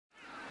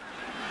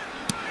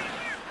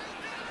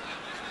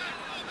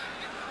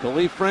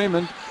Khalif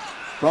Raymond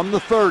from the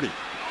 30.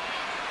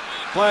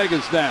 Flag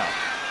is down.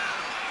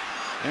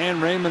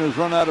 And Raymond has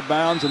run out of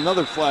bounds.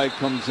 Another flag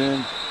comes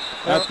in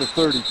at the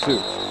 32.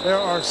 There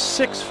are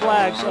 6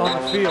 flags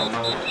on the field.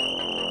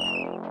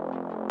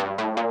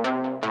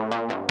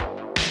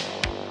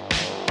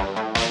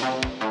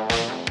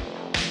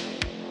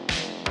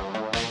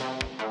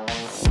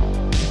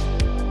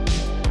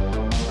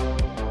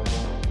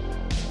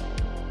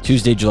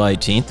 Tuesday, July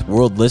 18th,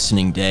 World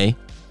Listening Day.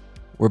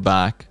 We're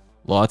back.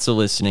 Lots of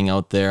listening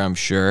out there, I'm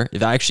sure.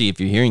 If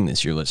you're hearing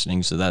this, you're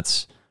listening, so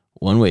that's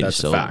one way to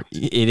celebrate.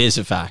 It is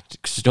a fact.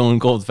 Stone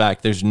cold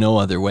fact. There's no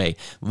other way.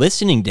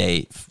 Listening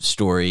Day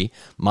story.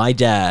 My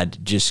dad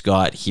just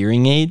got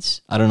hearing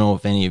aids. I don't know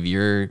if any of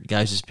your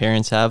guys'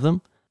 parents have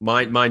them.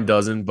 Mine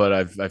doesn't, but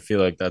I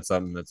feel like that's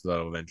something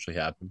that'll eventually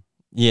happen.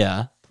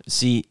 Yeah.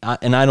 See,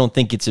 and I don't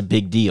think it's a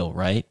big deal,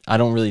 right? I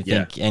don't really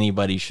think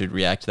anybody should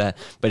react to that,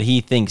 but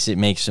he thinks it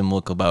makes him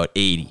look about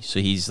 80. So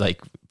he's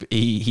like,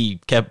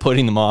 he kept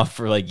putting them off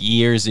for like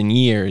years and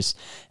years,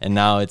 and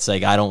now it's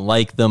like, I don't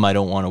like them, I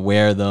don't want to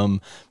wear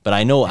them, but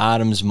I know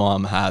Adam's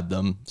mom had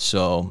them,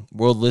 so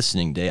World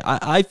Listening Day.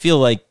 I feel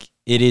like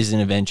it is an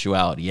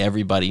eventuality.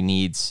 Everybody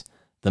needs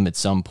them at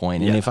some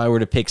point, and if I were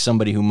to pick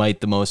somebody who might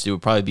the most, it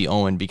would probably be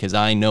Owen, because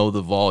I know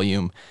the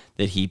volume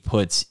that he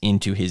puts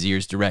into his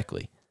ears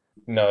directly.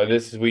 No,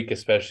 this week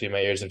especially, my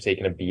ears have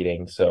taken a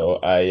beating. So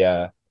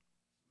I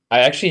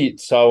actually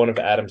saw one of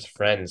Adam's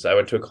friends. I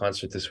went to a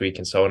concert this week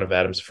and saw one of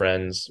Adam's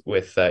friends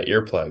with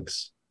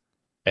earplugs,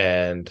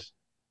 and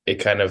it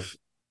kind of,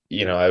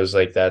 I was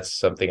like, that's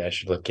something I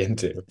should look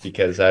into,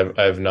 because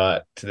I've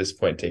not to this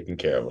point taken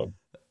care of them.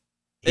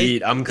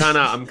 I'm kind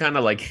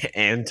of like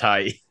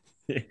anti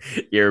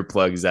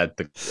earplugs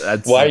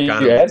that's why are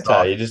you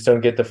anti? You just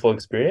don't get the full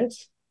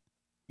experience?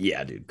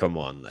 Yeah, dude, come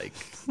on. Like,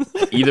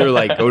 either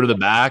like go to the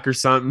back or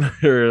something,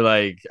 or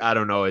like, I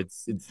don't know.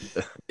 It's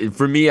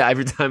for me,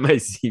 every time I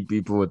see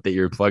people with the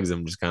earplugs,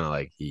 I'm just kind of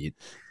like,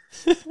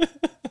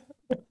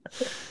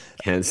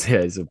 can't say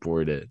I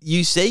support it.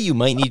 You say you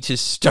might need to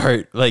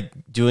start like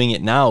doing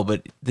it now,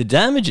 but the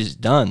damage is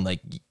done.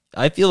 Like,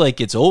 I feel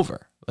like it's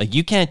over. Like,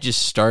 you can't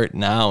just start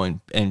now and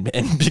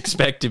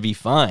expect to be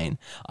fine.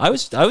 I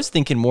was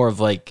thinking more of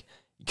like,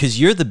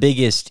 because you're the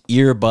biggest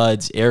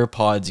earbuds,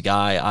 AirPods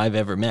guy I've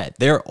ever met.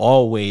 They're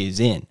always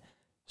in.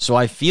 So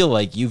I feel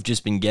like you've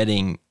just been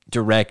getting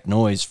direct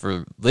noise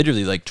for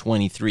literally like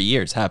 23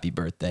 years. Happy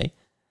birthday.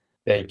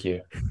 Thank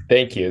you.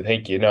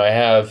 No,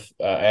 I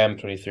am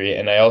 23,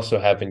 and I also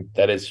haven't,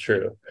 that is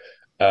true.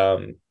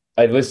 I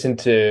listen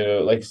to,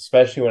 like,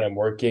 especially when I'm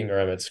working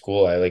or I'm at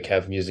school, I like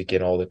have music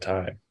in all the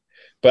time.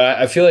 But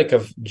I feel like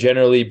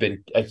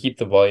I keep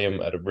the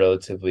volume at a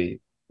relatively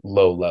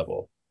low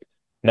level.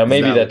 Now,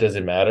 maybe that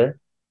doesn't matter.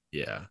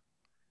 Yeah.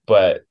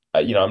 But,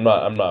 I'm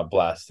not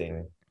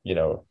blasting,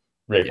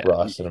 Rick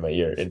Ross into my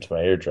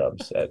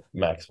eardrums at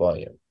max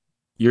volume.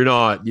 You're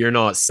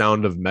not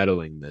sound of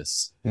meddling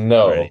this.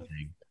 No,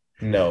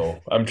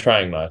 I'm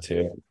trying not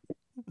to.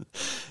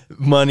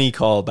 Money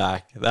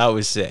callback. That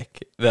was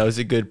sick. That was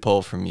a good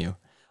pull from you.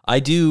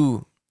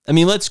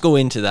 Let's go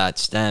into that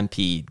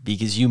Stampede,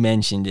 because you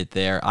mentioned it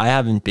there. I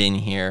haven't been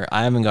here.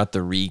 I haven't got the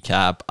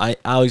recap.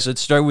 Alex,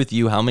 let's start with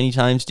you. How many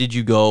times did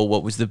you go?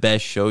 What was the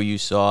best show you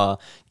saw?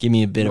 Give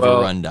me a bit of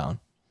a rundown.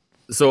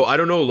 So I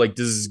don't know, like,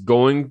 do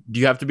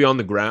you have to be on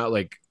the ground?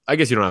 Like, I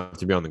guess you don't have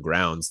to be on the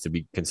grounds to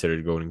be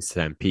considered going to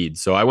Stampede.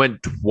 So I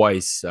went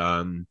twice.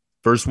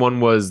 First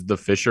one was the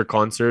Fisher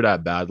concert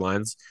at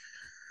Badlands,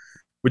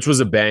 which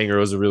was a banger. It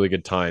was a really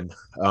good time.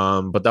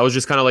 But that was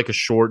just kind of like a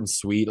short and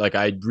sweet. Like,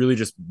 I really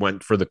just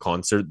went for the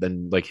concert,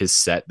 then like his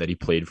set that he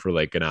played for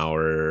like an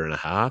hour and a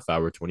half,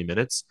 20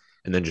 minutes,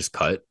 and then just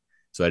cut.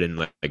 So I didn't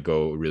like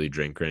go really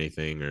drink or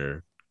anything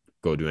or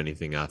go do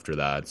anything after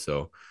that.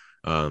 So,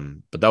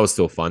 but that was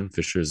still fun.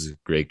 Fisher's a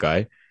great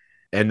guy.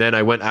 And then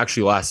I went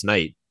actually last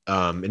night.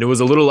 And it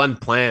was a little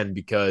unplanned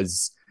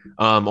because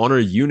on our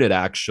unit,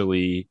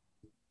 actually,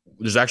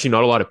 there's actually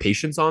not a lot of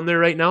patients on there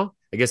right now.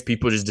 I guess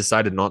people just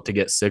decided not to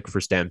get sick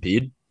for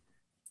Stampede.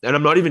 And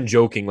I'm not even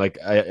joking. Like,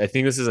 I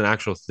think this is an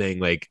actual thing.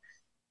 Like,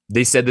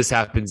 they said this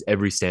happens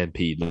every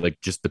Stampede. Like,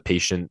 just the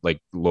patient,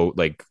 like, low,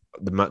 like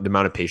the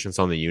amount of patients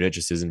on the unit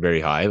just isn't very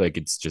high. Like,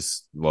 it's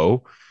just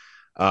low.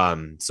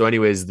 So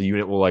anyways, the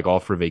unit will like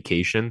offer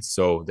vacation.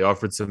 So they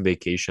offered some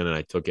vacation and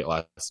I took it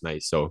last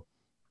night. So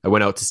I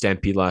went out to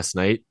Stampede last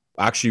night.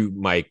 Actually,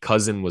 my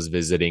cousin was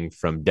visiting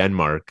from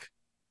Denmark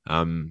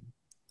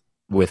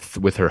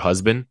with her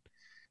husband.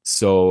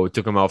 So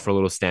took them out for a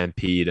little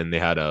Stampede and they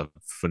had a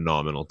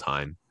phenomenal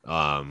time.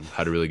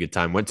 Had a really good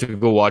time. Went to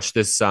go watch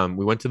this.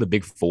 We went to the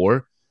Big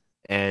Four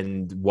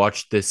and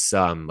watched this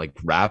like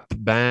rap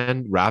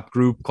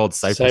group called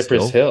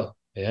Cypress Hill.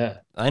 Yeah,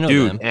 I know,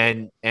 dude.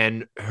 them.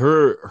 And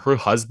her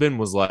husband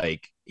was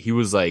like, he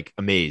was like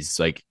amazed,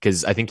 like,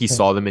 because I think he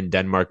saw them in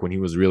Denmark when he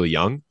was really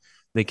young.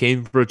 They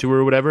came for a tour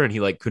or whatever, and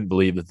he like couldn't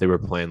believe that they were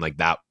playing like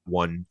that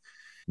one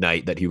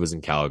night that he was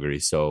in Calgary.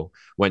 So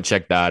went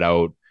check that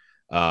out.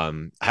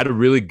 Had a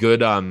really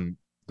good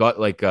got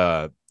like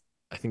I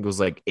think it was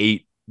like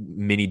 8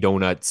 mini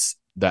donuts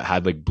that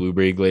had like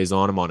blueberry glaze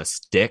on them on a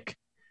stick.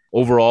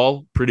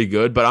 Overall, pretty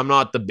good, but I'm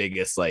not the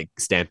biggest like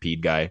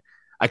Stampede guy.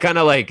 I kind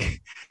of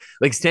like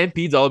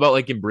Stampede's all about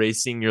like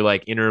embracing your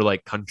like inner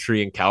like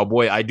country and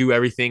cowboy. I do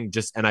everything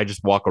and I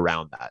just walk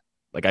around that.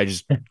 Like I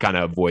just kind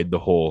of avoid the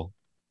whole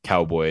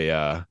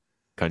cowboy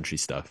country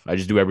stuff. I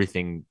just do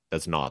everything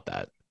that's not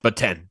that. But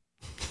 10.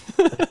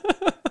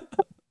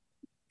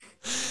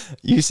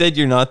 You said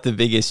you're not the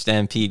biggest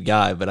Stampede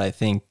guy, but I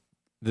think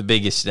the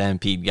biggest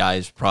Stampede guy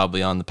is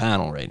probably on the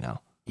panel right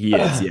now. He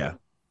is, yeah.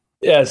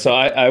 Yeah, so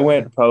I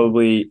went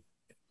probably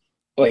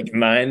like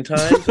 9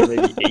 times or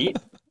maybe 8.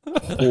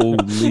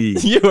 Holy.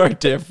 You are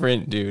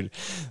different, dude.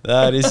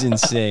 That is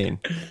insane.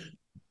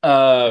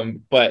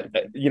 But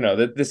you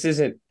know, this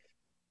isn't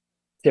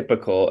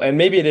typical, and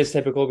maybe it is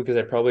typical because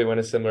I probably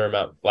went a similar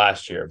amount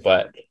last year,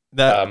 but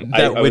that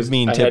would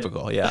mean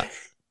typical, yeah.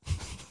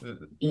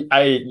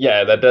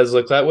 That does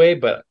look that way,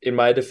 but in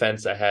my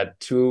defense, I had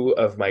 2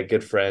 of my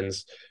good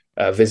friends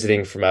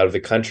visiting from out of the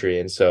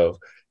country, and so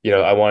you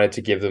know, I wanted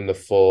to give them the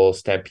full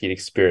Stampede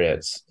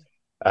experience.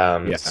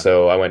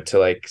 So I went to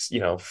like, you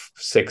know,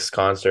 6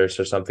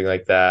 concerts or something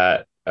like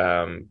that.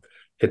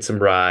 Hit some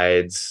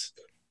rides,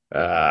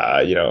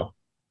 you know,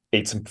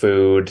 ate some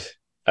food.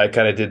 I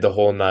kind of did the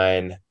whole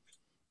 9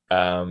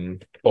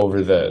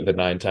 over the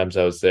 9 times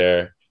I was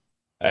there.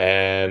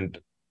 And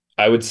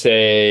I would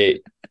say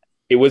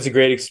it was a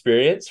great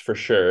experience for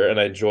sure. And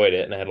I enjoyed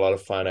it and I had a lot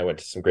of fun. I went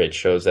to some great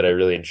shows that I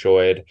really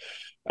enjoyed.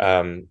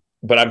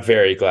 But I'm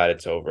very glad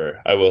it's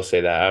over. I will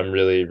say that I'm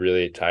really,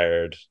 really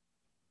tired.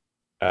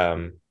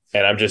 And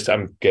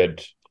I'm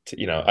good to,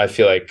 you know, I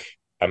feel like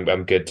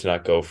I'm good to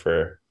not go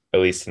for at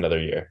least another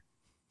year.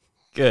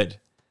 Good.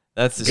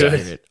 That's the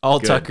spirit.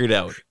 All tuckered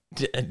out.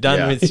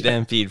 Done with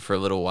Stampede for a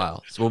little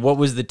while. So what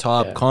was the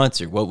top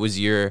concert? What was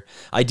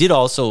I did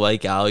also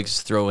like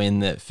Alex throw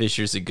in that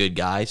Fisher's a good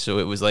guy. So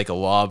it was like a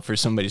lob for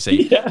somebody to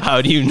say,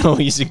 how do you know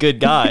he's a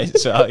good guy?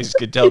 So Alex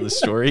could tell the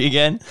story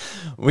again,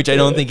 which I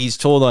don't think he's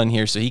told on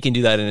here. So he can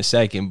do that in a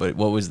second. But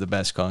what was the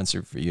best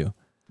concert for you?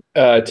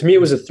 To me,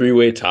 it was a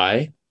 3-way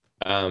tie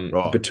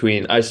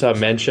between, I saw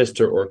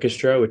Manchester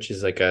Orchestra, which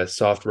is like a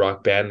soft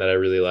rock band that I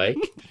really like.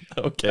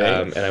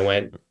 Okay. And I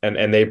went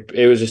and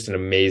it was just an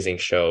amazing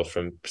show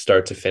from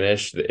start to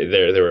finish.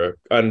 They were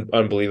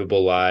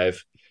unbelievable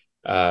live.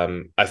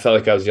 I felt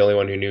like I was the only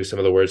one who knew some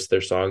of the words to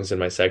their songs in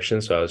my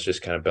section, so I was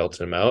just kind of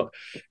belting them out.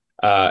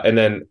 And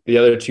then the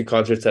other 2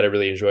 concerts that I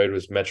really enjoyed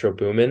was Metro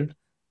Boomin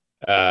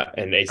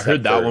and ASAP. I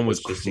heard that one was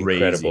just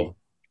crazy. Incredible.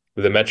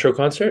 The Metro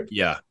concert?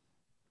 Yeah,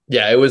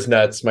 it was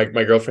nuts. My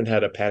girlfriend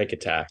had a panic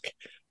attack.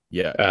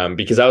 Yeah.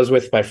 Because I was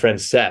with my friend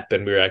Sepp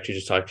and we were actually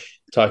just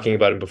talking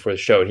about him before the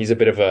show. And he's a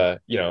bit of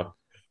a, you know,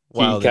 he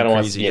kind of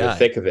wants to be in the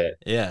thick of it.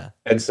 Yeah.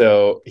 And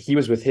so he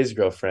was with his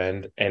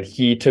girlfriend and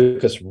he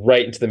took us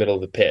right into the middle of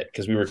the pit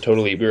because we were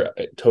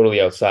totally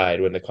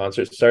outside when the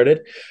concert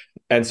started.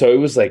 And so it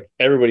was like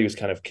everybody was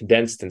kind of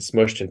condensed and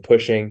smushed and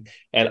pushing.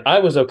 And I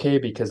was okay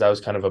because I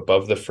was kind of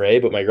above the fray,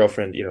 but my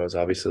girlfriend, you know, was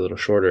obviously a little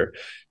shorter.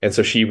 And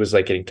so she was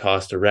like getting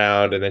tossed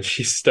around and then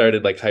she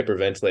started like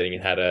hyperventilating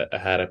and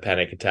had a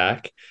panic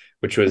attack,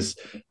 which was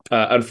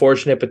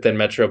unfortunate. But then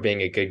Metro,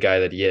 being a good guy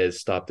that he is,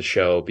 stopped the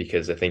show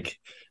because I think,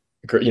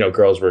 you know,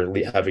 girls were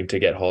having to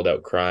get hauled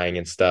out crying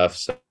and stuff.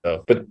 So,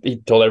 but he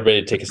told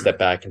everybody to take a step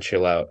back and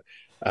chill out.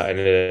 And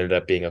it ended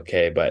up being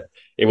okay. But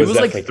it was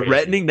like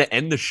threatening to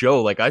end the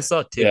show. Like I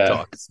saw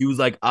TikToks. He was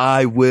like,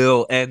 I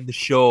will end the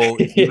show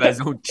if you guys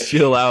don't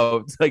chill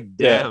out. It's like,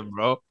 damn,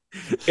 bro.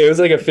 It was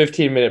like a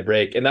 15-minute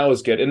break. And that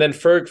was good. And then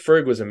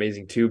Ferg was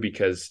amazing too,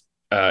 because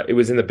it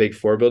was in the Big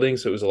 4 building.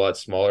 So it was a lot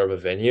smaller of a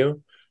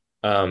venue.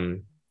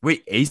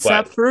 Wait,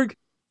 ASAP Ferg?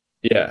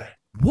 Yeah.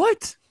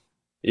 What?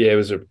 Yeah, it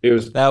was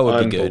that would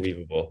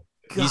unbelievable.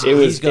 Be good. It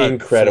was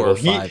incredible.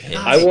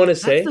 I want to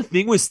say that's the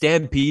thing with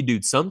Stampede,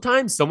 dude.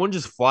 Sometimes someone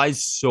just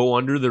flies so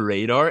under the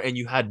radar and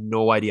you had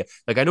no idea.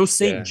 Like I know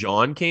St.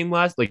 John came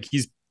last. Like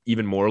he's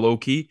even more low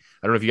key.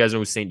 I don't know if you guys know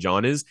who St.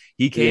 John is.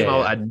 He came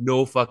out, I had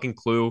no fucking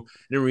clue.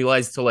 Didn't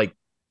realize till like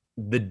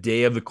the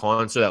day of the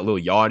concert that Lil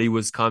Yachty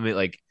was coming.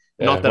 Like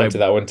not that I went to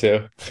that one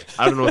too.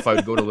 I don't know if I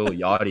would go to Lil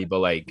Yachty, but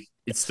like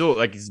it's still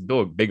like he's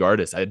still a big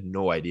artist. I had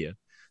no idea.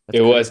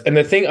 It was. And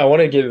the thing I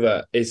want to give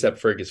ASAP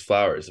Ferg his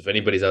flowers. If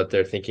anybody's out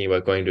there thinking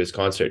about going to his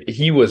concert,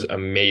 he was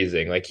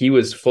amazing. Like he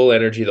was full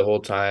energy the whole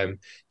time.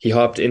 He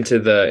hopped into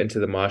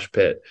the mosh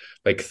pit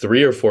like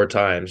 3 or 4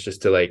 times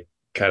just to like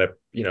kind of,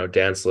 you know,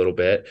 dance a little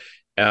bit.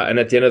 And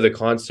at the end of the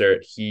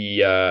concert,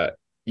 he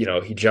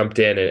jumped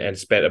in and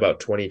spent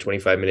about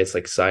 20-25 minutes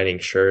like signing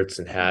shirts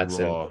and hats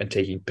and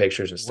taking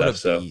pictures and stuff.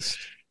 So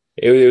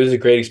it was a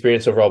great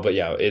experience overall. But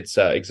yeah, it's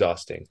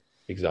exhausting.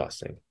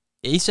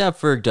 ASAP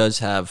Ferg does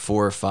have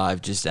 4 or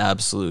 5 just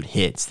absolute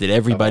hits that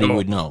everybody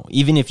would know.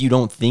 Even if you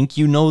don't think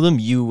you know them,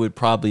 you would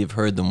probably have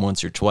heard them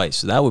once or twice.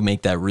 So that would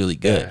make that really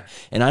good. Yeah.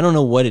 And I don't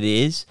know what it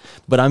is,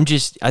 but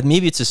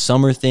maybe it's a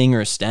summer thing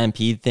or a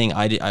Stampede thing.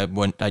 I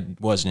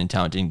wasn't in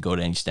town, didn't go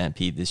to any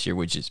Stampede this year,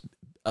 which is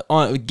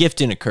a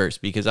gift and a curse,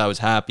 because I was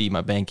happy.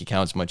 My bank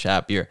account's much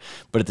happier.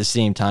 But at the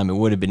same time, it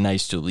would have been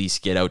nice to at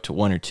least get out to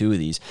one or two of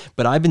these.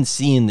 But I've been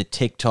seeing the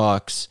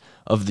TikToks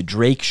of the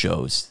Drake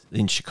shows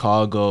in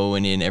Chicago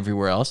and in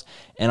everywhere else.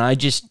 And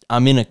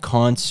I'm in a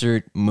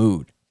concert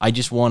mood. I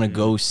just want to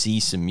go see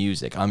some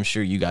music. I'm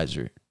sure you guys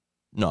are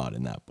not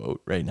in that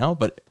boat right now,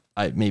 but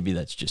maybe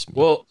that's just me.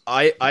 Well,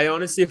 I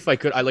honestly, if I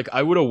could,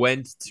 I would have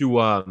went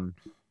to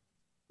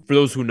for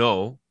those who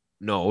know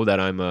that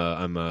I'm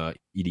a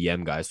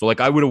EDM guy. So like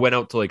I would have went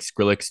out to like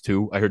Skrillex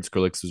too. I heard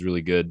Skrillex was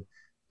really good.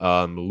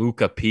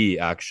 Luca P,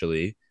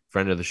 actually,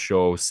 friend of the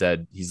show,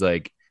 said he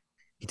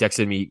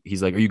texted me.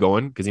 He's like, "Are you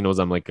going?" Because he knows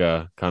I'm like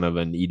a kind of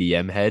an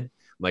EDM head.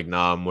 I'm like,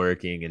 "Nah, I'm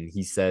working." And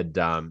he said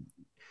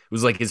it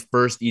was like his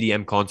first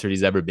EDM concert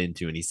he's ever been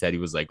to, and he said he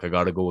was like, "I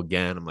gotta go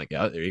again." I'm like,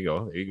 "Yeah, there you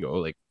go.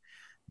 Like,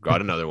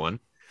 got another one."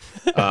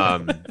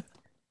 But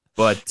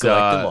Collect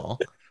them all.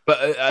 But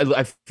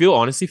I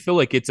honestly feel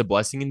like it's a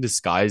blessing in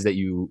disguise that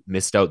you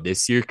missed out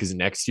this year, because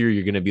next year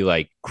you're gonna be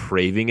like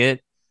craving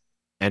it,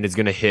 and it's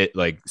gonna hit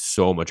like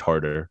so much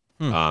harder.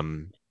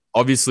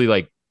 Obviously,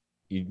 like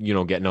you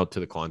know, getting out to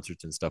the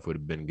concerts and stuff would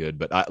have been good,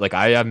 but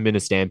I haven't been a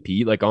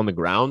Stampede like on the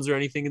grounds or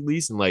anything, at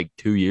least in like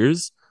 2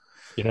 years.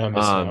 You know, I'm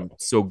missing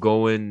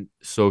out.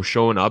 So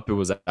showing up, it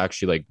was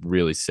actually like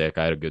really sick.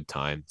 I had a good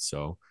time.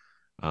 So,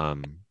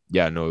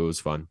 yeah, no, it was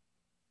fun.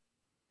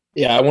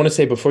 Yeah, I want to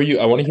say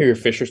I want to hear your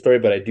Fisher story,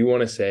 but I do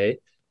want to say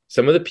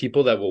some of the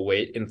people that will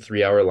wait in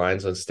 3-hour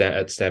lines at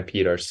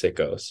Stampede are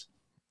sickos.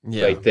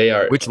 Yeah. Like they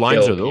are. Which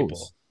lines are people.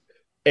 those?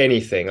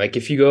 Anything. Like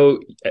if you go,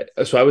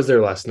 so I was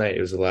there last night.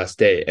 It was the last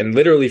day, and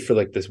literally for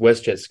like this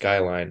WestJet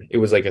Skyline, it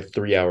was like a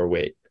 3-hour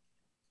wait.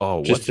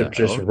 Oh, just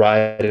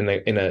ride in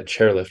a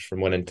chairlift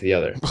from one end to the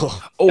other.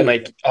 Oh, and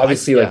like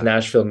obviously like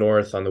Nashville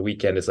North on the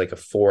weekend is like a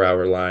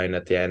 4-hour line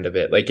at the end of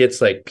it. Like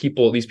it's like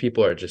these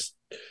people are just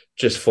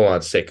full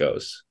on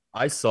sickos.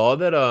 I saw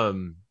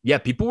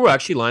that people were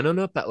actually lining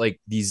up at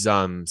like these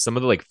some of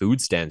the like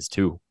food stands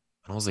too.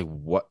 And I was like,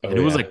 what? And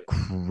it was like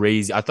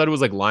crazy. I thought it was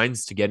like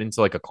lines to get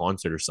into like a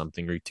concert or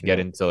something, or to get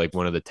into like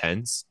one of the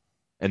tents.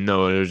 And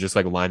no, it was just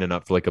like lining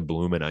up for like a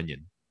bloomin'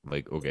 onion.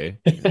 Like, okay.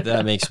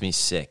 That makes me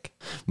sick.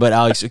 But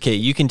Alex, okay,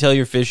 you can tell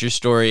your Fisher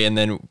story, and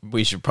then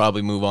we should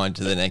probably move on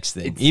to the next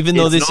thing. Even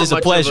though this is a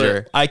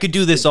pleasure, I could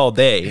do this all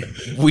day.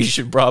 We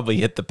should probably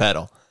hit the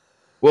pedal.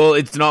 Well,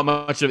 it's not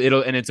much of it,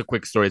 and it's a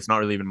quick story. It's not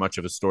really even much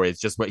of a story. It's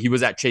just what he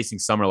was at Chasing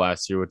Summer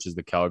last year, which is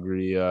the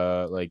Calgary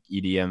like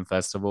EDM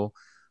festival.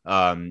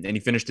 And he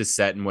finished his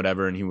set and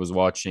whatever, and he was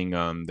watching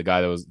the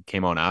guy that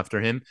came on after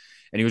him,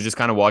 and he was just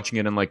kind of watching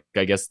it in like,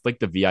 I guess like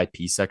the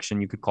VIP section,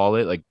 you could call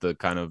it, like the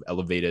kind of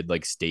elevated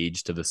like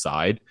stage to the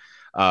side.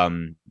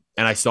 And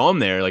I saw him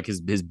there, like his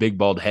big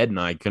bald head, and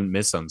I couldn't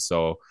miss him.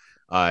 So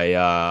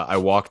I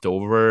walked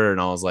over and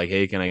I was like,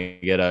 "Hey, can I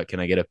get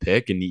a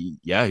pic?" And he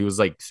was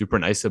like super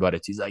nice about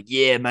it. He's like,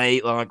 "Yeah,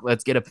 mate, like,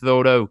 let's get a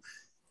photo."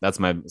 That's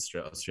my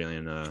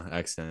Australian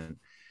accent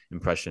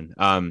impression.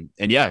 And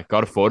yeah,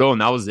 got a photo,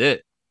 and that was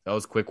it. That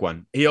was a quick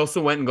one. He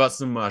also went and got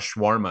some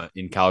shawarma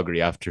in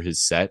Calgary after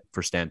his set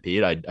for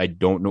Stampede. I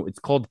don't know. It's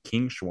called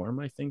King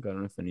Shawarma, I think. I don't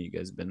know if any of you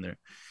guys have been there.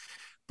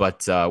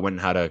 But went and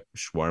had a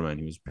shawarma, and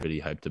he was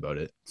pretty hyped about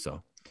it.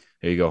 So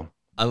there you go.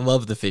 I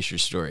love the Fisher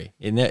story.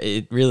 And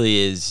it really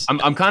is.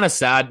 I'm kind of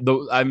sad,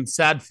 though. I'm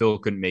sad Phil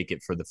couldn't make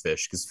it for the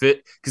Fish,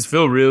 because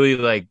Phil really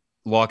like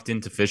locked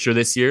into Fisher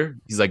this year.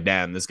 He's like,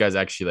 damn, this guy's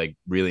actually like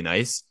really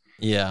nice.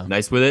 Yeah.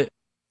 Nice with it.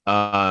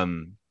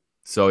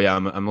 So yeah,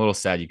 I'm a little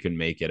sad you couldn't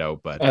make it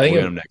out, but I think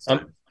we'll get him next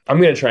time. I'm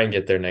gonna try and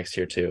get there next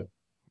year too.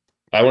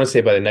 I want to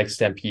say by the next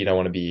Stampede, I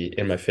want to be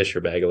in my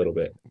Fisher bag a little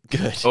bit.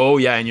 Good. Oh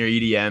yeah, in your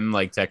EDM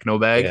like techno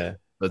bag. Yeah.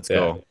 Let's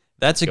go.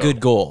 That's a good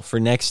goal for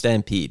next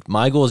Stampede.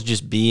 My goal is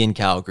just be in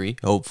Calgary,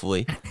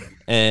 hopefully.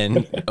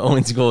 And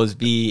Owen's goal is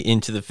be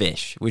into the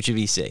Fish, which would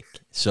be sick.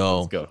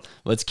 So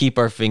let's keep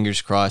our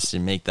fingers crossed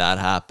and make that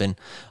happen.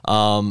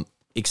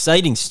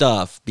 Exciting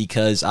stuff,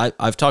 because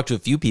I've talked to a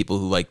few people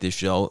who like this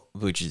show,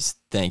 which is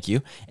thank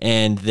you,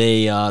 and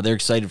they're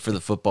excited for the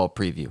football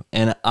preview,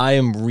 and I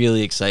am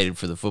really excited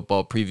for the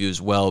football preview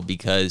as well,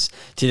 because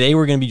today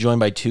we're going to be joined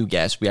by two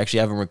guests. We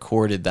actually haven't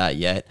recorded that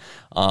yet,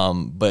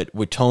 but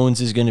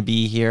Witonze is going to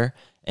be here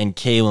and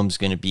Calem's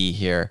going to be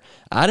here.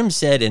 Adam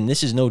said, and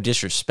this is no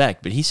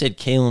disrespect, but he said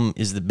Calem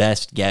is the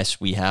best guest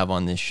we have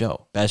on this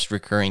show, best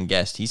recurring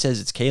guest. He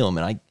says it's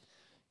Calem, and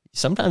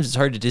sometimes it's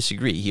hard to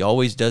disagree. He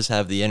always does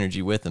have the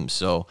energy with him,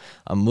 so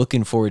I'm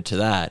looking forward to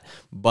that.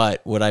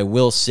 But what I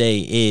will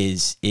say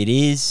is,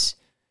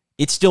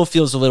 it still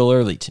feels a little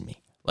early to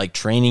me. Like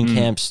training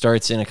camp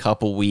starts in a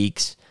couple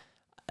weeks.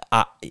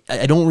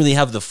 I don't really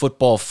have the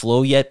football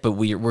flow yet, but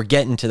we're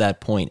getting to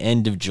that point,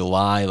 end of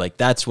July. Like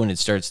that's when it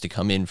starts to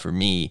come in for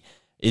me.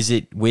 Is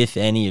it with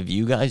any of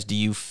you guys? Do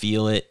you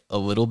feel it a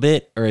little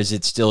bit, or is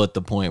it still at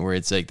the point where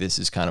it's like this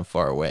is kind of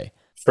far away?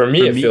 For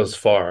me, it feels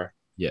far.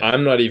 Yeah,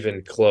 I'm not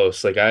even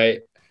close. Like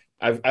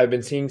I've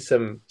been seeing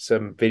some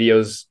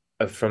videos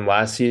from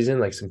last season,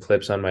 like some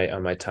clips on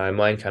my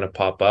timeline kind of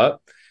pop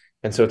up.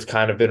 And so it's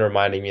kind of been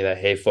reminding me that,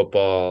 hey,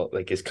 football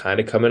like is kind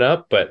of coming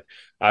up, but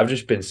I've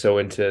just been so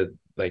into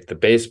like the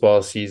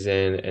baseball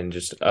season and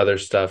just other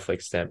stuff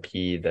like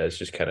Stampede that's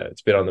just kind of,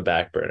 it's been on the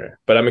back burner.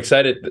 But I'm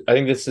excited. I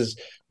think this is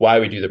why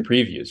we do the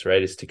previews,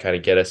 right? Is to kind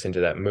of get us into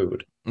that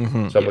mood.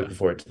 Mm-hmm. So I'm looking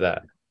forward to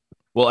that.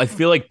 Well, I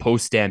feel like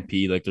post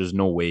Stampede, like there's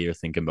no way you're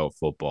thinking about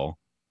football.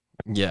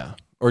 Yeah.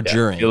 Or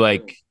during. I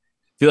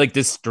feel like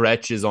this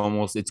stretch is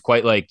almost, it's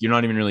quite like you're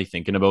not even really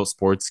thinking about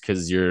sports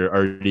because you're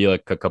already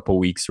like a couple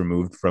weeks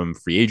removed from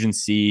free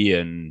agency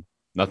and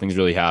nothing's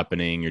really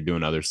happening. You're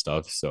doing other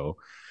stuff. So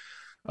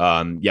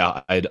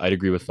I'd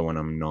agree with the one.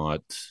 I'm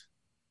not,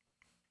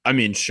 I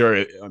mean, sure,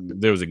 if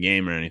there was a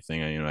game or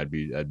anything, I'd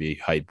be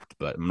hyped,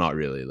 but I'm not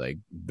really like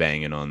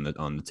banging on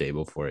the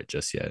table for it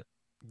just yet.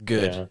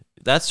 Good. Yeah.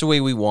 That's the way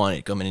we want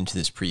it coming into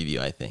this preview,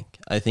 I think.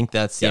 I think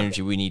that's the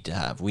energy we need to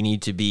have. We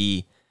need to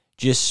be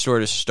just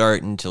sort of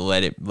starting to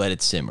let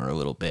it simmer a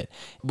little bit.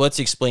 Let's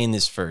explain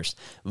this first.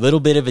 A little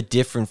bit of a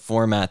different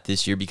format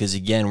this year because,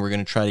 again, we're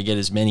going to try to get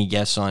as many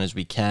guests on as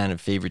we can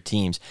of favorite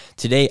teams.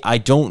 Today, I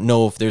don't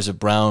know if there's a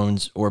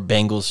Browns or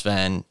Bengals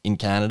fan in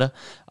Canada.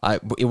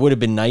 It would have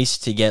been nice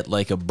to get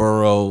like a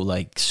Burrow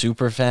like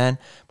super fan,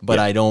 but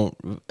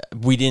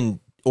we didn't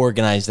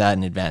organize that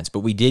in advance, but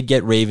we did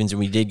get Ravens and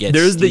we did get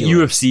There's Steelers. The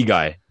UFC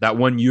guy, that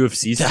one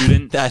UFC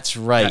student. That's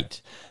right.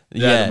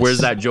 Wears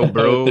that Joe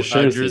Burrow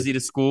jersey to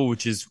school,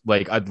 which is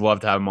like, I'd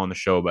love to have him on the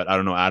show, but I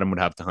don't know. Adam would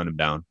have to hunt him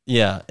down.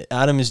 Yeah,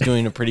 Adam is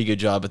doing a pretty good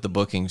job at the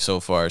booking so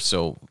far,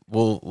 so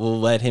we'll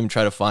let him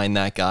try to find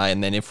that guy,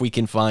 and then if we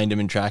can find him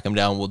and track him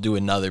down, we'll do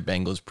another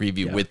Bengals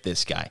preview with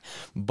this guy.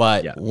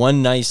 But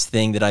one nice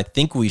thing that I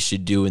think we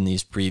should do in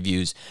these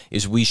previews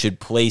is we should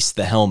place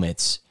the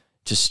helmets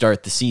to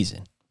start the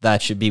season.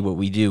 That should be what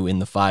we do in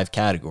the 5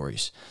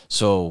 categories.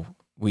 So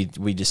we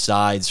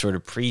decide sort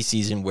of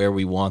preseason where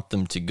we want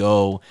them to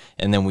go,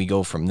 and then we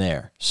go from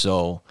there.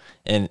 So,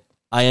 and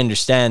I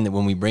understand that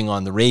when we bring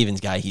on the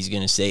Ravens guy, he's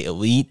going to say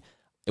elite.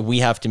 We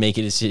have to make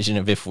a decision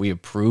of if we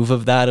approve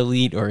of that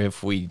elite or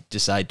if we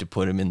decide to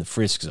put him in the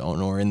frisk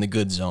zone or in the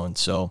good zone.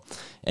 So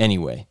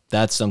anyway,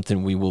 that's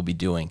something we will be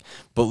doing.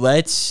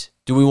 But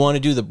do we want to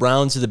do the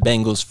Browns or the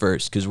Bengals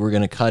first? Because we're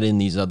going to cut in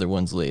these other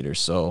ones later.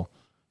 So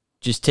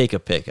just take a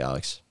pick,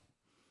 Alex.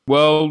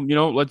 Well,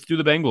 let's do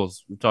the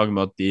Bengals. We're talking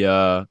about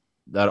that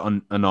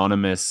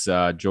anonymous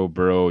Joe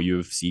Burrow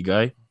UFC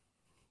guy.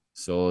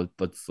 So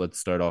let's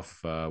start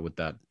off with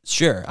that.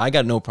 Sure, I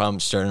got no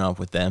problem starting off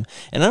with them.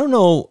 And I don't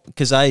know,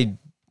 because I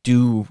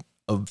do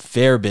a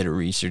fair bit of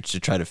research to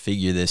try to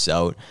figure this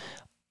out.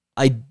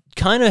 I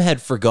kind of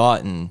had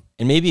forgotten,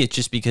 and maybe it's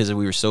just because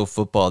we were so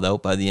footballed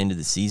out by the end of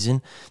the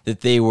season,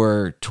 that they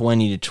were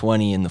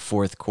 20-20 in the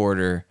fourth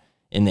quarter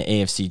in the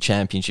AFC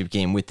Championship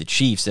game with the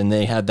Chiefs, and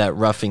they had that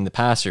roughing the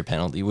passer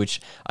penalty,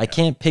 which I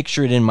can't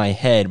picture it in my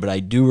head, but I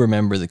do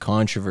remember the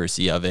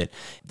controversy of it.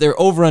 Their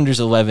over-under's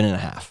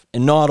 11.5,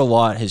 and not a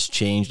lot has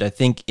changed. I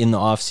think in the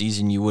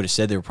offseason you would have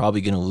said they were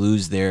probably going to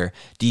lose their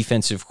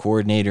defensive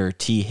coordinator,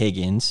 T.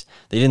 Higgins.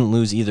 They didn't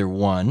lose either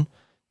one.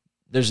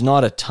 There's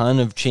not a ton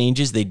of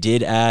changes. They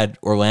did add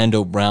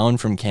Orlando Brown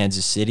from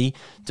Kansas City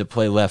to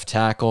play left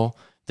tackle.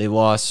 They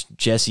lost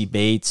Jesse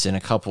Bates and a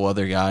couple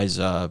other guys,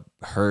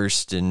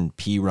 Hurst and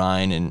P.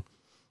 Ryan and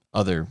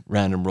other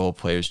random role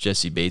players.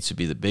 Jesse Bates would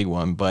be the big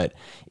one. But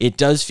it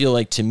does feel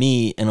like, to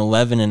me, an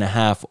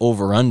 11.5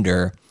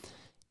 over-under,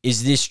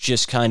 is this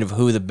just kind of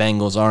who the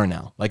Bengals are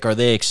now? Like, are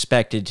they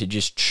expected to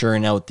just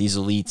churn out these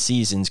elite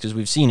seasons? Because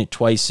we've seen it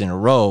twice in a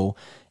row.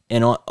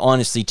 And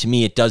honestly, to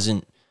me,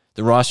 the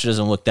roster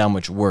doesn't look that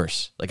much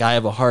worse. Like, I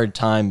have a hard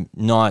time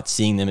not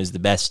seeing them as the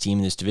best team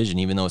in this division,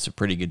 even though it's a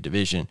pretty good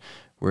division.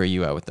 Where are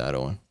you at with that,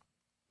 Owen?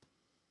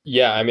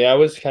 Yeah, I mean, I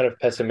was kind of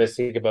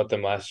pessimistic about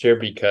them last year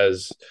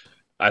because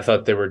I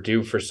thought they were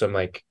due for some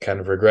like kind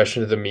of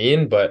regression to the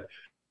mean, but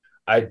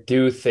I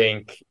do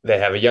think they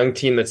have a young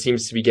team that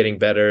seems to be getting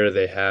better.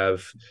 They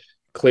have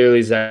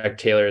clearly Zach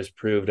Taylor has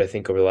proved, I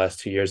think, over the last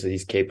 2 years that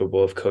he's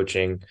capable of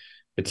coaching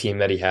the team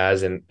that he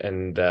has. And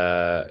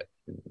I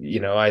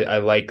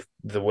like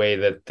the way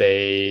that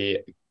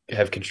they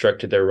have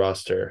constructed their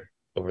roster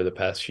over the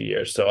past few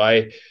years. So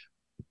I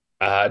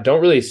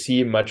don't really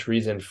see much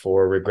reason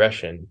for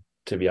regression,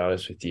 to be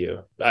honest with you.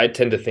 I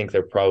tend to think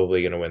they're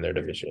probably going to win their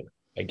division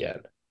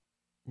again.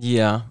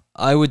 Yeah,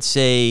 I would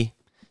say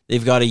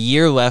they've got a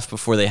year left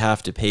before they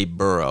have to pay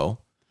Burrow,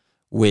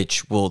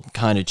 which will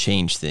kind of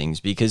change things,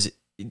 because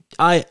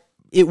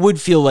it would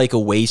feel like a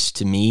waste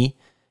to me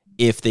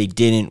if they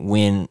didn't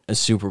win a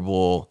Super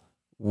Bowl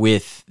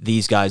with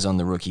these guys on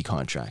the rookie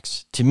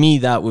contracts. To me,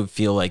 that would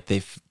feel like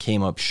they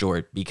came up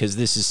short, because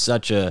this is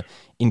such a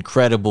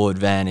incredible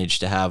advantage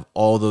to have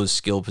all those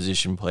skill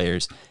position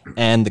players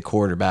and the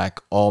quarterback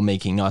all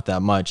making not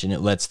that much, and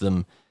it lets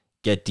them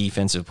get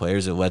defensive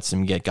players. It lets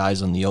them get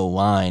guys on the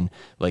O-line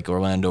like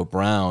Orlando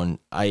Brown.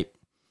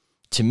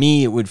 To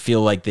me, it would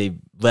feel like they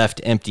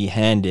left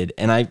empty-handed,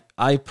 and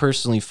I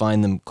personally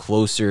find them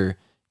closer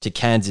to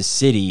Kansas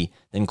City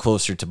than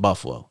closer to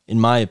Buffalo. In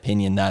my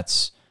opinion,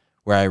 that's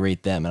where I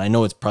rate them. And I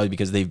know it's probably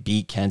because they've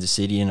beat Kansas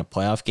City in a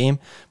playoff game,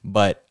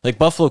 but like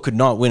Buffalo could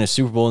not win a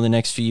Super Bowl in the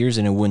next few years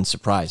and it wouldn't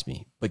surprise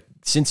me. But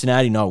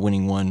Cincinnati not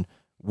winning one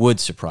would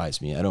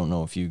surprise me. I don't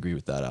know if you agree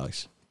with that,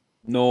 Alex.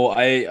 No,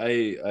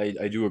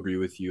 I do agree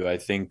with you. I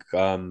think,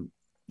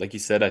 like you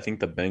said, I think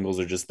the Bengals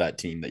are just that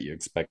team that you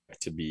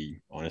expect to be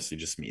honestly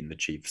just meeting the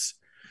Chiefs,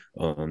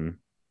 in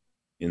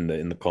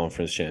the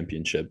conference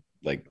championship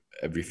like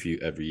every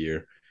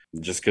year.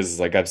 Just because,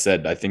 like I've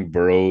said, I think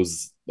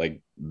Burrow's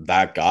like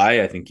that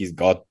guy. I think he's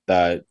got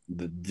that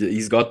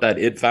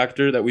it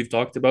factor that we've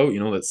talked about.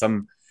 That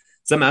some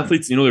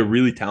athletes, they're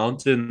really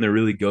talented and they're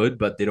really good,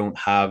 but they don't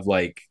have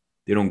they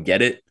don't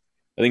get it.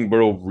 I think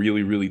Burrow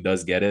really, really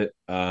does get it.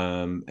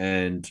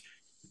 And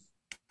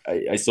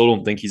I still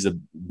don't think he's a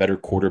better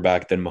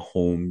quarterback than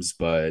Mahomes,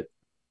 but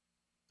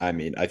I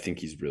mean, I think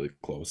he's really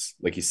close.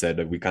 Like you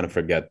said, we kind of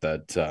forget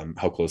that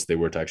how close they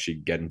were to actually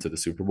get into the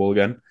Super Bowl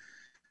again.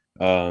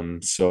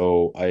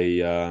 So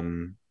I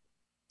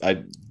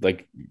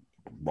like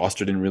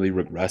roster didn't really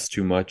regress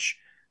too much.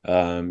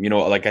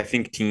 I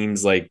think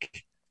teams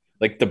like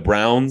the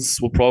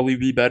Browns will probably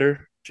be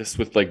better just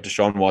with like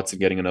Deshaun Watson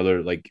getting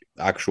another like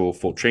actual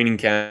full training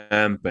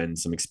camp and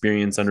some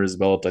experience under his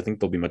belt. I think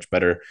they'll be much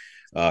better.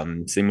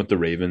 Same with the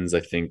Ravens.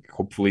 I think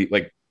hopefully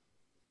like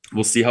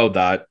we'll see how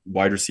that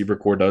wide receiver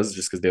core does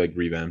just because they like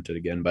revamped it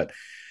again. But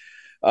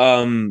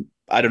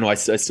I don't know. I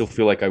still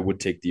feel like I would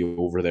take the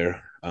over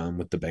there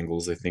with the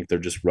Bengals. I think they're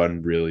just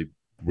run really,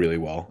 really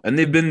well, and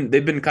they've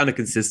been kind of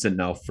consistent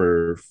now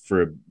for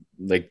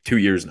like 2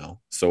 years now.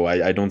 So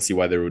I don't see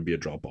why there would be a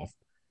drop off.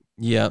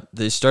 Yeah,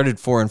 they started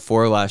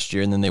 4-4 last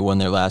year, and then they won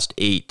their last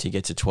 8 to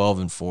get to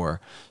 12-4.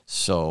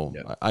 So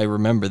yeah. I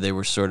remember they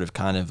were sort of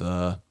kind of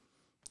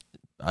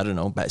I don't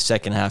know,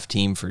 second half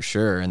team for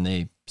sure, and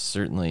they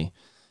certainly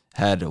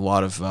had a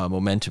lot of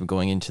momentum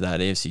going into that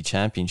AFC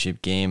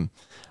Championship game.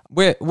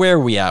 Where are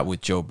we at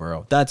with Joe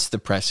Burrow? That's the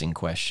pressing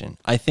question.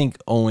 I think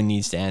Owen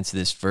needs to answer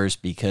this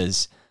first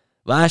because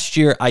last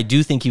year I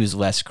do think he was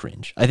less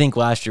cringe. I think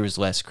last year was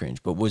less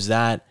cringe, but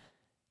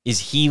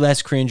is he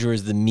less cringe or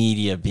is the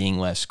media being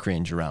less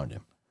cringe around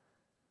him?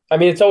 I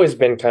mean, it's always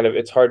been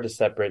it's hard to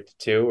separate the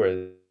two,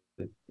 where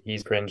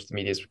he's cringe, the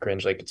media's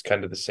cringe, like it's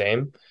kind of the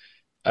same.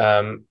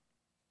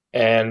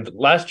 And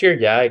last year,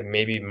 yeah,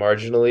 maybe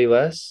marginally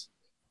less,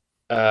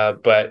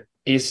 but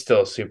he's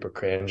still super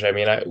cringe. I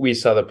mean, we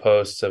saw the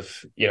posts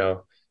of,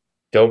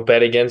 don't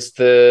bet against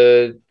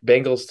the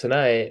Bengals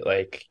tonight,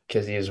 like,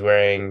 because he was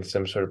wearing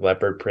some sort of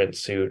leopard print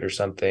suit or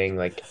something.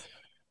 Like,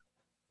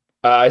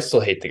 I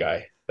still hate the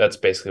guy. That's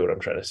basically what I'm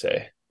trying to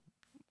say.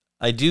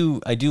 I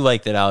do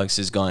like that Alex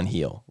has gone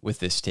heel with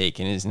this take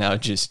and is now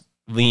just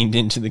leaned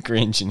into the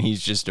cringe and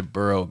he's just a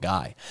Burrow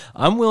guy.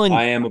 I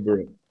am a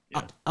Burrow.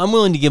 Yeah. I'm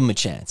willing to give him a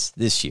chance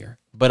this year,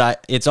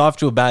 but it's off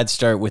to a bad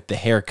start with the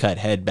haircut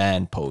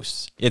headband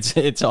posts.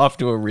 It's off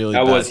to a really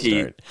bad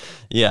start.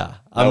 Yeah,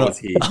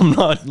 I'm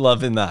not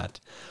loving that,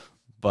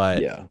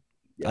 but yeah.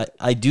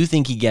 I do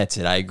think he gets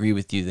it. I agree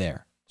with you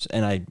there,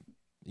 and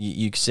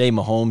you say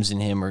Mahomes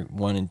and him are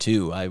 1 and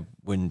 2. I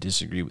wouldn't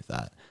disagree with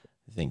that.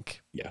 I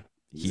think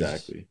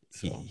exactly.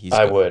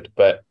 I would,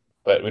 but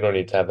we don't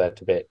need to have that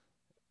debate.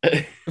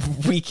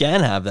 We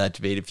can have that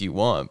debate if you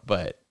want,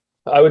 but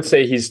I would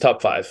say he's top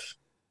 5.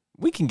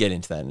 We can get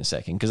into that in a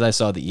second because I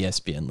saw the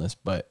ESPN list,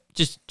 but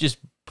just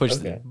put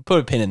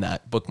a pin in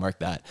that, bookmark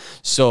that.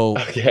 So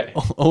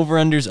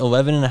over-unders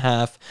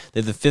 11.5.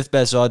 They have the 5th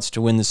best odds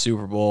to win the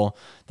Super Bowl.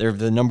 They're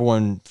the number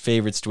 1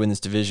 favorites to win this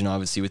division,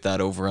 obviously, with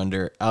that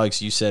over-under.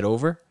 Alex, you said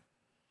over?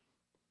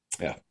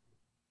 Yeah.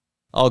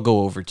 I'll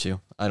go over too.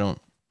 I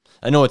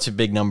know it's a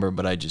big number,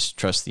 but I just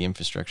trust the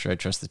infrastructure. I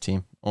trust the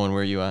team. Owen,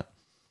 where are you at?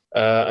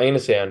 I'm going to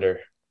say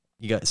under.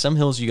 You got some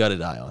hills you got to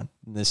die on.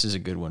 This is a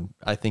good one.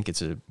 I think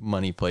it's a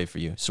money play for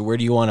you. So where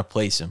do you want to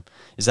place him?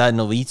 Is that an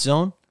elite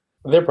zone?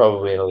 They're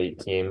probably an elite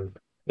team.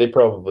 They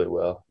probably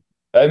will.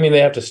 I mean, they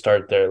have to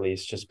start there at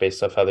least, just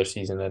based off how their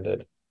season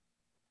ended.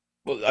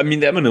 Well, I mean,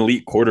 they have an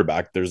elite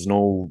quarterback. There's they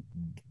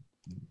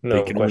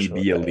can only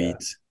be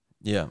elite.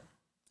 Yeah.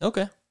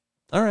 Okay.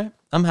 All right.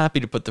 I'm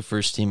happy to put the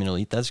first team in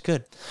elite. That's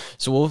good.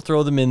 So we'll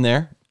throw them in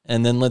there.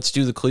 And then let's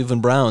do the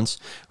Cleveland Browns,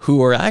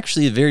 who are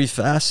actually a very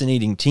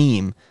fascinating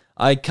team.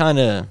 I don't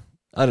know.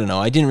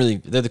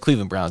 They're the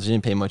Cleveland Browns. I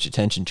didn't pay much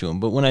attention to them.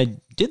 But when I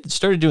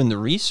started doing the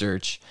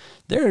research,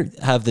 they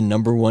have the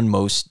number 1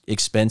 most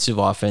expensive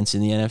offense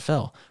in the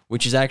NFL,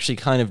 which is actually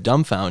kind of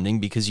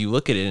dumbfounding because you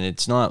look at it and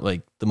it's not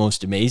like the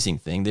most amazing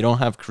thing. They don't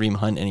have Kareem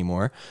Hunt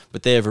anymore,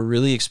 but they have a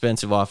really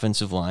expensive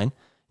offensive line.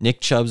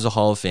 Nick Chubb's a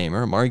Hall of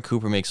Famer. Amari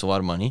Cooper makes a lot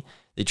of money.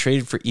 They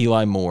traded for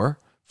Eli Moore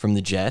from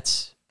the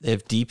Jets. They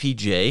have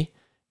DPJ,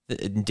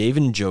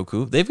 David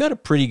Njoku. They've got a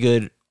pretty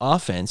good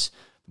offense,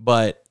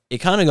 but it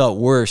kind of got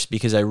worse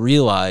because I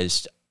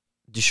realized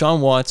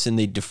Deshaun Watson,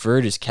 they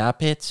deferred his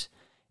cap hits.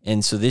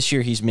 And so this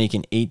year he's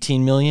making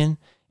 $18 million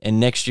and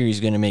next year he's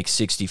going to make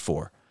 $64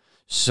 million.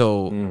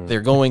 So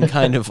they're going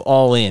kind of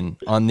all in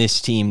on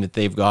this team that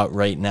they've got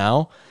right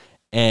now.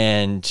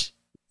 And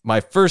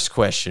my first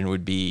question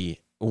would be,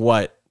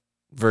 what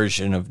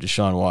version of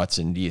Deshaun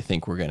Watson do you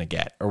think we're going to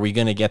get? Are we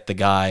going to get the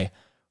guy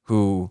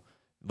who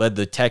led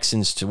the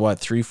Texans to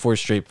 3-4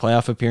 straight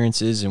playoff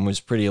appearances and was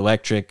pretty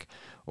electric,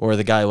 or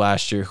the guy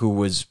last year who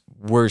was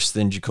worse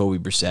than Jacoby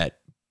Brissett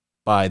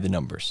by the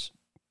numbers?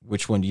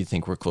 Which one do you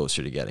think we're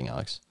closer to getting,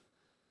 Alex?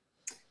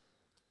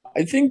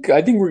 I think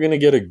we're gonna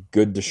get a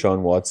good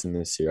Deshaun Watson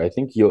this year. I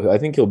think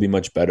he'll be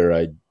much better.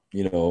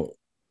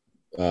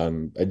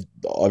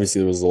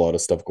 Obviously there was a lot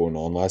of stuff going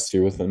on last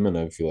year with him, and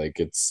I feel like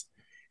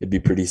it'd be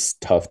pretty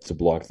tough to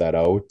block that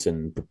out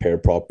and prepare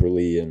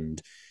properly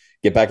and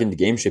get back into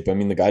game shape. I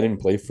mean, the guy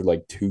didn't play for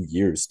like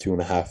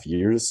 2.5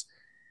 years.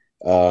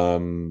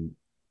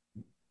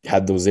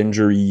 Had those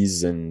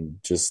injuries and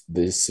just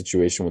this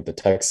situation with the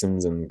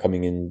Texans and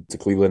coming into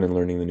Cleveland and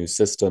learning the new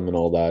system and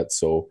all that.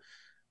 So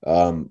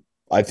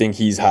I think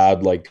he's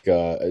had like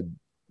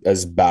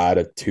as bad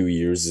a 2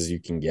 years as you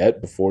can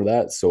get before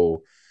that.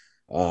 So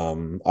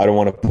I don't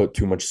want to put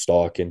too much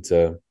stock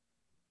into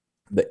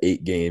the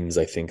 8 games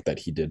I think that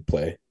he did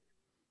play,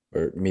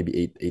 or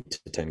maybe eight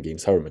to 10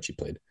 games, however much he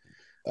played,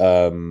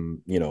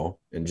 and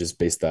just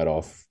base that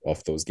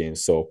off those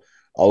games. So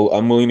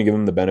I'm willing to give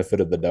him the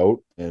benefit of the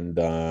doubt, and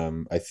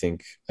I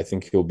think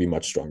he'll be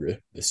much stronger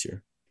this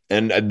year,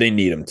 and they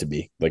need him to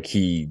be. Like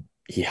he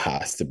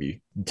has to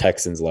be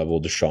Texans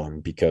level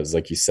Deshaun, because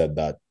like you said,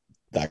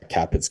 that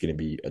cap it's going to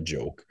be a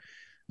joke.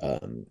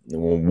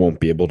 Won't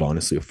be able to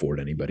honestly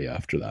afford anybody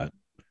after that.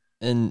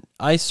 And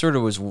I sort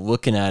of was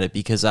looking at it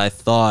because I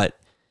thought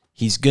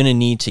he's going to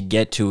need to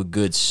get to a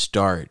good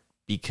start,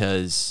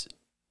 because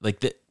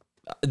like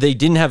they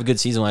didn't have a good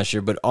season last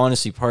year, but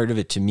honestly, part of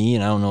it to me,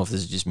 and I don't know if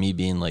this is just me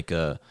being like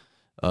a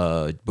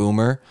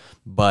boomer,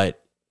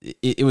 but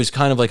it was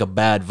kind of like a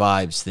bad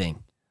vibes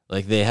thing.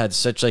 Like they had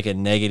such like a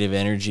negative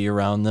energy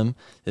around them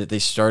that they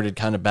started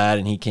kind of bad,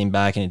 and he came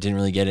back and it didn't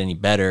really get any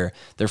better.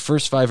 Their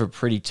first 5 are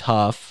pretty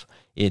tough.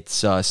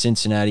 It's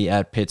Cincinnati,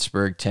 at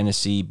Pittsburgh,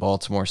 Tennessee,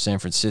 Baltimore, San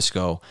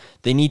Francisco.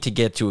 They need to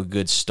get to a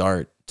good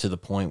start to the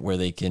point where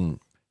they can,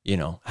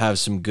 have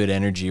some good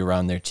energy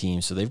around their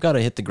team. So they've got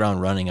to hit the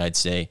ground running, I'd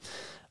say.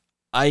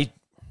 I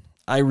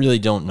really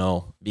don't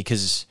know,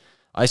 because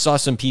I saw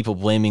some people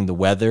blaming the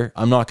weather.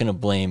 I'm not going to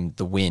blame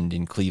the wind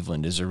in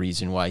Cleveland as a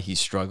reason why he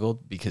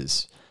struggled,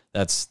 because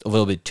that's a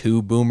little bit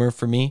too boomer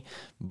for me.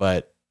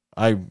 But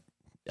I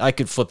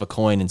could flip a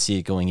coin and see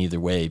it going either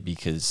way,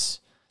 because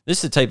this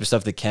is the type of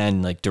stuff that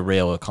can like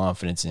derail a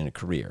confidence in a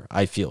career.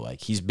 I feel like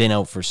he's been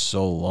out for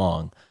so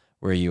long.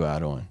 Where are you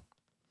at, Owen?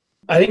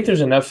 I think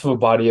there's enough of a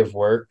body of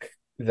work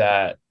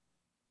that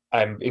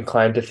I'm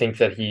inclined to think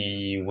that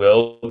he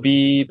will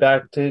be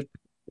back to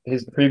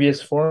his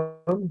previous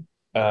form.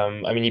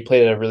 I mean, he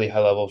played at a really high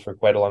level for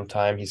quite a long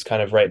time. He's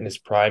kind of right in his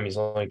prime. He's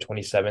only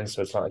 27,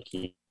 so it's not like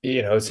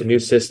it's a new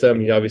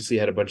system. He obviously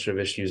had a bunch of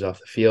issues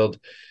off the field,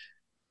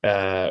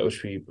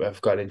 which we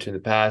have gotten into in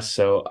the past.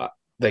 So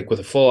like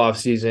with a full off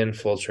season,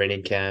 full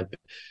training camp,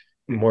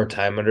 more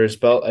time under his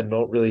belt, I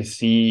don't really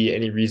see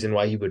any reason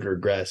why he would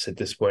regress at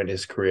this point in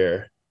his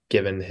career,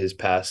 given his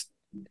past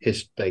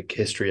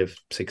history of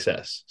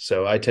success.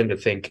 So I tend to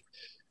think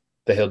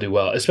that he'll do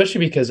well, especially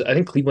because I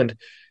think Cleveland,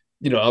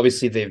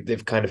 obviously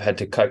they've kind of had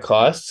to cut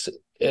costs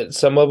at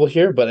some level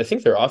here, but I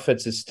think their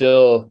offense is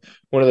still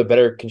one of the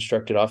better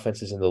constructed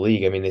offenses in the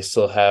league. I mean, they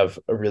still have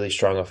a really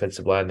strong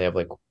offensive line. They have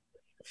like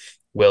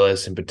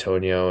Willis and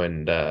Bitonio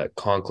and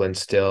Conklin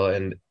still,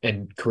 and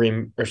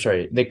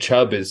Nick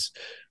Chubb is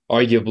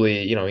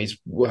arguably, he's,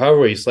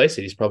 however you slice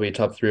it, he's probably a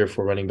top 3 or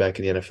 4 running back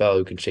in the NFL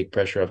who can shake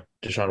pressure off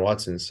Deshaun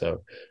Watson.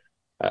 So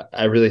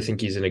I really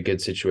think he's in a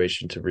good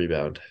situation to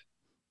rebound.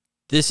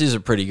 This is a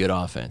pretty good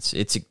offense.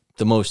 It's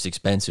the most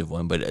expensive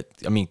one, but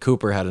I mean,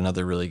 Cooper had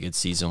another really good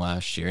season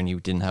last year, and he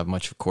didn't have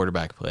much of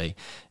quarterback play.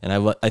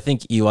 And I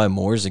think Eli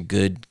Moore's a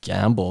good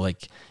gamble.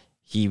 Like,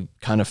 he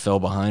kind of fell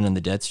behind on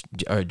the Jets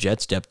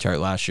depth chart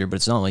last year, but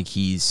it's not like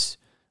he's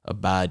a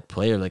bad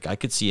player. Like, I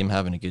could see him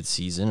having a good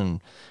season,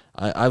 and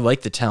I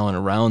like the talent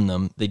around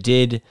them.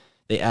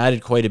 They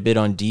added quite a bit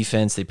on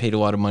defense. They paid a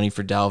lot of money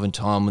for Dalvin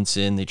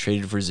Tomlinson. They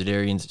traded for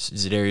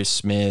Zadarius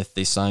Smith.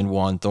 They signed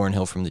Juan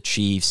Thornhill from the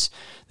Chiefs.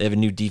 They have a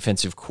new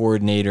defensive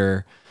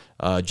coordinator.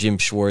 Jim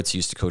Schwartz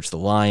used to coach the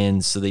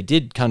Lions. So they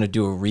did kind of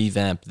do a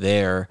revamp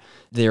there.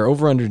 They're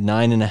over under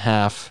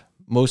 9.5.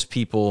 Most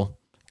people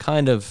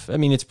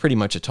it's pretty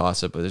much a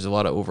toss-up, but there's a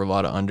lot of over, a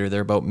lot of under.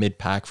 They're about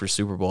mid-pack for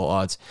Super Bowl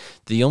odds.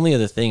 The only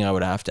other thing I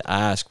would have to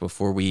ask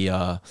before we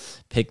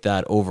pick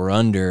that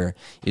over-under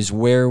is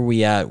where are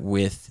we at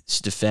with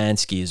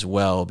Stefanski as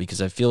well,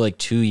 because I feel like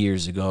 2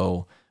 years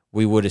ago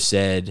we would have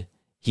said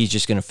he's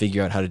just going to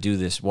figure out how to do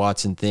this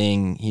Watson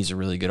thing. He's a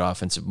really good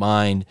offensive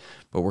mind,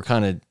 but we're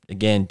kind of,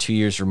 again, 2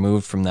 years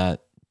removed from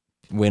that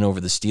win over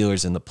the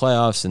Steelers in the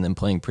playoffs and then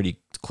playing pretty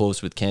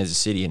close with Kansas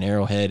City and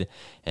Arrowhead,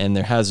 and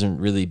there hasn't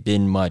really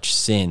been much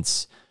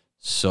since.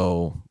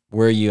 So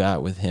where are you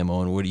at with him,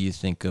 Owen? What do you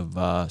think of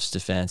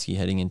Stefanski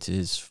heading into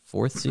his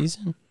 4th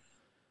season?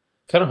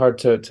 Kind of hard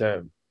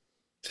to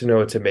know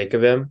what to make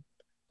of him.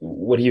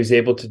 What he was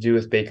able to do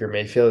with Baker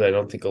Mayfield, I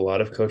don't think a lot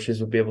of coaches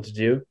would be able to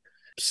do.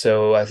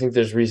 So I think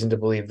there's reason to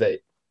believe that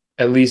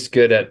at least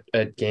good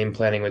at game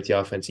planning with the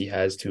offense he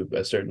has to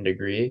a certain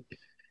degree.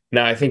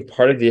 Now, I think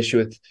part of the issue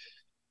with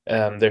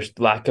their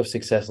lack of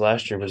success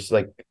last year was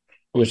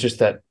just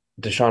that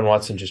Deshaun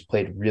Watson just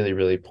played really,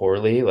 really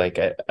poorly. Like,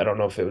 I don't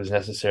know if it was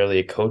necessarily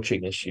a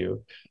coaching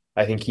issue.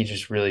 I think he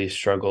just really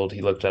struggled.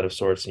 He looked out of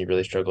sorts and he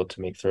really struggled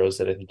to make throws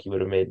that I think he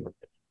would have made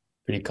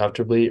pretty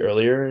comfortably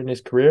earlier in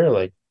his career,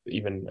 like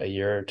even a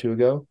year or two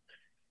ago.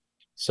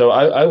 So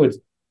I would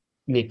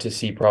need to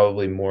see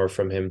probably more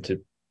from him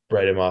to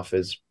write him off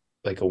as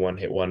like a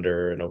one-hit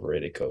wonder or an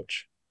overrated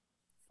coach.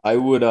 I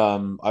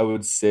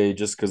would say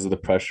just because of the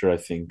pressure, I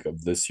think,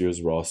 of this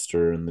year's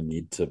roster and the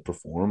need to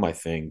perform, I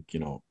think,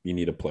 you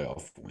need a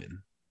playoff win.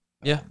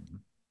 Yeah.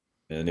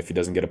 And if he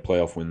doesn't get a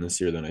playoff win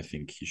this year, then I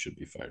think he should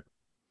be fired.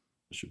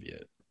 That should be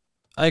it.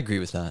 I agree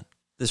with that.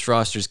 This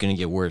roster is going to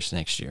get worse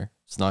next year.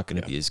 It's not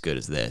going to be as good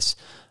as this.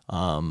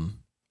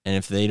 And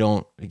if they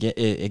don't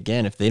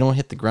if they don't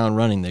hit the ground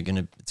running,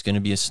 it's going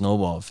to be a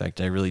snowball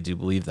effect. I really do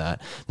believe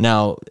that.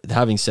 Now,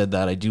 having said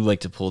that, I do like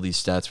to pull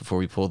these stats before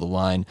we pull the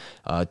line.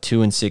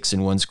 2-6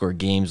 in one-score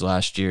games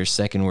last year,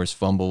 second worst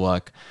fumble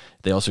luck.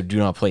 They also do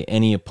not play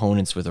any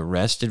opponents with a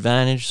rest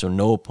advantage, so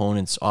no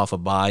opponents off a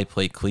bye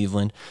play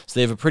Cleveland. So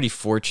they have a pretty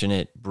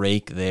fortunate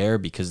break there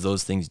because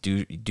those things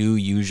do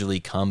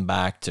usually come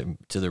back to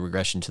the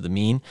regression to the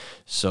mean.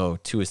 So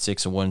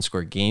 2-6 in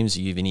one-score games,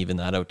 you even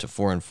that out to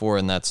 4-4,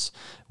 and that's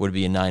would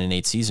be a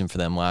 9-8 season for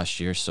them last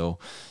year. So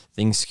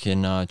things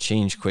can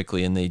change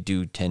quickly, and they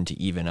do tend to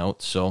even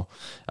out. So,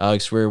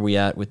 Alex, where are we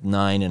at with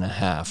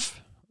 9.5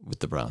 with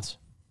the Browns?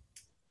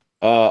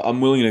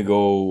 I'm willing to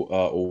go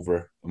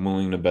over. I'm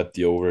willing to bet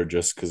the over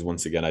just because,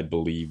 once again, I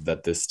believe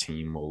that this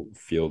team will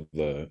feel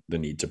the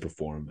need to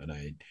perform. And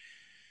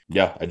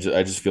I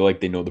just feel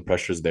like they know the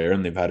pressure's there,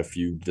 and they've had a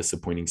few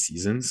disappointing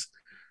seasons.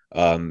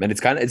 And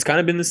it's kind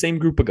of been the same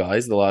group of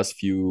guys the last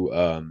few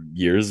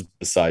years,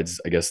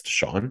 besides, I guess,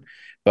 Deshaun.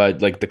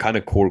 But like the kind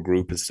of core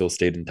group has still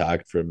stayed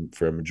intact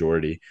for a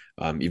majority.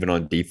 Even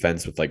on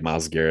defense with like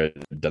Myles Garrett,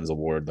 Denzel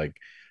Ward, like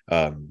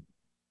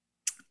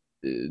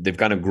they've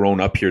kind of grown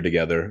up here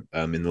together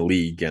in the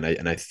league,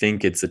 and I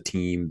think it's a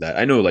team that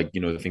I know, like,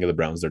 think of the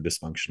Browns, they're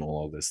dysfunctional,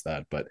 all this,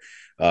 that, but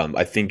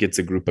I think it's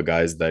a group of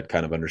guys that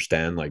kind of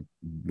understand, like,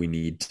 we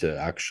need to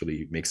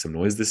actually make some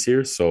noise this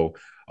year. So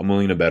I'm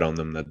willing to bet on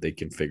them that they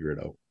can figure it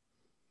out.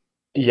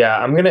 Yeah,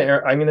 I'm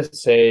gonna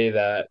say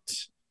that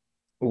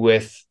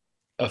with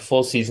a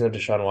full season of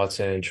Deshaun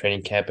Watson and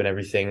training camp and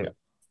everything,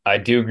 I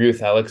do agree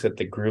with Alex that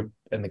the group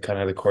and the kind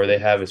of the core they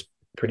have is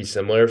pretty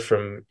similar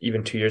from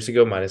even 2 years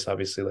ago, minus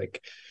obviously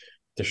like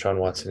Deshaun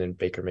Watson and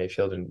Baker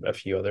Mayfield and a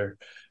few other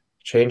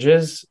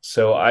changes.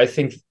 So I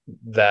think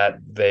that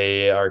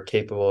they are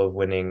capable of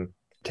winning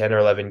 10 or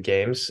 11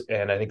 games,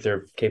 and I think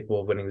they're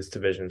capable of winning this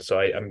division. So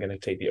I'm going to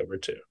take the over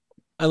too.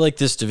 I like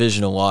this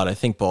division a lot. I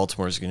think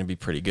Baltimore is going to be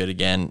pretty good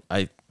again.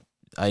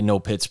 I know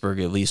Pittsburgh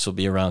at least will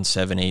be around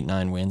 7, 8,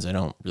 9 wins. I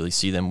don't really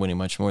see them winning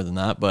much more than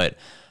that, but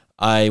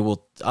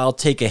I'll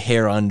take a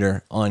hair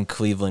under on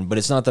Cleveland, but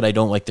it's not that I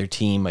don't like their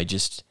team.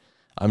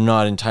 I'm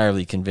not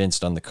entirely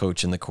convinced on the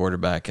coach and the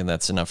quarterback, and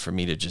that's enough for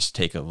me to just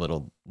take a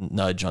little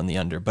nudge on the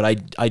under. But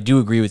I do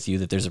agree with you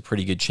that there's a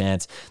pretty good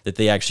chance that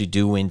they actually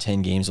do win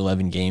 10 games,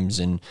 11 games,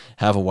 and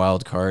have a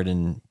wild card,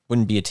 and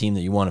wouldn't be a team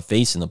that you want to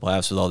face in the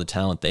playoffs with all the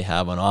talent they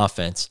have on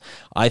offense.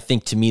 I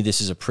think, to me,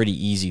 this is a pretty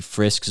easy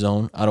Frisk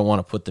zone. I don't want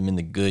to put them in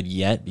the good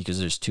yet because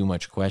there's too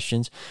much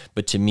questions,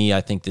 but to me,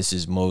 I think this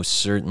is most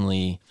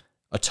certainly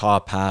a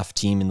top half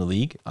team in the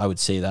league. I would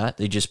say that.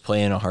 They just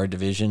play in a hard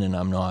division, and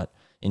I'm not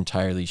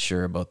entirely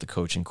sure about the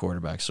coach and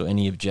quarterback. So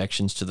any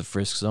objections to the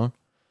Frisk zone?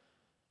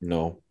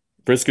 No.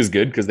 Frisk is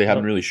good because they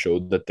haven't really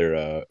showed that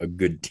they're a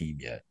good team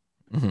yet.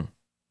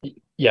 Mm-hmm.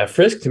 Yeah,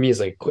 Frisk to me is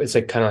it's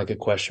like kind of like a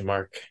question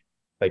mark.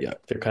 Like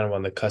they're kind of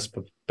on the cusp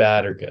of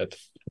bad or good.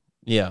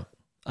 Yeah.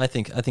 I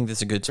think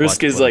that's a good spot.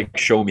 Frisk is like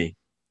show me.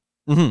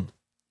 Mm-hmm.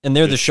 And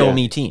they're the show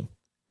me team.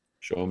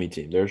 Show me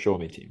team. They're a show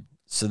me team.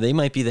 So they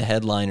might be the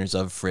headliners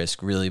of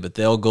Frisk, really, but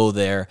they'll go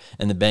there,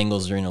 and the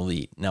Bengals are in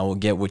elite. Now we'll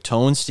get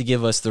Witonze to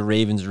give us the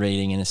Ravens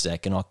rating in a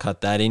second. I'll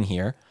cut that in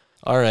here.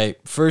 All right,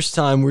 first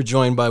time we're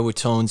joined by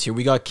Witonze here.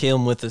 We got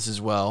Calem with us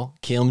as well.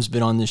 Calem's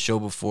been on this show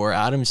before.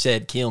 Adam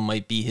said Calem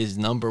might be his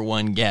number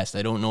one guest.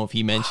 I don't know if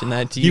he mentioned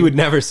that to you. He would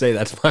never say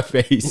that to my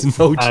face.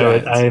 No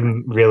chance.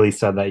 I'm really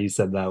sad that you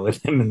said that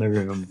with him in the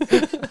room.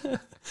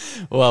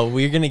 Well,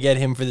 we're going to get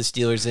him for the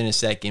Steelers in a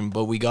second,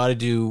 but we got to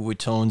do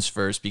Witonze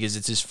first because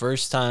it's his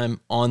first time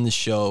on the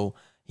show.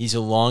 He's a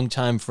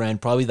longtime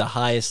friend, probably the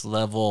highest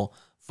level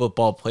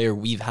football player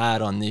we've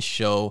had on this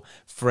show.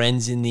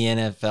 Friends in the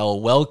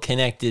NFL,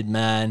 well-connected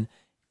man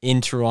in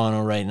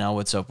Toronto right now.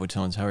 What's up,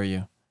 Witonze? How are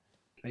you?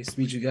 Nice to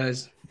meet you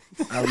guys.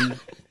 Thank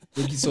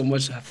you so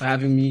much for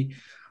having me.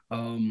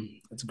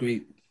 That's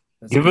great.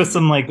 Give us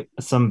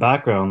some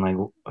background. Like,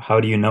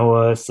 how do you know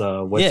us?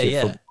 What's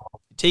your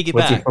Take it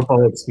What's back. your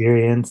football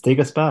experience? Take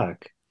us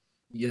back.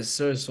 Yes,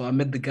 sir. So I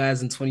met the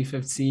guys in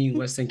 2015,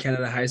 Western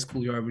Canada High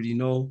School. You already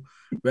know.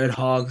 Red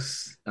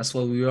Hogs. That's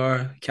what we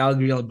are.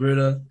 Calgary,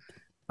 Alberta.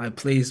 My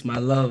place, my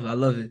love. I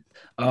love it.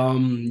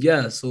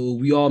 So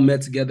we all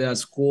met together at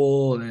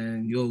school,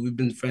 and we've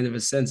been friends ever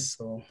since.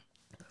 So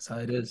that's how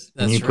it is.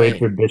 And you played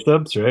for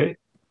Bishops, right?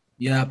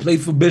 Yeah, I played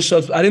for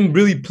Bishops. I didn't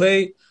really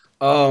play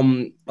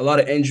A lot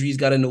of injuries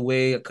got in the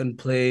way. I couldn't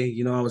play.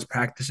 You know, I was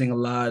practicing a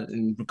lot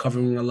and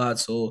recovering a lot.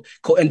 So,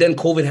 and then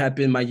COVID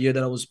happened my year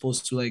that I was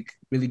supposed to like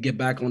really get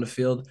back on the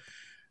field.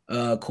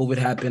 COVID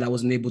happened. I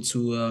wasn't able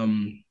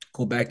to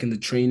go back into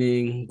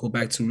training, go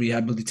back to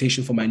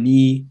rehabilitation for my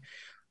knee.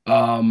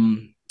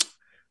 Um,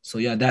 so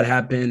yeah, that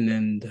happened,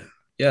 and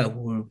yeah,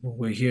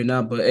 we're here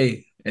now. But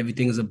hey,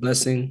 everything is a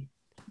blessing.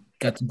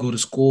 Got to go to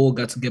school,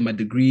 got to get my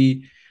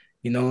degree.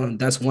 You know,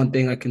 that's one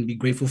thing I can be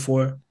grateful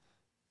for.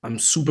 I'm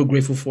super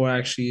grateful for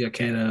actually. I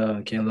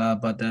can't lie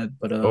about that.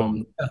 But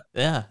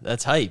Yeah,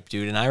 that's hype,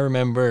 dude. And I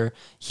remember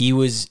he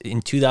was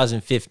in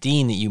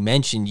 2015 that you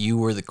mentioned you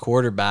were the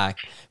quarterback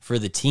for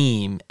the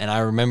team. And I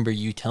remember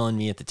you telling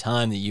me at the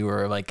time that you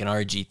were like an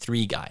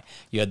RG3 guy.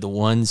 You had the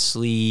one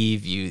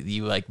sleeve,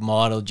 you like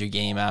modeled your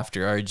game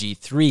after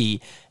RG3.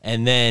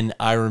 And then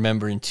I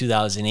remember in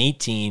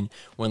 2018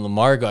 when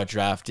Lamar got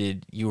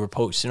drafted, you were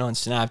posting on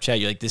Snapchat.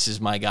 You're like, this is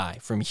my guy.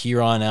 From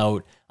here on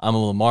out, I'm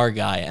a Lamar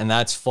guy. And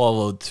that's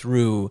followed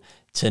through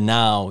to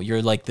now.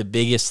 You're like the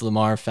biggest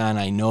Lamar fan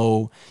I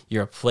know.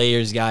 You're a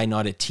players guy,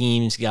 not a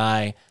teams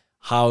guy.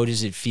 How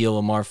does it feel,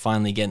 Lamar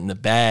finally getting the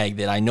bag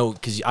that I know?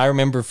 Because I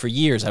remember for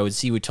years I would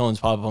see Witonze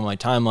pop up on my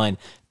timeline,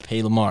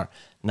 pay Lamar.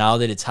 Now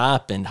that it's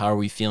happened, how are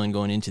we feeling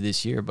going into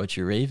this year about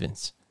your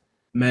Ravens?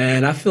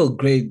 man, I feel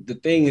great. The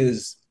thing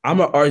is,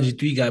 I'm an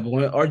RG3 guy, but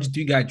when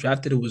RG3 got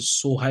drafted, it was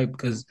so hyped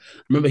because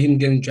I remember him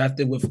getting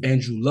drafted with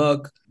Andrew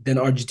Luck. Then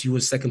RG3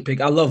 was second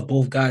pick. I love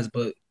both guys,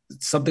 but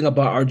something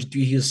about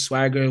RG3, his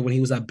swagger when he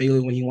was at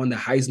Baylor, when he won the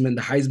Heisman.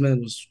 The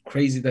Heisman was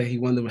crazy that he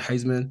won the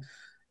Heisman.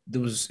 It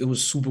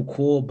was super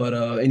cool. But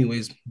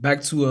anyways,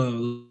 back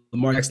to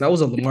Lamar Jackson. I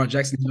was a Lamar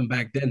Jackson even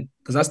back then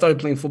because I started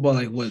playing football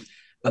like what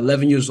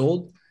 11 years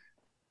old.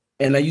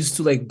 And I used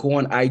to like go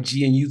on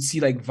IG and you'd see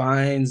like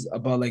vines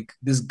about like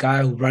this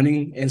guy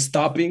running and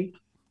stopping.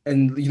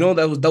 And you know,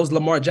 that was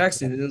Lamar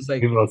Jackson. And it's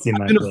like We've all seen I've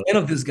that been a clip. fan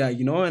of this guy,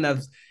 you know, and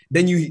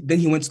then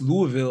he went to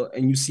Louisville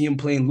and you see him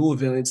playing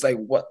Louisville. And it's like,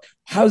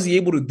 how is he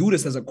able to do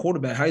this as a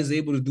quarterback? How is he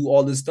able to do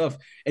all this stuff?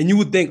 And you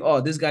would think,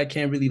 oh, this guy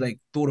can't really like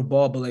throw the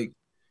ball, but like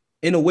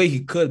in a way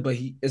he could, but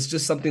it's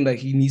just something that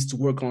he needs to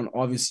work on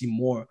obviously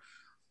more.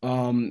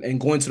 And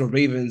going to the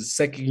Ravens,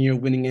 second year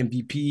winning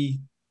MVP,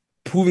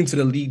 proving to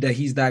the league that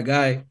he's that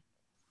guy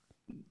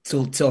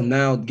till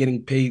now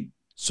getting paid.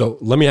 So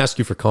let me ask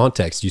you for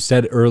context. You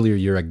said earlier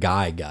you're a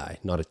guy,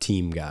 not a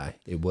team guy.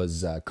 It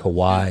was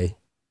Kawhi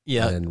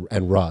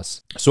and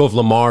Russ. So if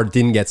Lamar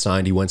didn't get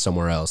signed, he went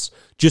somewhere else,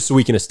 just so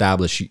we can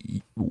establish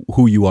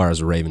who you are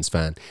as a Ravens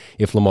fan.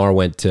 If Lamar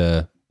went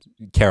to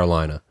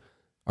Carolina,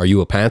 are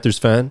you a Panthers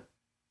fan?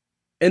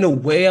 In a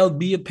way, I'll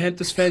be a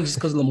Panthers fan just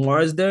because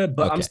Lamar is there,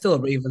 but I'm still a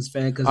Ravens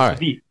fan because. All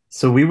right.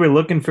 So we were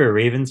looking for a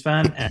Ravens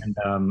fan, and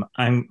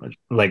I'm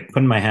like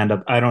putting my hand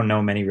up. I don't know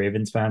many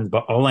Ravens fans,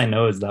 but all I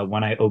know is that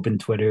when I open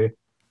Twitter,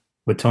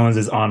 Witonze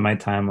is on my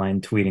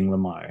timeline tweeting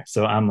Lamar.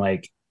 So I'm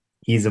like,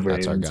 he's a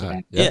Ravens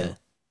fan. Yeah.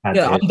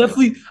 I'm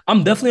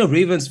definitely a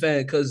Ravens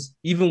fan because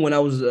even when I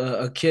was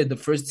a kid, the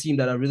first team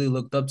that I really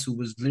looked up to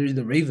was literally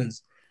the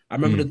Ravens. I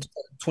remember the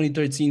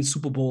 2013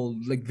 Super Bowl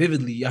like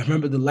vividly. I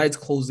remember the lights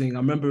closing. I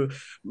remember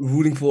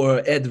rooting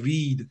for Ed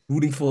Reed,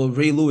 rooting for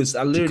Ray Lewis.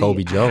 I literally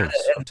Jacoby Jones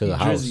to the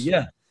house. jersey.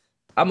 Yeah,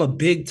 I'm a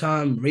big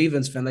time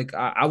Ravens fan. Like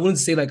I wouldn't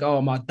say like, oh,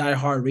 I'm a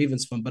diehard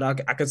Ravens fan, but I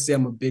could say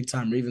I'm a big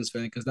time Ravens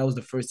fan because that was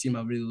the first team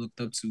I really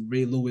looked up to.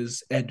 Ray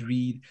Lewis, Ed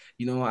Reed.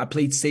 You know, I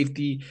played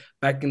safety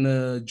back in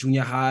the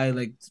junior high.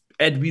 Like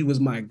Ed Reed was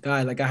my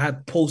guy. Like I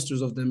had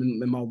posters of them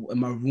in my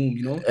room.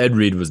 You know, Ed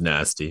Reed was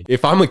nasty.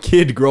 If I'm a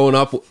kid growing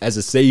up as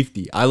a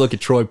safety, I look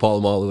at Troy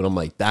Polamalu and I'm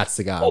like, that's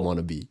the guy I want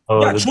to be.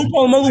 Yeah, Troy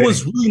Polamalu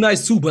was really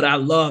nice too, but I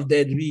loved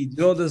Ed Reed.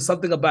 You know, there's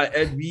something about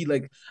Ed Reed,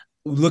 like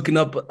looking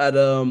up at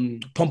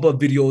pump up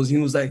videos. He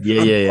was like,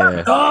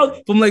 Yeah.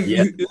 dog, from like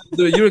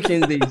the Hurricane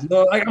days. You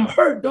know, like I'm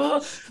hurt,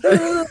 dog.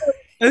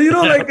 And you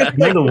know, like it's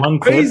You know the one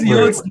clip crazy. You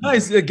know, where- it's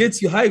nice. It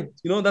gets you hyped.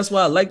 You know, that's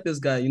why I like this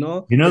guy. You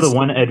know, You know It's- the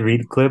one Ed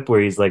Reed clip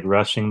where he's like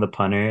rushing the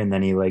punter and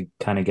then he like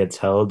kind of gets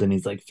held and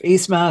he's like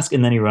face mask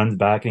and then he runs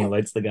back and he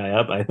lights the guy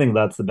up. I think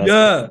that's the best.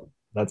 Yeah.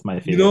 That's my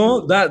favorite. You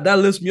know, that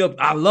lifts me up.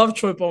 I love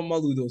Troy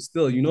Polamalu though.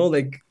 Still, you know,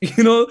 like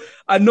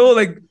I know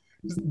like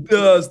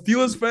the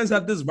Steelers fans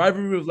have this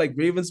rivalry with like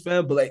Ravens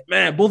fan, but like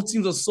man, both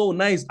teams are so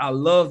nice. I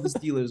love the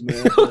Steelers,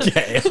 man.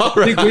 Okay, all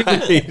right.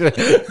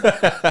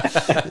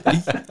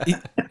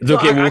 It's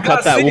okay. We'll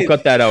cut that. We'll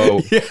cut that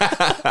out.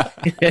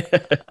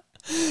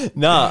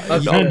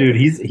 No, dude,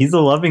 he's a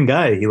loving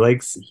guy.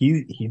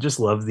 He just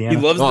loves the He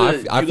NFL.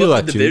 loves I feel the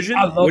that too. division.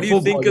 I love What do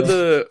you think football,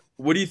 of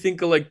what do you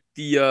think of like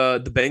the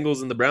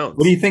Bengals and the Browns?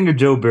 What do you think of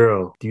Joe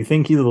Burrow? Do you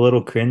think he's a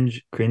little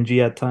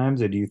cringy at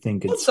times, or do you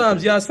think it's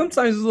Sometimes it's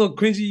a little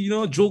cringy, you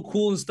know, Joe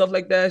Cool and stuff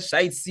like that.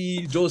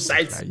 Shitesy, Joe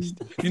Shitesy.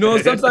 You know,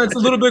 sometimes it's a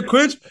little bit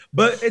cringe,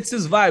 but it's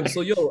his vibe.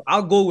 So yo,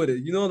 I'll go with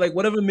it. You know, like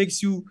whatever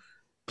makes you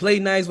play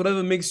nice,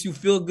 whatever makes you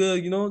feel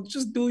good, you know,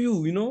 just do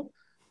you, you know.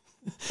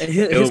 And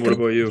his what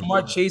about you?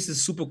 Jamar Chase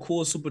is super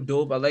cool, super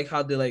dope. I like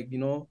how they like, you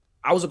know,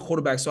 I was a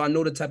quarterback, so I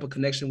know the type of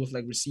connection with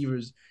like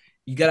receivers.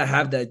 You gotta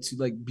have that to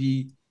like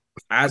be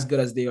as good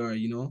as they are,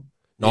 you know.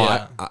 No,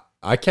 Yeah.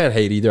 I can't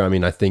hate either. I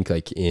mean, I think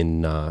like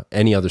in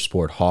any other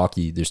sport,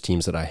 hockey, there's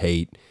teams that I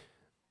hate.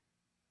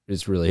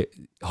 It's really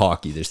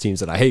hockey. There's teams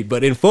that I hate,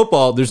 but in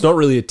football, there's not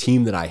really a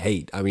team that I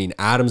hate. I mean,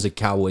 Adam's a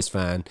Cowboys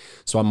fan,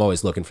 so I'm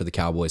always looking for the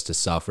Cowboys to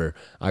suffer.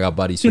 I got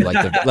buddies who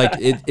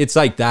it's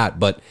like that.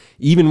 But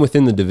even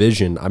within the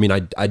division, I mean,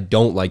 I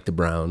don't like the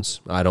Browns.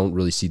 I don't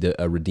really see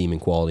a redeeming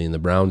quality in the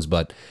Browns,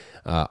 but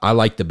I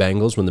like the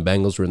Bengals. When the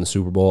Bengals were in the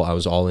Super Bowl, I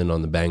was all in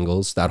on the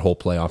Bengals. That whole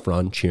playoff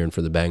run, cheering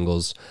for the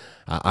Bengals.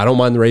 I don't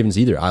mind the Ravens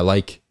either. I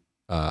like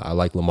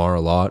Lamar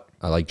a lot.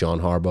 I like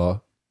John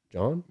Harbaugh.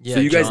 John? Yeah,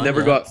 so you guys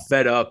never got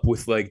fed up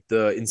with like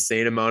the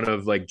insane amount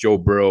of like Joe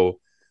Burrow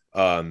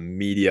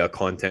media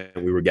content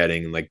we were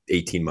getting in like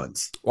 18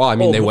 months? Well, I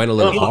mean, they went a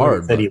little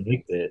hard. But he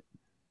liked it.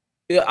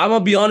 Yeah, I'm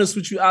gonna be honest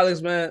with you,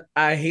 Alex, man.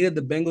 I hated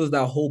the Bengals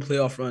that whole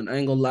playoff run. I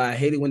ain't gonna lie. I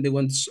hated when they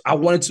went. I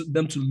wanted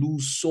them to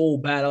lose so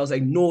bad. I was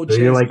like, no chance.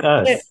 You're like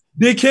us.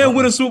 They can't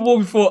win a Super Bowl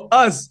before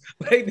us.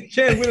 Like they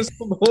can't win a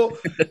Super Bowl.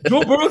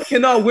 Joe Burrow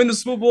cannot win the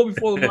Super Bowl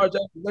before Lamar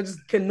Jackson. That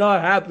just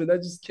cannot happen.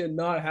 That just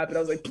cannot happen.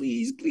 I was like,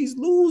 please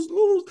lose.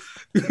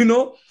 You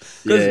know?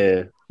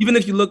 Yeah. Even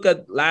if you look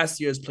at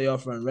last year's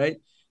playoff run, right?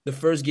 The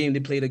first game they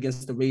played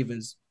against the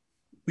Ravens,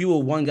 we were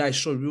one guy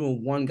short. We were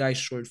one guy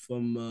short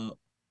from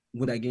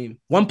win that game.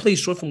 One play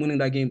short from winning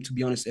that game, to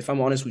be honest, if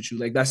I'm honest with you.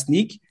 Like that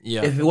sneak,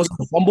 if it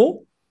wasn't a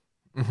fumble,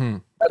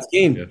 that's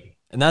game. Yeah.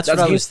 And that's what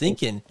I was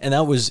thinking. And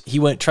that was,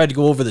 tried to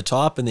go over the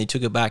top and they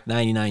took it back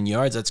 99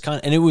 yards.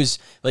 And it was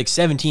like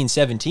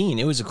 17-17.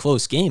 It was a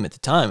close game at the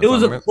time. It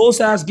was a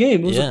close-ass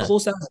game. It was a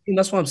close-ass game.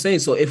 That's what I'm saying.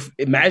 So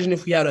imagine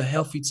if we had a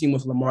healthy team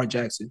with Lamar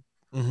Jackson.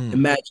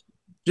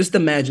 Just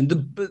imagine.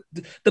 The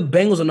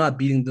Bengals are not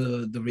beating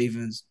the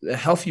Ravens. The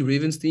healthy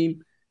Ravens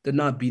team, they're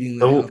not beating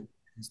the healthy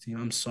Ravens team.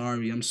 I'm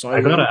sorry.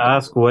 I gotta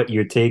ask what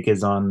your take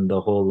is on the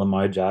whole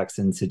Lamar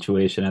Jackson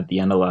situation at the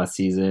end of last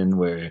season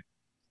where,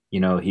 you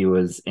know, he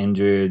was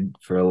injured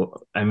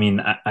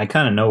I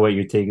kind of know what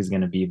your take is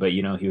going to be, but,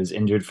 you know, he was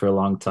injured for a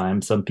long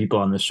time. Some people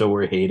on the show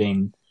were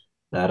hating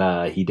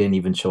that he didn't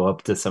even show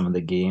up to some of the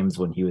games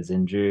when he was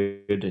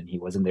injured and he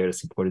wasn't there to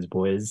support his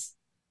boys.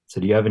 So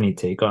do you have any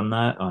take on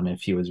that, on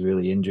if he was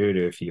really injured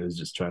or if he was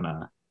just trying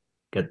to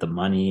get the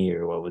money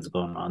or what was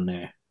going on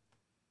there?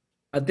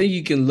 I think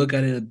you can look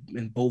at it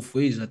in both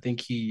ways. I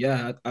think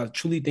I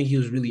truly think he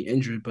was really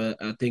injured,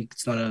 but I think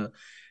it's not a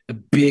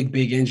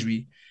big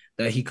injury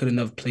that he couldn't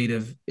have played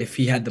if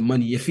he had the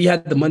money. If he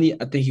had the money,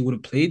 I think he would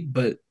have played,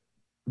 but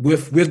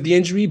with the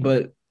injury,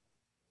 but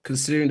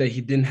considering that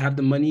he didn't have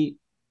the money,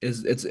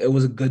 it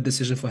was a good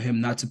decision for him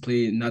not to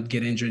play, not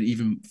get injured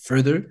even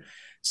further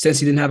since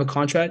he didn't have a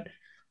contract.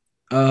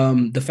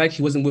 The fact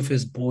he wasn't with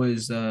his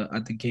boys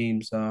at the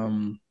games,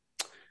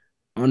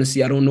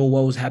 honestly, I don't know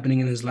what was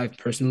happening in his life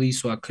personally,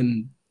 so I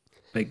couldn't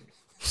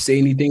say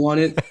anything on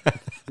it.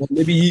 Well,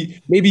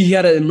 maybe he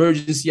had an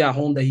emergency at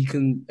home that he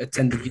couldn't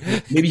attend the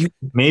game.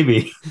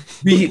 Maybe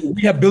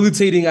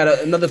rehabilitating at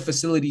another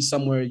facility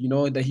somewhere, you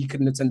know, that he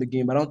couldn't attend the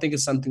game. I don't think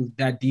it's something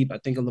that deep. I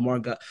think Lamar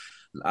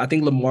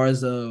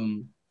is a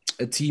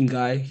team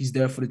guy. He's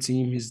there for the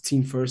team. He's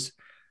team first.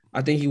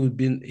 I think he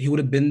would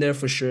have been there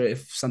for sure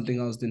if something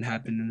else didn't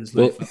happen in his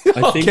life.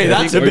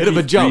 That's a bit of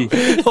a jump.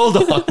 Hold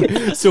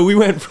on. So we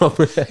went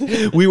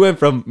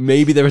from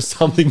maybe there was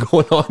something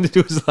going on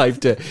into his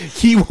life to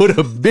he would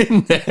have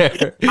been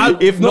there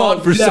if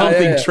not for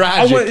something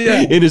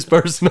tragic in his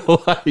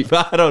personal life.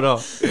 I don't know.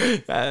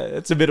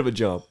 It's a bit of a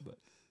jump.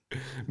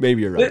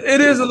 Maybe you're right.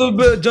 It is a little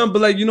bit of a jump, but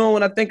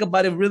when I think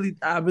about it,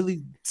 I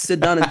really sit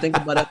down and think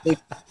about it. I think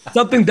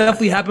something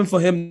definitely happened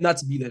for him not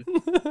to be there.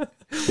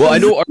 Well, I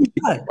know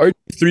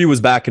RG3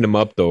 was backing him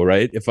up though,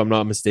 right? If I'm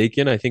not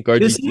mistaken, I think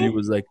RG3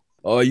 was like,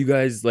 "Oh, you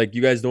guys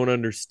don't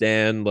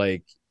understand.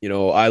 Like, you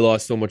know, I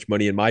lost so much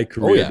money in my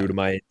career due to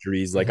my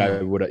injuries. Like,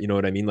 I would, you know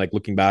what I mean? Like,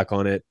 looking back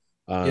on it,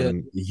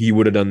 he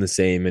would have done the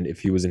same, and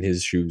if he was in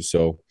his shoes.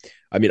 So,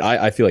 I mean,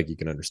 I feel like you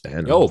can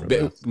understand.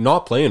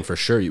 Not playing for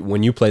sure.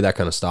 When you play that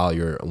kind of style,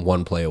 you're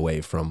one play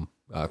away from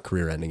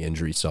career-ending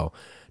injury. So,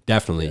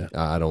 definitely,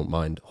 I don't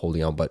mind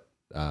holding on, but.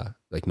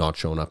 Not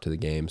showing up to the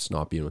games,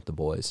 not being with the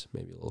boys,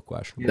 maybe a little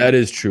questionable. That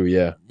is true,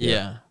 yeah.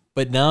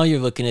 But now you're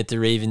looking at the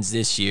Ravens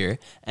this year,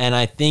 and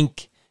I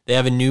think they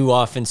have a new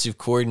offensive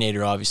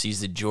coordinator. Obviously,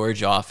 he's the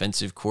Georgia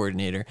offensive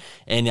coordinator.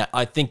 And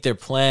I think their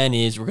plan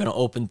is we're going to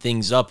open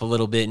things up a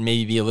little bit and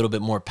maybe be a little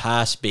bit more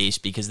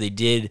pass-based because they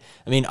did.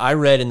 I mean, I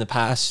read in the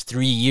past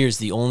 3 years,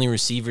 the only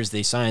receivers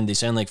they signed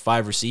like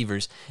 5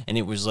 receivers, and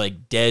it was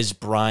like Dez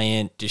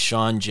Bryant,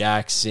 Deshaun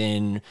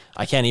Jackson.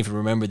 I can't even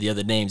remember the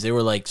other names. They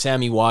were like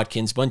Sammy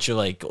Watkins, bunch of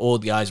like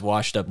old guys,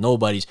 washed up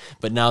nobodies.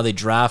 But now they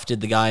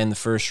drafted the guy in the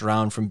first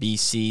round from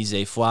BC,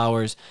 Zay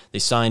Flowers. They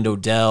signed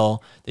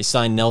Odell. They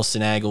signed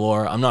Nelson Aguilar.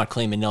 I'm not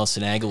claiming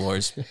Nelson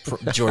Aguilar's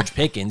George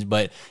Pickens,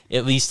 but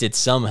at least it's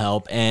some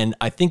help. And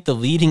I think the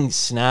leading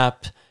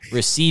snap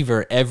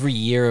receiver every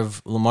year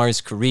of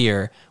Lamar's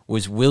career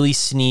was Willie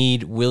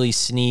Snead,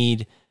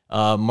 Marquise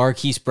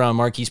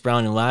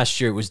Brown, and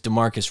last year it was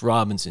Demarcus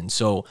Robinson.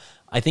 So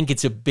I think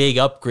it's a big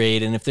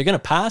upgrade. And if they're going to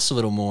pass a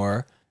little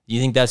more, Do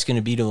you think that's going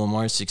to be to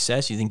Lamar's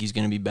success? You think he's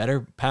going to be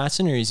better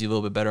passing, or is he a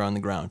little bit better on the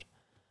ground?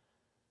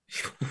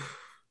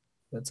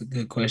 That's a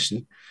good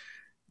question.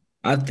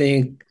 I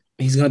think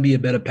he's going to be a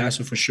better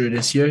passer for sure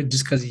this year,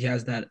 just because he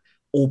has that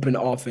open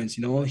offense.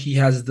 You know, he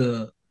has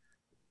the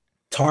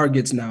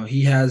targets now.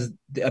 He has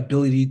the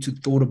ability to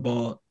throw the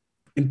ball.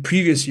 In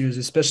previous years,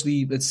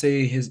 especially let's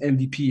say his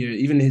MVP year,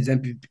 even his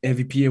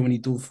MVP year when he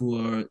threw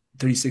for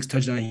 36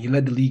 touchdowns, he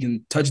led the league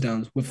in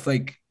touchdowns with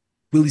like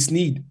Willie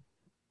Snead.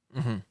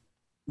 Mm-hmm.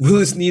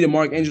 Willie Snead and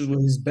Mark Andrews were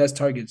his best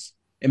targets.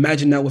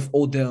 Imagine that with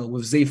Odell,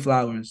 with Zay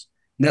Flowers,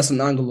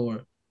 Nelson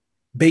Aguilar,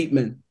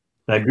 Bateman.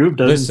 That group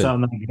doesn't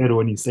sound that good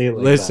when you say it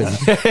like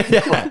that.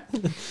 Yeah.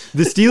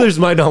 The Steelers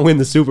might not win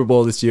the Super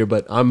Bowl this year,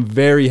 but I'm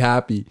very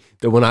happy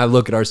that when I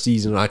look at our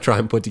season and I try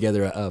and put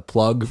together a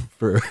plug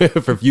for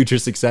for future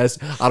success,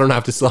 I don't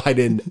have to slide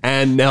in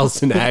and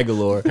Nelson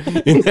Aguilar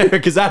in there,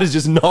 because that is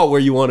just not where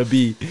you want to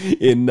be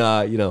in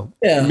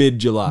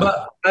mid-July.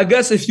 But I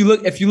guess if you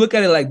look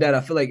at it like that,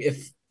 I feel like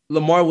if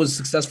Lamar was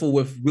successful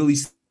with Willie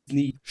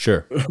Snead,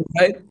 sure,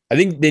 right? I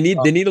think they need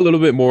a little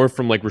bit more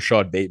from like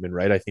Rashad Bateman,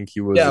 right? I think he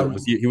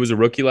was a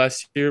rookie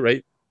last year,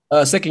 right?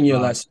 Second year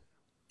last year.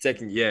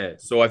 Second, yeah.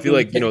 So I feel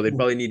like, they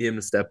probably need him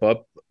to step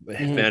up.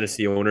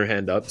 Fantasy owner,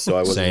 hand up. So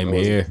I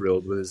wasn't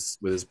thrilled with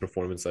his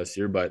performance last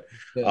year. But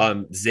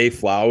Zay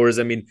Flowers,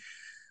 I mean,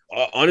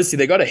 honestly,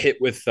 they got a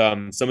hit with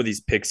some of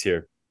these picks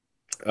here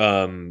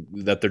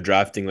that they're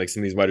drafting, like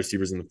some of these wide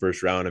receivers in the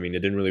first round. I mean, it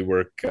didn't really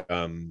work.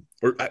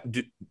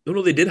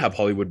 They did have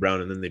Hollywood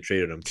Brown, and then they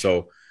traded him.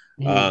 So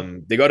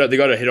they got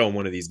to hit on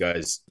one of these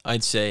guys,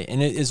 I'd say.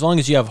 And as long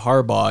as you have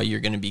Harbaugh, you're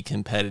going to be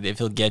competitive.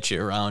 He'll get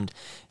you around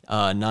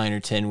 9 or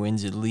 10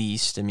 wins at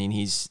least. I mean,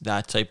 he's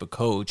that type of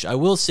coach. I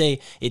will say,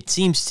 it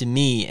seems to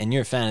me, and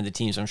you're a fan of the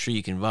team, so I'm sure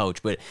you can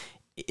vouch, but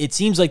it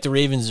seems like the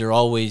Ravens are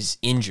always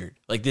injured.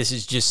 Like, this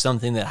is just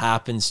something that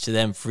happens to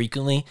them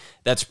frequently.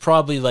 That's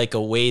probably like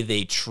a way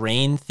they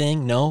train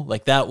thing. No,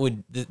 like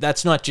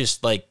that's not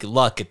just like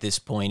luck at this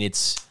point.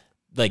 It's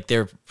like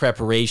their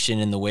preparation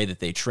and the way that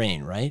they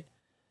train, right?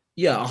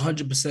 Yeah,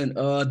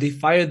 100%. They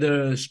fired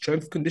their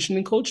strength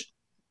conditioning coach.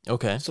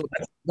 Okay. So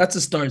that's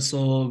a start.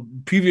 So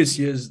previous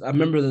years, I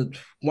remember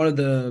one of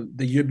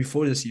the year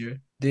before this year,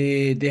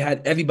 they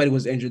had, everybody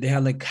was injured. They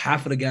had like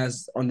half of the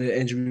guys on the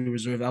injury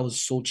reserve. I was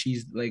so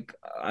cheesed. Like,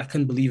 I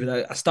couldn't believe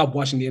it. I stopped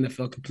watching the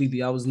NFL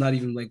completely. I was not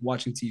even like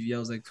watching TV. I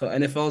was like,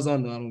 NFL's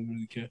on? No, I don't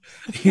really care.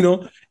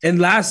 And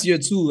last year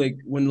too, like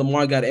when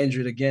Lamar got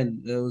injured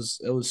again,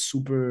 it was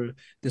super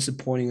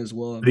disappointing as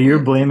well. So you're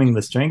blaming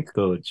the strength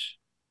coach.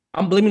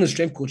 I'm blaming the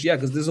strength coach,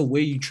 because there's a way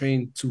you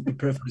train to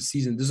prepare for the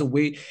season. There's a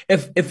way.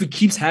 If it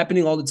keeps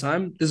happening all the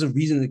time, there's a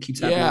reason it keeps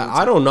happening. Yeah,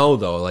 I don't know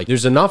though. Like,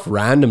 there's enough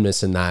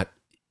randomness in that.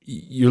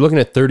 You're looking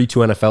at 32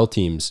 NFL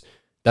teams.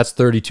 That's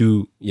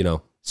 32,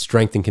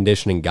 strength and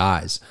conditioning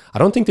guys. I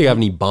don't think they have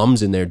any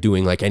bums in there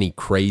doing like any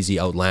crazy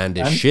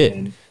outlandish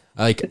shit.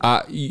 Like,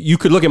 you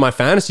could look at my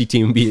fantasy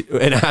team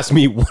and ask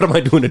me, what am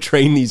I doing to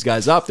train these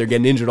guys up? They're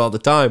getting injured all the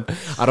time.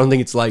 I don't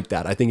think it's like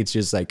that. I think it's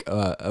just like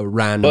a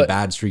random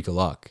bad streak of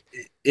luck.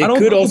 It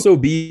could also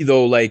be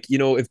though, like,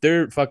 if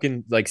they're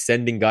fucking like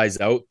sending guys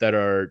out that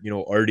are,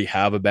 already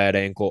have a bad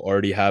ankle,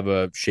 already have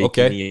a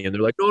shaky knee, and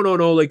they're like,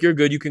 no, like, you're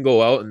good, you can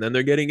go out, and then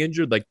they're getting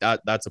injured, like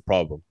that's a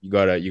problem. You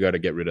gotta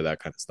get rid of that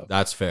kind of stuff.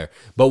 That's fair.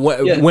 But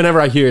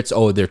whenever I hear it's,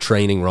 they're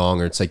training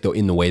wrong, or it's like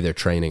in the way they're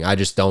training, I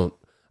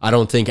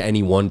don't think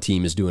any one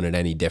team is doing it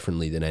any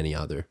differently than any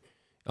other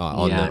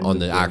on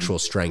the actual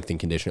strength and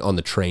conditioning, on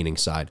the training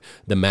side.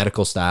 The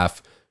medical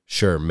staff,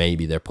 sure,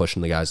 maybe they're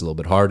pushing the guys a little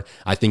bit hard.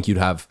 I think you'd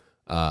have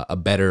a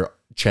better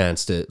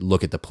chance to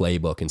look at the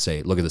playbook and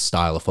say, look at the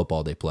style of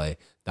football they play.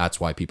 That's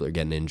why people are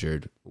getting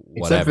injured.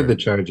 Whatever. Except for the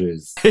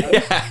Chargers.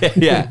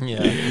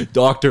 yeah.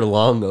 Dr.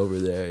 Long over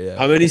there. Yeah.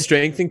 How many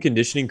strength and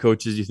conditioning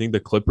coaches do you think the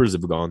Clippers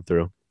have gone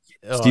through?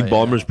 Steve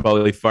Ballmer's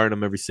probably firing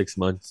them every 6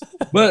 months.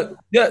 But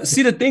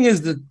see, the thing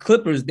is, the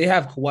Clippers, they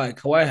have Kawhi.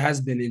 Kawhi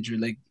has been injured.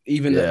 Like,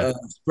 even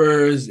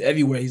Spurs,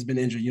 everywhere he's been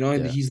injured.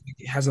 And he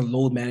has a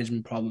load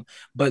management problem.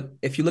 But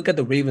if you look at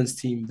the Ravens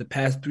team, the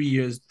past 3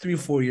 or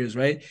 4 years,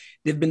 right,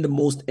 they've been the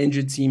most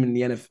injured team in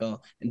the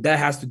NFL, and that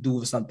has to do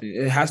with something.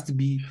 It has to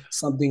be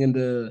something in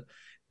the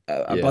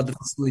about the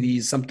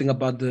facilities, something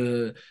about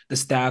the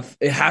staff.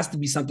 It has to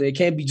be something. It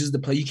can't be just the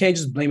player. You can't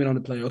just blame it on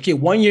the player. Okay,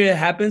 1 year it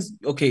happens.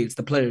 Okay, it's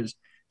the players.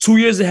 2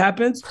 years it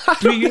happens.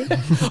 3 years.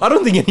 I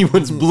don't think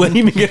anyone's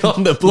blaming it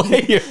on the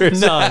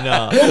players.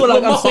 No. But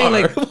like, I'm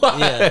saying,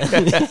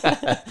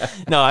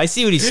 no, I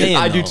see what he's saying.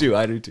 I do too.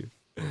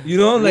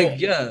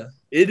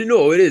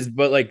 It is,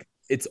 but like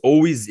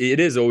it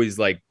is always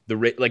like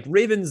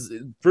Ravens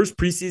first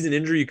preseason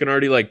injury. You can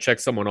already like check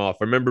someone off.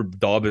 I remember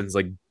Dobbins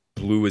like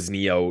blew his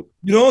knee out.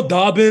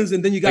 Dobbins,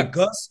 and then you got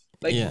Gus.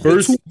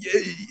 Gus,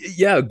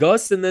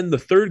 and then the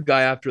third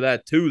guy after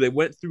that too. They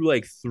went through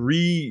like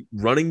 3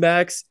 running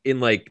backs in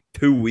like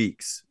 2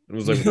 weeks. It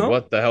was like,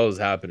 what the hell is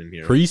happening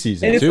here?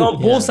 Preseason, and it's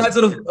on both sides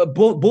of the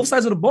both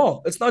sides of the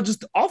ball. It's not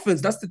just the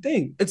offense. That's the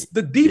thing. It's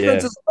the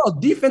defense as well.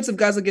 Defensive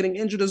guys are getting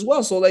injured as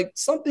well. So like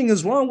something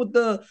is wrong with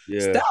the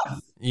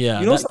staff.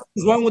 Yeah,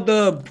 something's wrong with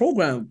the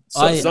program.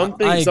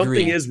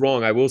 Something is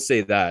wrong. I will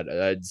say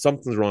that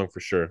something's wrong for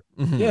sure.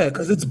 Mm-hmm. Yeah,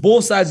 because it's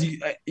both sides.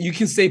 You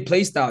can say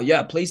play style.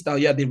 Yeah,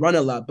 they run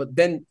a lot. But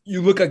then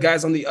you look at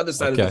guys on the other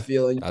side of the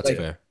field, and that's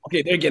fair.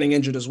 Okay, they're getting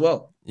injured as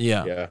well.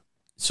 Yeah.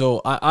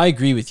 So I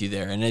agree with you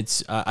there, and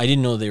I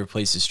didn't know they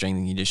replaced the strength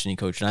and conditioning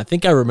coach, and I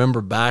think I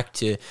remember back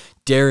to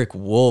Derek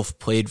Wolfe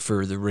played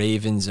for the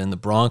Ravens and the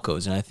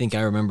Broncos, and I think I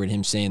remembered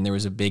him saying there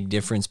was a big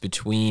difference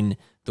between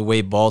the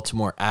way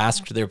Baltimore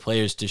asked their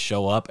players to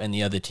show up and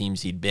the other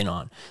teams he'd been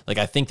on. Like,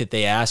 I think that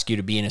they ask you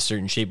to be in a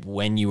certain shape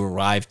when you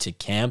arrive to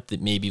camp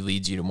that maybe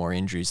leads you to more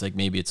injuries. Like,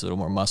 maybe it's a little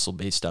more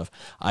muscle-based stuff.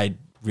 I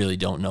really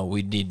don't know.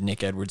 We'd need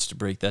Nick Edwards to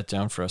break that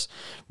down for us.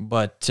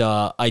 But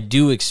I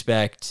do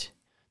expect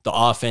the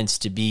offense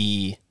to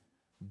be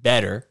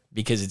better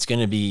because it's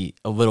going to be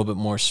a little bit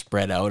more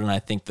spread out, and I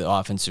think the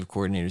offensive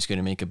coordinator is going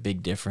to make a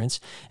big difference.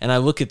 And I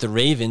look at the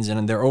Ravens,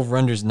 and their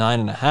over-under's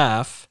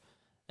 9.5,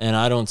 and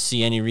I don't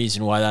see any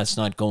reason why that's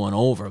not going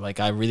over. Like,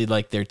 I really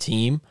like their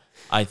team.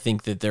 I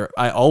think that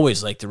I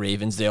always like the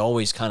Ravens. They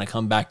always kind of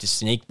come back to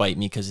snake bite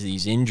me because of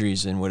these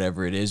injuries and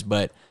whatever it is,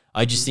 but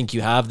I just think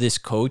you have this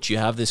coach, you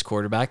have this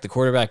quarterback. The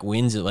quarterback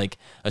wins at like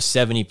a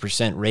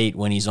 70% rate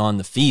when he's on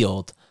the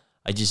field.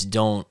 I just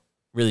don't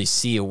really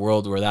see a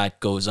world where that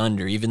goes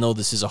under, even though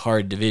this is a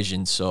hard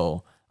division.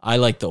 So I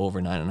like the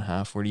over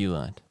 9.5. Where do you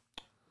land?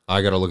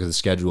 I got to look at the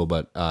schedule,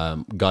 but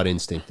gut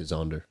instinct is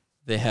under.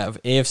 They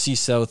have AFC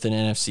South and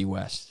NFC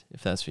West,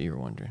 if that's what you were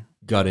wondering.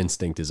 Gut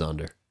instinct is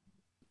under.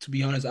 To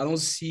be honest, I don't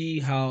see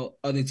how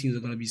other teams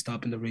are going to be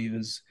stopping the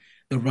Ravens.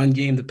 The run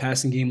game, the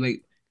passing game,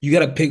 like, you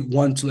got to pick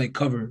one to, like,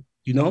 cover,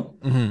 you know?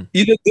 Mm-hmm.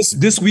 Either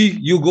this week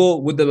you go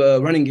with the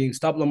running game,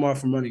 stop Lamar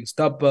from running,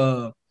 stop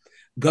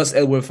Gus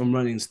Edwards from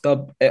running,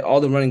 stop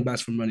all the running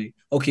backs from running.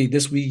 Okay,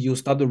 this week you'll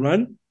stop the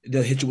run,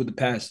 they'll hit you with the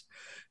pass.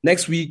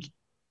 Next week,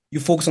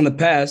 you focus on the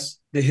pass,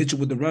 they hit you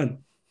with the run.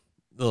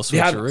 They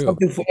have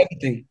something for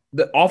everything.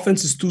 The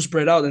offense is too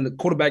spread out, and the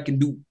quarterback can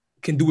do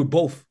it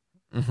both.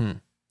 Mm-hmm.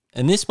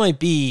 And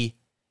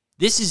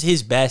this is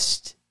his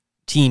best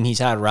team he's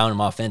had around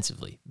him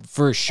offensively,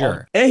 for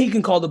sure. And he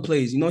can call the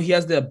plays. You know, he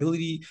has the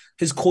ability.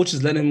 His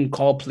coaches let him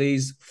call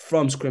plays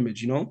from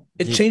scrimmage, you know?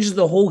 It changes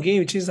the whole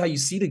game. It changes how you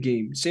see the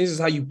game. It changes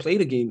how you play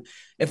the game.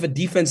 If a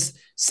defense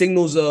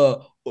signals,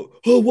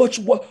 watch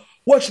run,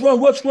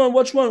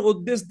 or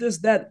this,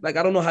 that. Like,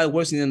 I don't know how it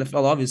works in the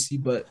NFL, obviously,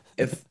 but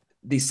if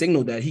they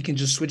signal that, he can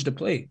just switch the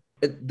play.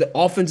 The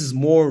offense is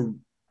more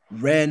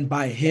ran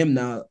by him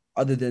now,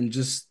 other than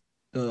just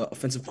the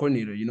offensive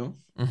coordinator, you know?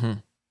 Mm-hmm.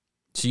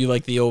 So you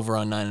like the over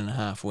on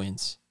 9.5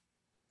 wins?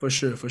 For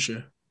sure.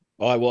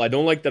 Oh, well, I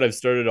don't like that I've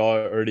started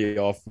already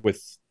off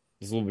with,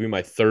 this will be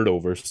my third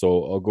over,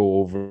 so I'll go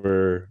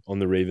over on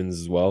the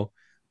Ravens as well.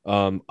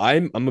 I'm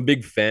a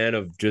big fan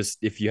of just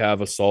if you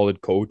have a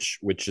solid coach,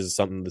 which is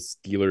something the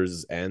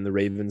Steelers and the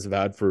Ravens have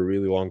had for a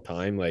really long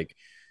time. Like,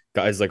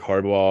 guys like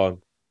Harbaugh,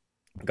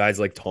 guys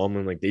like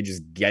Tomlin, like, they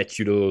just get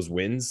you to those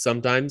wins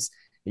sometimes,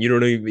 and you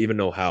don't even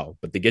know how,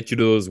 but they get you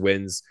to those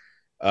wins.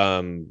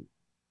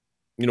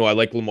 You know, I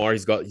like Lamar.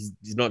 He's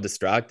not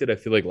distracted. I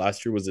feel like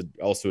last year was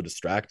also a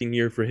distracting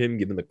year for him,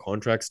 given the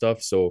contract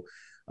stuff. So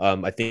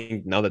I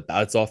think now that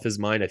that's off his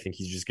mind, I think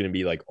he's just going to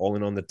be like all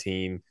in on the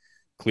team,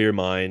 clear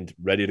mind,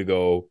 ready to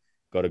go.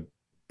 Got a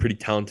pretty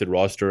talented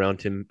roster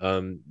around him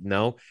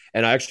now.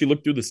 And I actually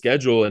looked through the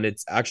schedule, and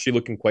it's actually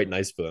looking quite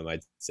nice for them,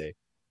 I'd say.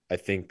 I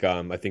think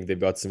they've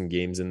got some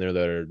games in there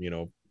that are, you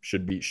know,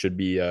 should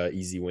be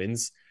easy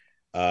wins.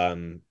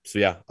 So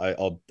yeah,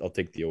 I'll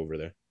take the over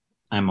there.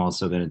 I'm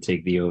also going to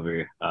take the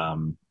over.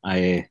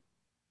 I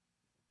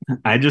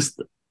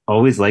just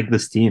always like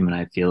this team, and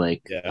I feel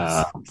like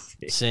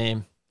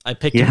same. I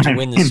picked them to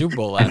win the Super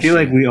Bowl last year. I feel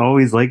like we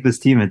always like this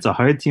team. It's a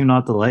hard team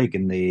not to like,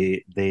 and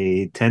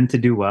they tend to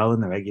do well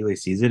in the regular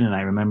season. And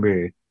I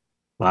remember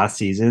last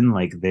season,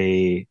 like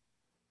they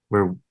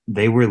were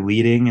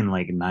leading in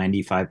like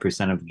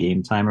 95% of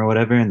game time or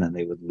whatever, and then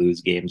they would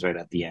lose games right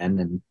at the end.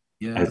 And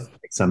I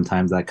think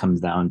sometimes that comes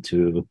down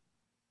to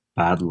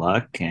bad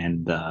luck,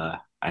 and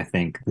I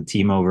think the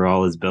team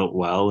overall is built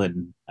well,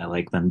 and I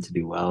like them to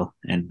do well.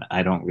 And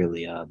I don't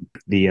really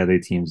the other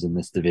teams in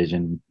this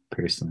division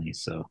personally,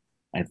 so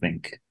I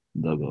think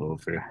they'll go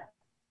over.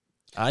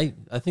 I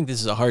think this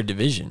is a hard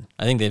division.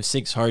 I think they have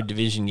 6 hard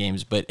division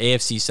games, but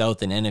AFC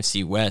South and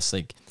NFC West,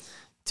 like,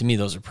 to me,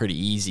 those are pretty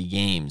easy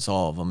games,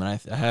 all of them. And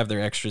I have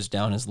their extras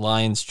down as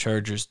Lions,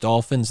 Chargers,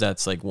 Dolphins.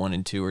 That's like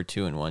 1-2 or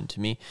 2-1 to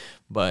me.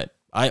 But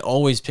I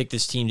always pick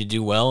this team to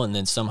do well, and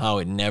then somehow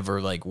it never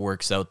like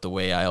works out the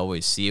way I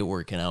always see it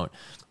working out.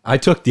 I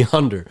took the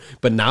under,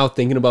 but now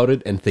thinking about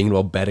it and thinking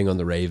about betting on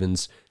the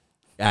Ravens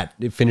at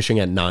finishing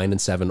at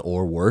 9-7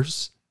 or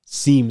worse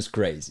seems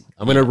crazy.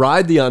 I'm going to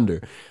ride the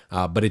under,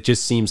 but it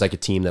just seems like a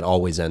team that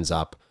always ends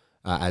up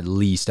at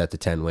least at the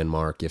 10-win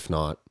mark, if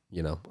not,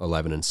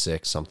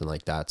 11-6, something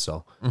like that.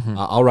 So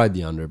I'll ride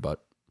the under,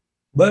 but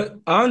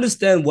I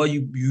understand why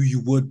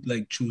you would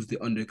like choose the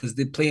under, because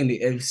they play in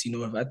the AFC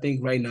North. I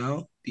think right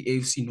now the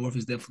AFC North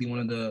is definitely one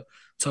of the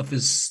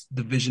toughest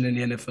division in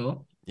the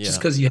NFL. Just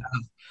because you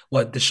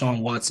have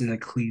Deshaun Watson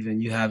at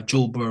Cleveland, you have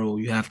Joe Burrow,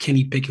 you have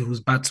Kenny Pickett who's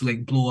about to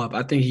like blow up.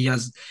 I think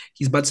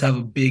he's about to have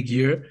a big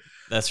year.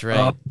 That's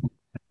right.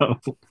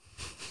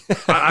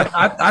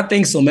 I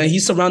think so, man.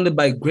 He's surrounded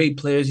by great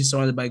players. He's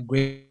surrounded by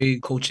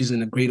great coaches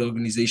and a great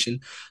organization.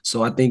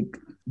 So I think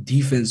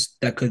defense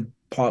that could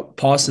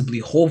possibly,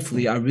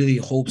 hopefully, I really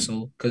hope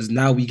so, because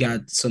now we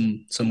got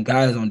some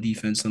guys on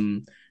defense,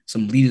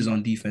 some leaders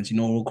on defense.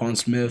 Roquan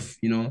Smith.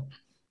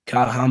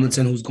 Kyle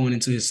Hamilton, who's going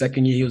into his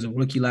second year. He was a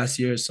rookie last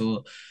year,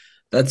 so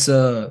that's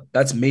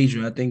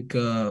major. I think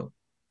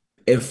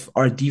if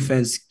our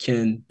defense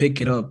can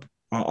pick it up,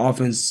 our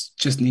offense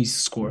just needs to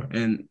score,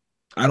 and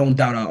I don't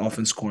doubt our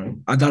offense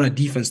scoring. I doubt our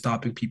defense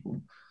stopping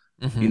people.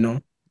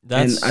 And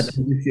I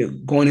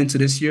think going into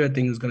this year, I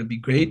think it's going to be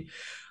great.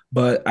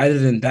 But other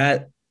than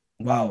that,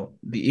 wow,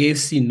 the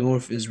AFC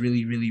North is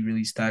really, really,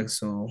 really stacked.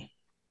 So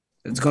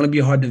it's going to be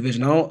a hard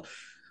division. I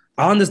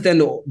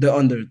understand the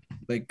under,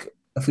 like,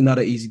 definitely not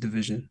an easy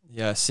division.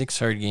 Yeah, 6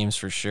 hard games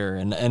for sure.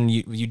 And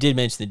you did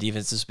mention the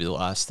defense. This will be the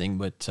last thing,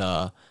 but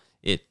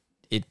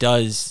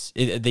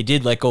they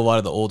did let go a lot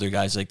of the older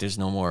guys. Like, there's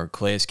no more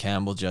Calais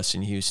Campbell,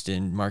 Justin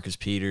Houston, Marcus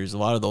Peters. A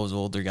lot of those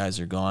older guys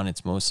are gone.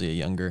 It's mostly a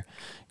younger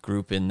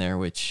group in there,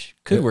 which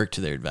could work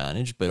to their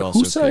advantage, but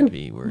also could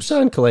be worse. Who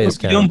signed Calais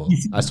Campbell?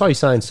 I saw he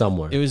signed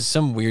somewhere. It was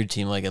some weird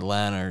team like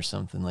Atlanta or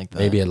something like that.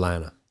 Maybe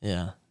Atlanta.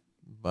 Yeah,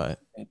 but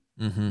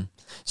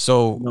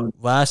So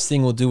last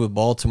thing we'll do with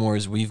Baltimore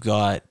is we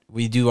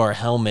do our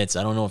helmets.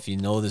 I don't know if you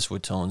know this,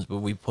 Witonze, but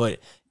we put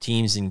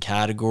teams in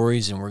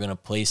categories and we're going to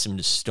place them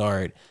to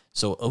start.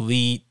 So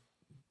elite,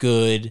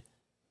 good,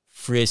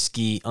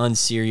 frisky,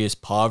 unserious,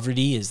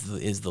 poverty is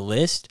the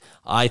list.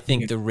 I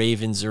think the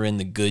Ravens are in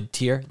the good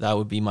tier. That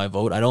would be my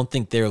vote. I don't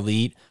think they're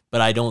elite,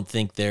 but I don't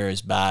think they're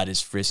as bad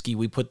as frisky.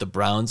 We put the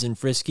Browns in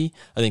frisky.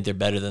 I think they're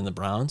better than the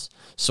Browns.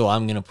 So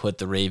I'm going to put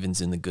the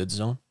Ravens in the good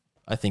zone.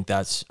 I think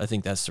that's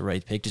the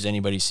right pick. Does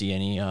anybody see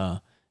any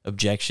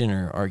objection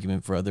or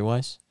argument for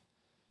otherwise?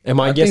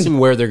 Am I guessing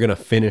where they're going to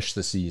finish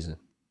the season?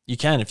 You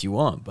can if you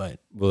want, but...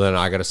 Well, then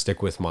I got to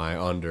stick with my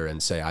under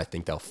and say I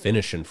think they'll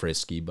finish in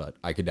frisky, but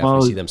I could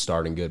definitely see them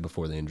starting good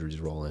before the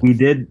injuries roll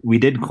in. We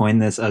did coin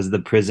this as the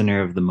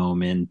prisoner of the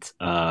moment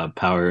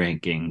power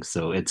ranking,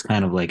 so it's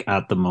kind of like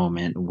at the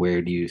moment,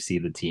 where do you see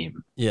the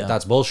team? Yeah.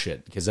 That's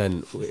bullshit, because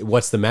then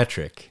what's the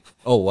metric?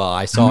 Oh, well,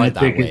 I saw it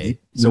that way.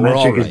 So we're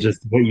all right. Is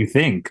just what you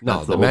think.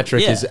 No, the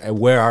metric is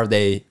where are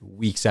they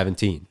week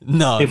 17?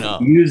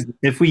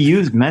 If we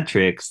use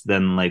metrics,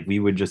 then like we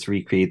would just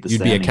recreate the You'd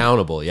standing. be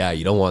accountable. Yeah,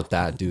 you don't want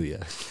that, do you?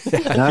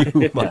 I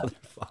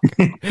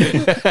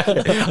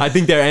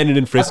think they're ended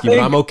in frisky, but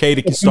I'm okay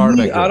to start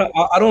them.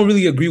 I don't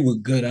really agree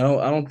with good. I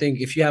don't think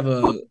if you have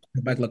a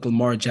back like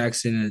Lamar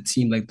Jackson and a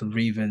team like the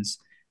Ravens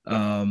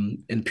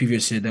in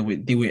previous year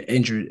that they were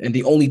injured, and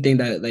the only thing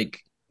that like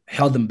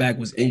held them back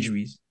was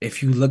injuries.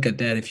 If you look at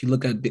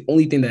the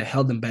only thing that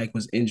held them back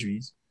was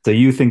injuries. So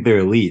you think they're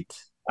elite?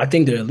 I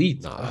think they're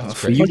elite. I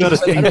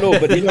don't know,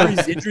 but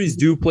injuries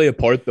do play a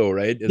part, though,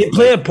 right? They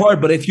play a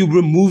part, but if you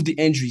remove the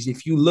injuries,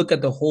 if you look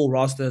at the whole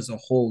roster as a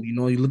whole, you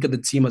look at the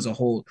team as a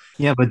whole.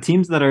 Yeah, but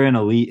teams that are in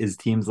elite is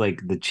teams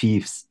like the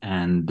Chiefs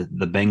and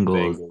the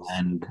Bengals.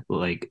 And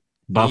like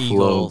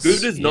Buffalo.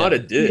 Good is not a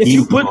diss. If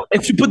you put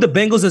the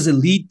Bengals as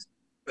elite,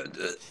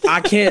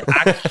 I can't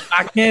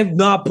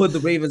not put the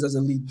Ravens as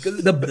elite.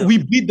 We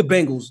beat the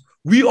Bengals.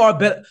 We are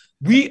better.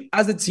 We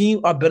as a team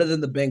are better than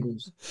the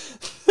Bengals.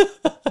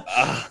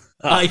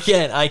 I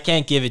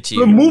can't give it to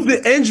you. Remove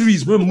the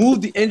injuries.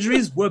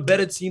 We're a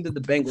better team than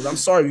the Bengals. I'm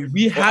sorry.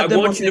 We have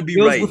them on the field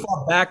with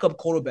our backup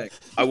quarterback.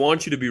 I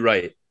want you to be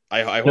right.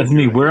 I That's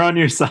me. We're on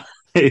your side.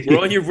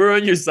 We're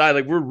on your side.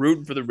 Like, we're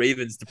rooting for the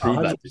Ravens to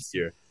prove that this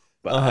year.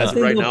 But as of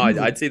right now,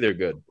 I'd say they're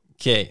good.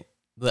 Okay.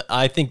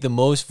 I think the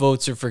most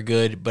votes are for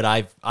good, but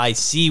I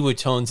see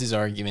Witonze's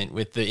argument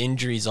with the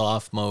injuries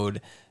off mode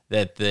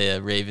that the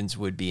Ravens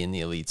would be in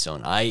the elite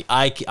zone.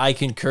 I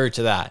concur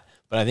to that,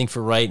 but I think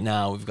for right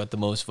now we've got the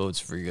most votes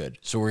for good,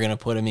 so we're gonna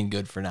put them in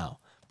good for now.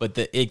 But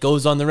it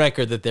goes on the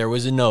record that there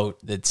was a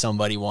note that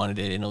somebody wanted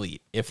it in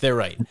elite, if they're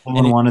right.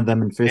 Someone wanted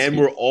them in frisky. And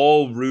we're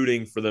all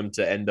rooting for them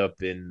to end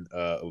up in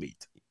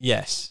elite.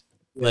 Yes,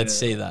 let's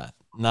say that.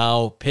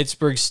 Now,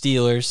 Pittsburgh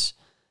Steelers.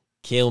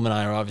 Calem and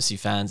I are obviously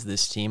fans of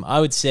this team. I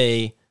would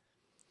say,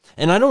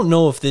 and I don't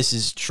know if this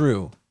is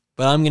true,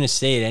 but I'm going to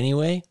say it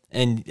anyway.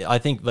 And I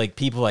think like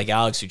people like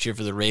Alex who cheer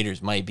for the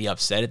Raiders might be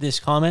upset at this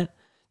comment.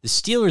 The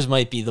Steelers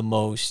might be the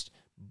most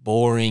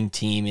boring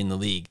team in the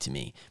league to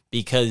me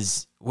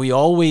because we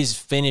always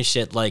finish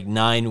at like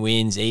 9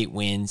 wins, 8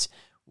 wins.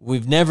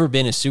 We've never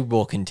been a Super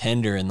Bowl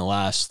contender in the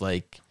last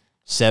like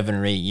 7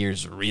 or 8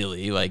 years,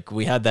 really. Like,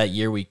 we had that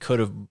year we could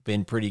have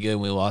been pretty good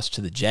and we lost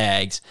to the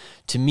Jags.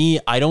 To me,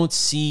 I don't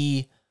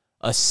see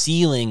a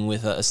ceiling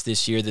with us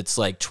this year that's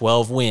like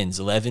 12 wins,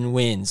 11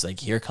 wins.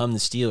 Like, here come the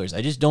Steelers.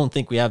 I just don't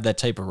think we have that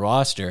type of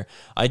roster.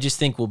 I just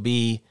think we'll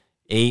be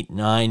 8,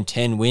 9,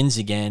 10 wins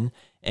again.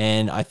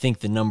 And I think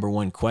the number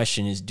one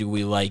question is, do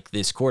we like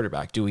this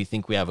quarterback? Do we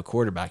think we have a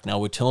quarterback? Now,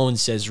 Witonze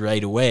says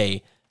right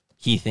away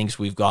he thinks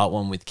we've got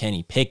one with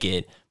Kenny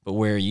Pickett, But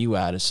where are you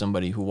at as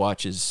somebody who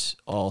watches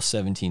all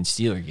 17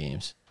 Steeler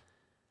games?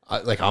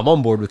 I'm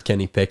on board with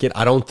Kenny Pickett.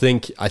 I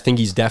think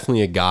he's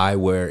definitely a guy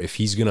where if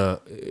he's gonna,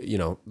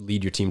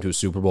 lead your team to a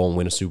Super Bowl and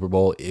win a Super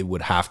Bowl, it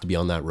would have to be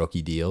on that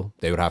rookie deal.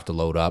 They would have to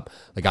load up.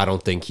 Like, I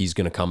don't think he's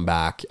gonna come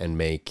back and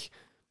make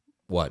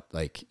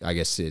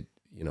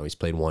he's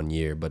played 1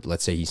 year, but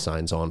let's say he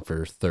signs on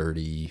for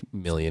 $30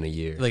 million a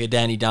year, like a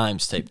Danny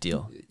Dimes type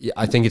deal. Yeah,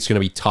 I think it's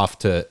gonna be tough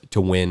to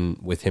win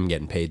with him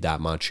getting paid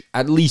that much,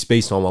 at least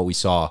based on what we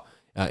saw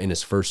in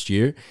his first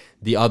year.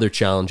 The other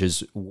challenge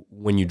is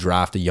when you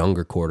draft a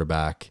younger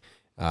quarterback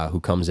who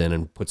comes in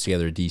and puts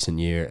together a decent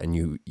year, and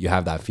you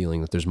have that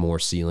feeling that there's more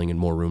ceiling and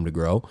more room to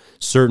grow.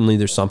 Certainly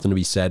there's something to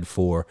be said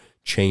for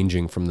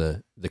changing from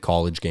the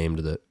college game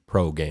to the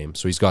pro game.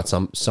 So he's got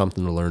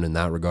something to learn in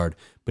that regard.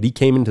 But he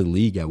came into the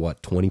league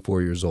at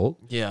 24 years old?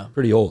 Yeah.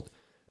 Pretty old.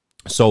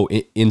 So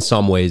in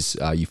some ways,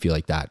 you feel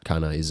like that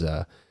kind of is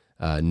a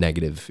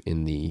negative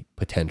in the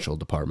potential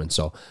department.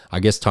 So I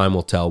guess time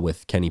will tell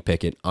with Kenny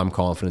Pickett. I'm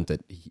confident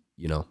that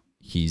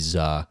he's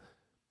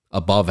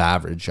above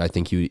average. I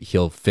think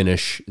he'll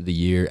finish the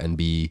year and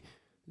be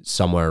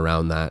somewhere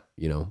around that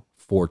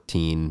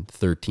 14th,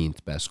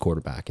 13th best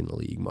quarterback in the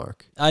league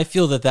mark. I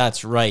feel that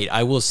that's right.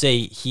 I will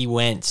say he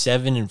went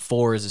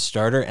 7-4 as a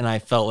starter, and I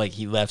felt like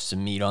he left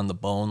some meat on the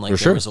bone. Like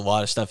there was a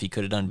lot of stuff he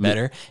could have done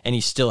better, and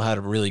he still had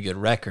a really good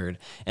record.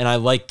 And I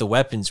like the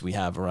weapons we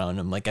have around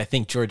him. Like, I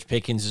think George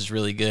Pickens is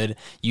really good.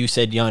 You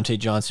said Deontay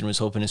Johnson was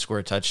hoping to score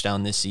a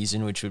touchdown this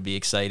season, which would be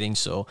exciting.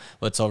 So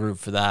let's all root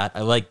for that.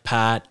 I like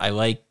Pat. I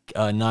like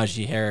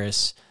Najee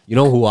Harris. You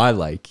know who I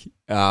like?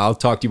 I'll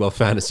talk to you about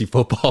fantasy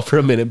football for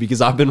a minute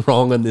because I've been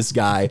wrong on this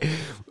guy.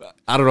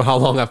 I don't know how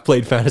long I've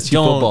played fantasy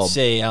football. Don't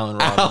say Allen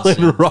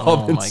Robinson. Allen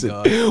Robinson.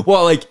 Oh my God.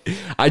 Well,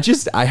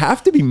 I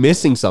have to be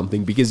missing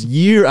something because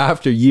year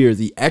after year,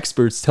 the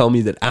experts tell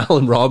me that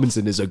Allen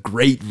Robinson is a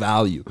great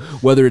value.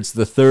 Whether it's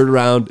the 3rd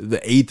round, the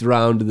 8th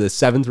round, the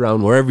 7th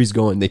round, wherever he's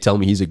going, they tell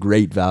me he's a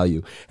great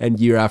value.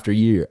 And year after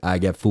year, I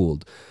get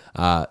fooled.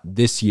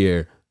 This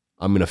year,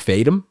 I'm going to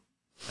fade him.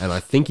 And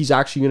I think he's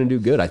actually going to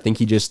do good. I think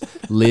he just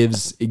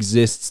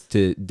exists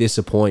to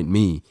disappoint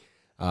me.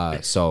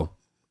 So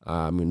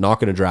I'm not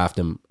going to draft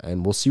him,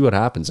 and we'll see what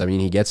happens. I mean,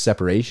 he gets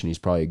separation. He's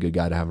probably a good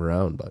guy to have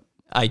around. But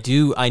I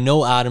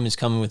know Adam is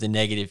coming with a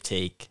negative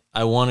take.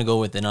 I want to go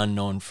with an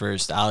unknown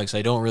first. Alex,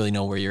 I don't really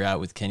know where you're at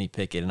with Kenny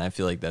Pickett, and I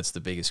feel like that's the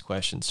biggest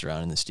question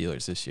surrounding the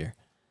Steelers this year.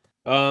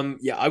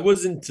 Yeah, I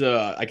wasn't.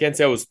 I can't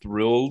say I was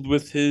thrilled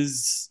with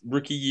his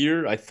rookie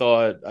year. I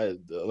thought,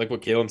 like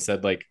what Calem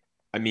said. Like,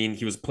 I mean,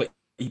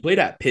 he played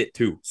at Pitt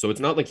too, so it's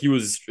not like he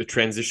was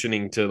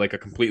transitioning to like a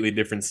completely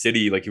different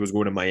city, like he was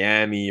going to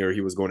Miami or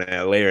he was going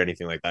to LA or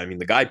anything like that. I mean,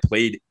 the guy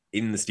played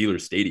in the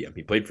Steelers stadium.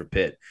 He played for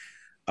Pitt.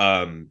 He's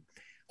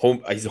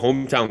a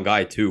hometown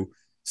guy too.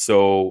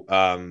 So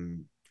I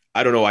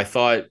don't know. I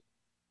thought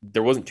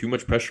there wasn't too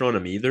much pressure on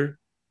him either.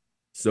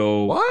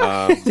 So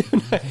what?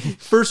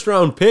 First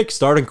round pick,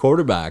 starting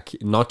quarterback,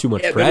 not too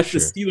much pressure.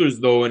 It's the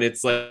Steelers though, and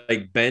it's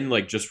like Ben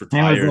just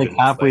retired. It was like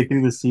halfway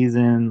through the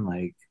season,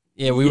 like.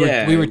 Yeah, we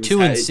were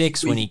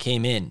 2-6 when he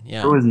came in.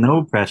 Yeah, there was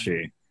no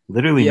pressure,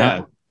 literally.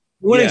 We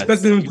weren't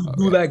expecting him to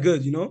do that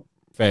good,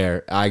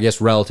 Fair, I guess,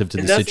 relative to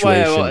the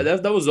situation. Why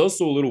that was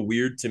also a little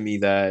weird to me.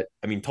 That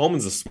I mean,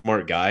 Tolman's a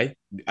smart guy.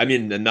 I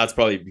mean, and that's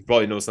you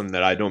probably know something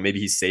that I don't. Maybe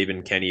he's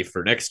saving Kenny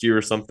for next year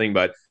or something.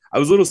 But I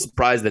was a little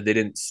surprised that they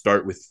didn't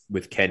start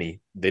with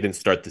Kenny. They didn't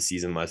start the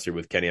season last year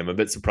with Kenny. I'm a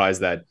bit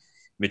surprised that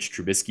Mitch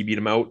Trubisky beat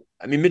him out.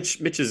 I mean,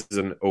 Mitch is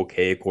an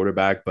okay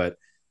quarterback, but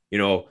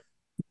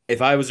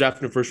if I was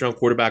drafting a first-round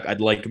quarterback,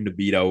 I'd like him to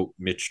beat out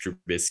Mitch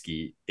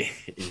Trubisky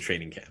in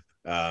training camp.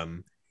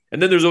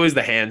 And then there's always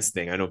the hands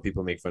thing. I know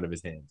people make fun of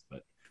his hands,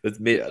 but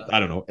I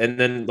don't know. And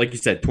then, like you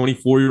said,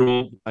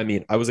 24-year-old. I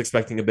mean, I was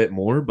expecting a bit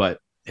more, but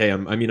hey,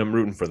 I'm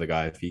rooting for the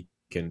guy. If he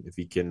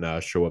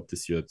can show up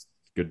this year, that's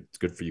good. It's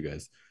good for you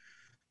guys.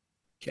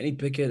 Kenny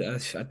Pickett,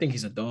 I think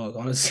he's a dog,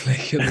 honestly.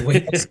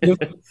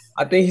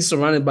 I think he's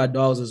surrounded by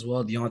dogs as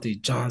well.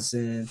 Deontay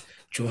Johnson,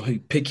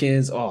 George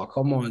Pickens. Oh,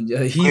 come on.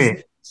 Yeah,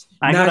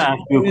 I gotta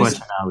ask you a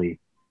question, Ali.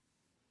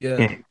 Yeah.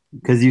 Okay.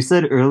 Because you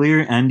said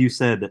earlier and you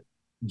said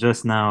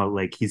just now,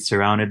 like, he's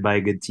surrounded by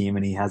a good team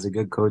and he has a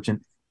good coach.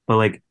 But,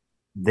 like,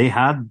 they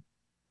had,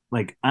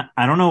 like,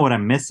 I don't know what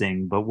I'm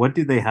missing, but what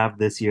do they have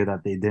this year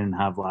that they didn't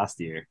have last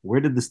year? Where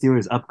did the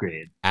Steelers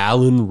upgrade?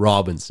 Allen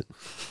Robinson.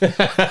 And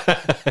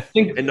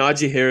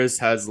Najee Harris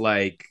has,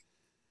 like,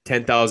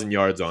 10,000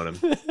 yards on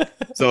him.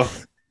 So...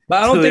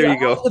 But I don't think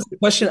it's a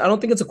question. I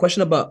don't think it's a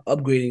question about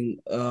upgrading,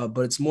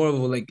 but it's more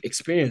of a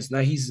experience. Now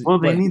he's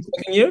second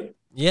year.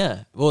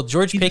 Yeah. Well,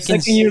 George Pickens,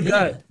 second year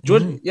guy.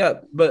 George,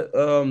 but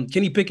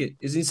Kenny Pickett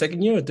is he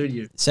second year or third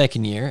year?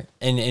 Second year,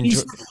 and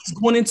he's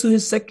going into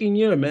his second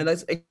year, man.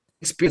 That's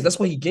experience. That's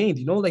what he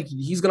gained. Like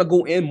he's gonna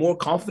go in more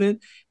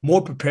confident,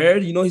 more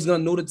prepared. He's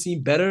gonna know the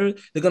team better.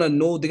 They're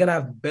gonna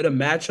have better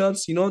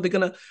matchups.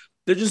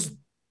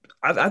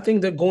 I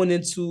think they're going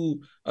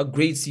into a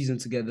great season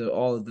together.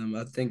 All of them.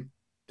 I think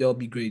they'll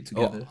be great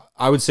together.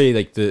 I would say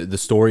like the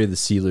story of the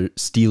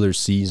Steelers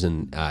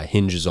season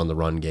hinges on the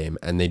run game,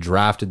 and they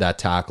drafted that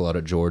tackle out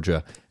of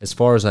Georgia. As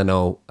far as I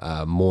know,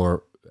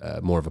 more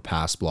of a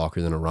pass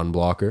blocker than a run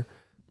blocker.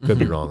 Could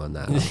be wrong on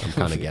that. I'm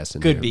kind of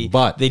guessing. Could be,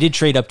 but they did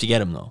trade up to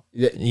get him though.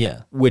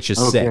 Yeah, which is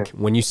sick.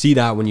 When you see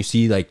that, when you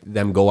see like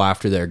them go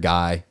after their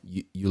guy,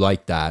 you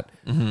like that.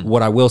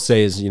 What I will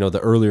say is, the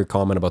earlier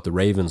comment about the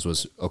Ravens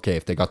was, okay,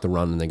 if they got the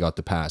run and they got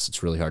the pass,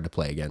 it's really hard to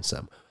play against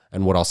them.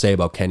 And what I'll say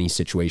about Kenny's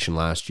situation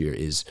last year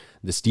is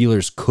the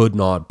Steelers could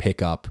not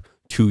pick up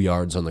 2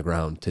 yards on the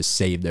ground to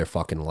save their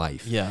fucking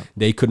life. Yeah,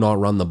 they could not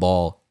run the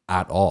ball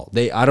at all.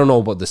 I don't know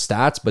about the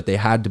stats, but they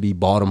had to be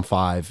bottom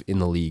 5 in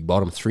the league,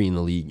 bottom 3 in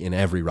the league in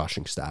every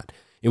rushing stat.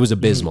 It was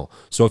abysmal.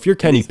 So if you're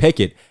Kenny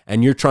Pickett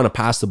and you're trying to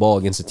pass the ball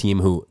against a team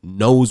who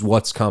knows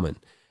what's coming,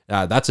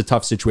 that's a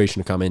tough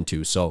situation to come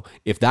into. So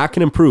if that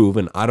can improve,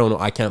 and I don't know,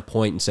 I can't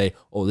point and say,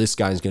 oh, this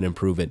guy's going to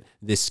improve it,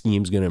 this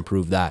scheme's going to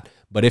improve that.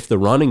 But if the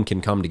running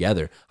can come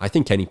together, I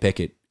think Kenny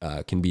Pickett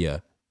can be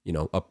a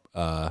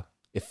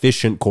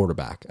efficient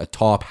quarterback, a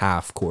top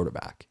half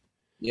quarterback.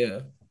 Yeah.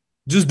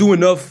 Just do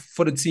enough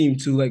for the team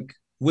to like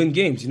win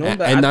games,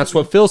 And that's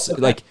what Phil said.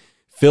 Like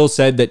Phil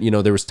said that,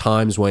 there was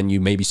times when you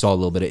maybe saw a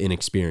little bit of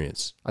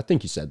inexperience. I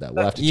think you said that.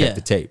 We'll have to check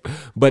the tape.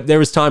 But there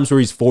was times where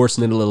he's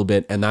forcing it a little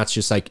bit, and that's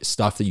just like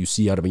stuff that you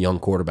see out of a young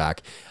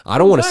quarterback. I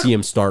don't want to see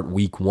him start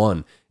week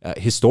 1.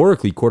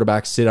 Historically,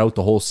 quarterbacks sit out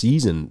the whole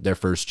season their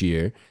first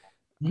year.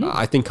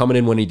 I think coming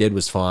in when he did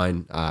was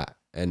fine,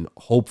 and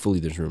hopefully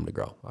there's room to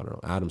grow. I don't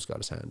know. Adam's got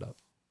his hand up.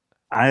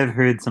 I've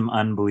heard some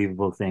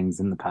unbelievable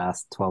things in the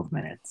past 12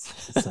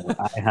 minutes. So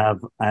I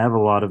have a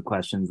lot of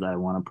questions that I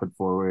want to put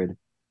forward,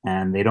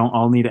 and they don't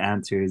all need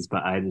answers,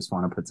 but I just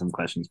want to put some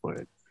questions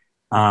forward.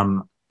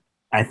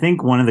 I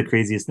think one of the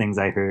craziest things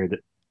I heard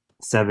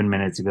 7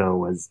 minutes ago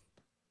was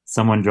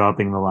someone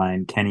dropping the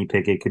line, Kenny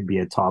Pickett could be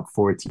a top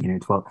 14 or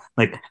 12.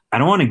 Like, I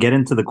don't want to get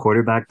into the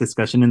quarterback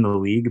discussion in the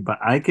league, but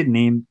I could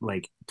name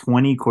like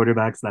 20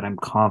 quarterbacks that I'm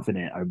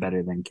confident are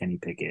better than Kenny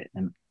Pickett.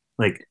 And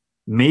like,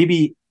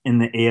 maybe in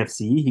the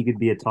AFC, he could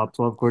be a top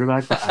 12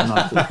 quarterback, but I'm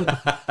not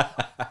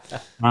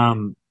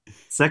sure.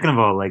 Second of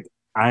all, like,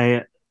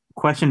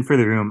 question for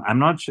the room. I'm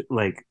not sure,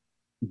 like,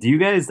 do you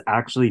guys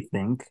actually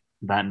think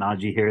that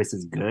Najee Harris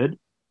is good?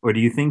 Or do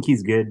you think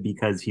he's good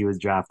because he was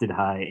drafted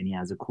high and he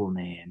has a cool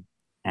name?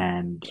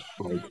 And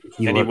like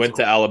he went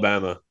to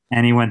Alabama.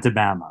 And he went to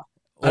Bama.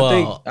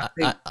 Well, I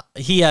think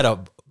he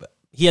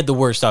had the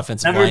worst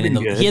offensive line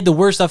he had the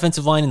worst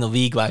offensive line in the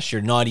league last year,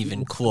 not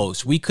even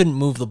close. We couldn't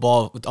move the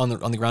ball on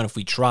the ground if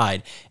we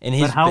tried. And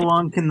but how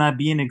long can that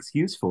be an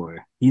excuse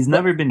for? He's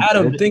never been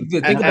Adam, good. think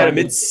Adam,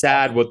 it's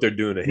sad what they're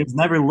doing to him. He's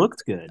never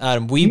looked good.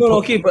 Adam,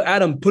 but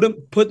Adam,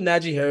 put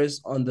Najee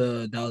Harris on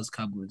the Dallas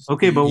Cowboys.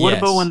 Okay, but what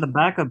about when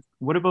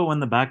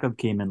the backup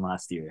came in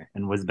last year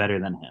and was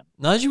better than him?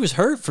 Najee was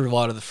hurt for a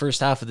lot of the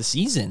first half of the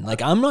season.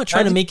 Like, I'm not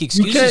trying to make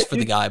excuses for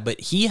the guy, but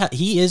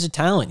he is a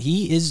talent.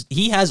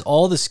 He has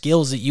all the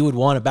skills that you would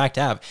want a back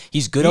to have.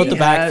 He's good out the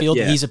backfield.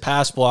 Yeah. He's a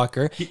pass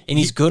blocker, and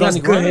he's good on the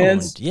ground.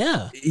 Hands.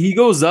 Yeah, he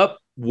goes up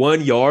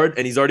 1 yard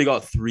and he's already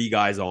got 3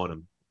 guys on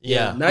him.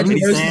 Yeah,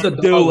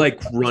 they're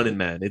like running,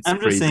 man.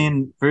 I'm just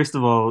saying. First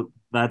of all,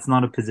 that's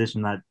not a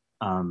position that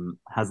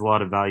has a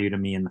lot of value to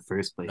me in the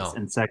first place. No.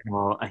 And second of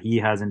all, he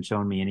hasn't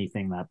shown me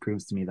anything that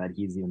proves to me that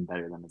he's even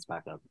better than his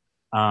backup.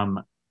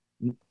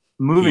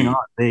 Moving on,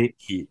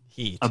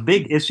 a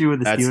big issue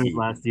with the Steelers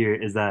last year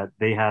is that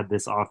they had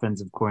this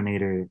offensive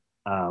coordinator.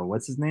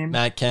 What's his name?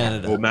 Matt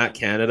Canada. Oh, Matt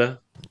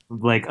Canada.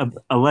 Like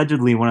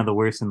allegedly one of the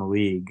worst in the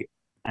league,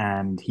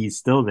 and he's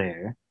still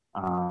there.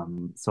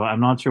 So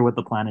I'm not sure what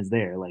the plan is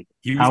there. Like,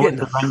 how is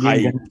the run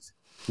game?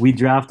 We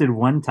drafted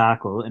one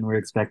tackle, and we're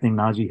expecting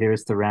Najee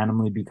Harris to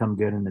randomly become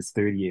good in his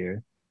 3rd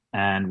year.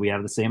 And we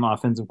have the same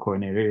offensive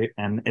coordinator,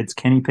 and it's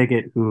Kenny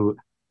Pickett who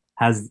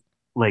has,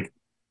 like,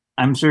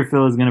 I'm sure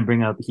Phil is going to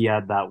bring up he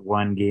had that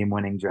one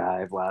game-winning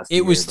drive last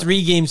year. It was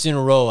 3 games in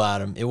a row,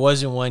 Adam. It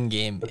wasn't one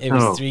game. It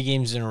was 3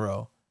 games in a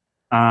row.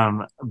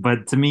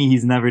 But to me,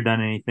 he's never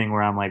done anything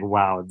where I'm like,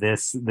 wow,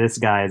 this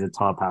guy is a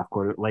top half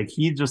quarter. Like,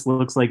 he just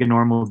looks like a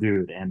normal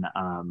dude. And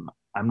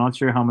I'm not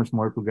sure how much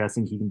more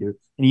progressing he can do.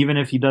 And even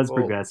if he does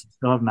progress, you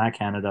still have Matt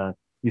Canada.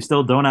 You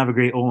still don't have a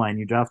great O-line.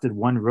 You drafted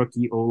one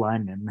rookie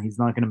O-lineman. He's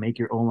not going to make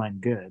your O-line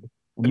good.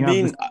 And you have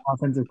this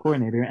offensive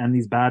coordinator and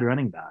these bad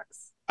running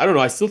backs. I don't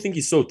know. I still think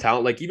he's so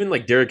talented. Like, even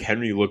like Derrick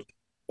Henry looked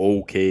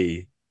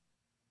okay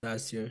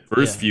last year.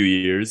 First few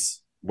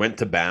years. Went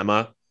to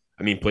Bama.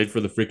 I mean, played for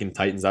the freaking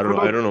Titans. I don't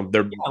know.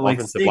 Their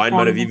offensive line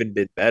might have even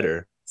been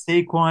better.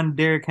 Saquon,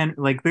 Derrick Henry,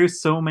 like, there's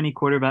so many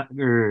quarterback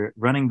or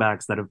running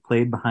backs that have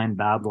played behind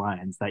bad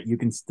lines that you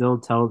can still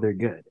tell they're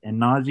good.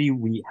 And Najee,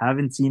 we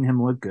haven't seen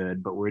him look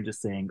good, but we're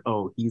just saying,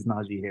 oh, he's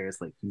Najee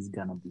Harris, like, he's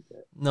gonna be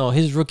good. No,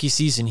 his rookie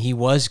season, he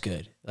was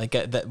good. Like,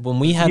 when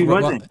we had he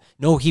wasn't.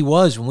 No, he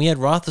was. When we had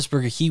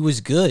Roethlisberger, he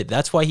was good.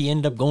 That's why he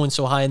ended up going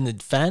so high in the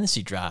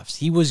fantasy drafts.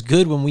 He was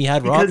good when we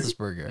had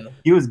Roethlisberger.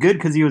 He was good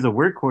because he was a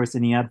workhorse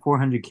and he had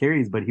 400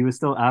 carries, but he was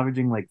still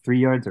averaging like 3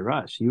 yards a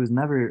rush. He was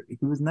never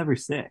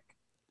sick.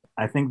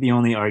 I think the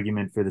only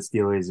argument for the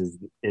Steelers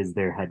is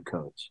their head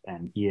coach,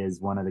 and he is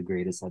one of the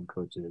greatest head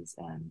coaches,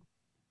 and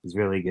he's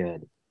really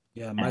good.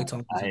 Yeah, Mike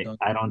Tomlin.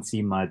 I don't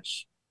see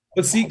much.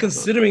 But see,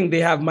 considering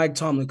they have Mike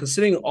Tomlin,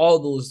 considering all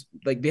those,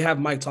 like they have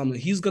Mike Tomlin,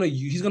 he's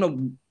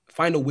gonna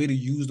find a way to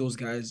use those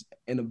guys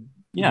in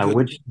a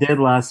which did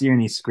last year,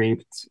 and he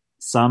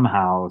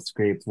somehow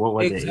scraped what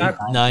was it?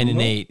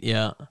 9-8,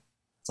 yeah.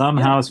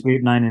 Somehow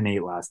scraped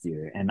 9-8 last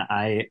year, and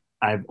I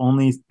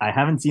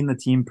haven't seen the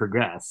team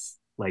progress.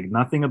 Like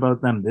nothing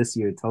about them this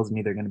year tells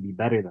me they're going to be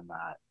better than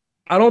that.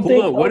 I don't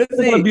think. What if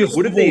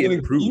they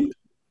improved?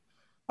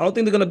 I don't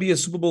think they're gonna be a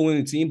Super Bowl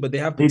winning team, but they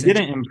have. They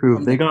didn't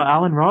improve. They got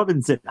Allen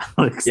Robinson,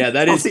 Alex. Yeah,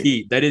 that is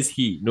heat. That is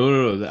heat.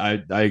 No.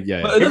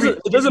 Yeah. But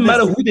it doesn't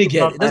matter who they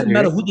get. It doesn't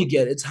matter who they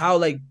get. It's how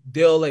like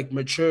they'll like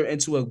mature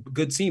into a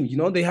good team. You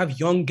know, they have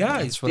young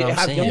guys. That's what I'm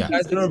saying. Young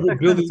guys that are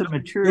rebuilding.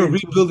 They're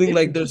rebuilding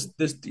like the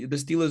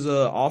Steelers'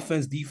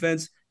 offense,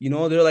 defense. You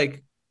know, they're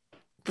like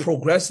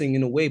progressing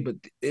in a way, but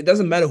it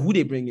doesn't matter who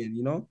they bring in.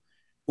 You know.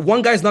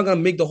 One guy's not going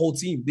to make the whole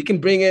team. They can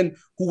bring in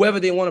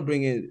whoever they want to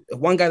bring in. If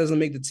one guy doesn't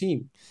make the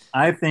team.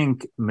 I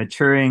think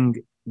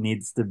maturing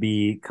needs to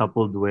be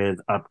coupled with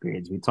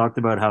upgrades. We talked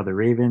about how the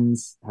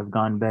Ravens have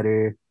gone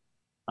better.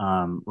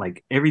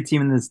 Like every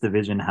team in this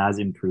division has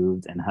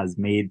improved and has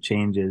made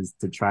changes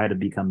to try to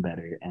become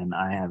better. And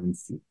I haven't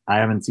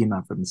seen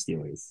that from the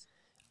Steelers.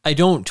 I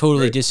don't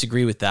totally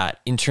disagree with that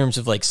in terms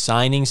of like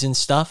signings and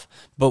stuff.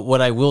 But what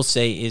I will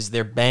say is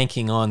they're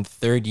banking on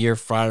third-year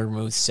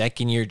Freiermuth,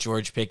 second-year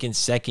George Pickens,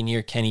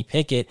 second-year Kenny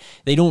Pickett.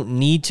 They don't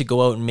need to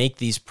go out and make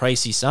these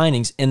pricey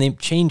signings, and they've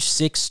changed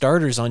 6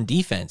 starters on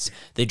defense.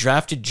 They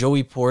drafted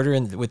Joey Porter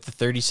with the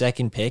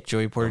 32nd pick.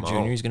 Joey Porter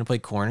Jr. He's going to play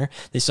corner.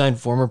 They signed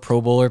former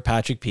Pro Bowler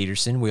Patrick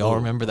Peterson. We all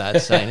remember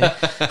that signing.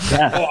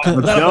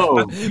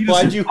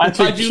 Why'd you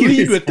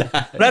lead with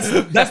that?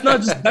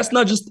 That's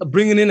not just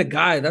bringing in a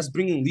guy. That's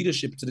bringing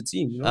leadership to the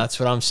team. You know? That's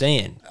what I'm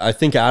saying. I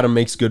think Adam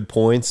makes good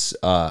points.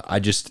 I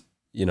just,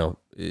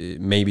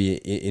 maybe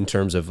in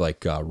terms of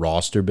like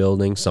roster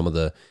building, some of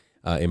the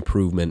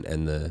improvement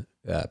and the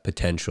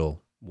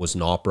potential was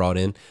not brought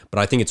in. But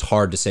I think it's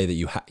hard to say that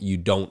you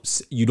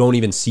don't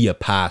even see a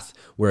path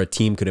where a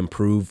team could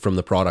improve from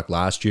the product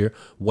last year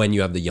when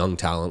you have the young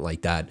talent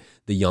like that,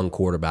 the young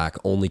quarterback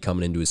only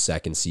coming into his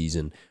second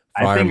season.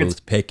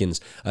 Freiermuth,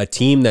 Pickens, a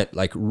team that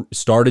like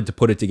started to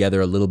put it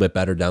together a little bit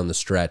better down the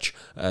stretch.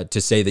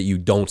 To say that you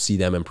don't see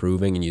them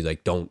improving and you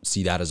like don't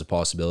see that as a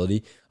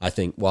possibility, I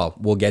think. Well,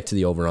 we'll get to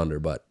the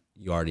over/under, but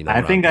you already know.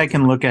 I think I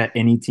can look at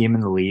any team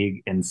in the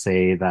league and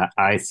say that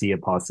I see a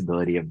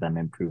possibility of them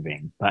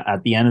improving. But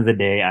at the end of the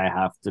day, I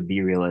have to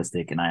be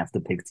realistic and I have to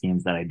pick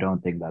teams that I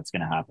don't think that's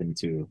going to happen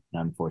to.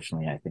 And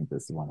unfortunately, I think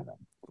this is one of them.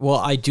 Well,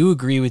 I do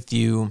agree with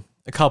you.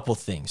 A couple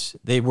things.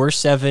 They won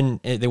 7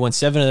 of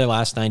their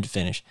last 9 to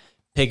finish.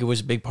 Pickett was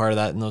a big part of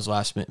that in those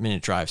last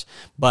minute drives.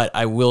 But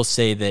I will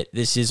say that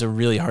this is a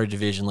really hard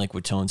division, like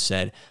Witonze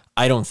said.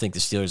 I don't think the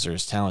Steelers are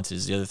as talented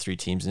as the other 3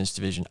 teams in this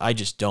division. I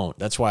just don't.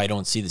 That's why I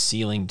don't see the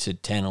ceiling to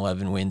 10,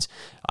 11 wins.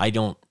 I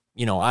don't,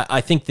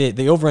 I think that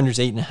the over-under is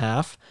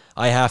 8.5.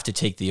 I have to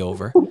take the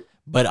over.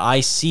 But I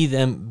see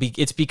them,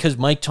 it's because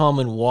Mike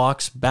Tomlin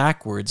walks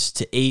backwards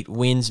to 8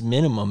 wins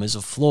minimum as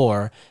a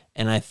floor.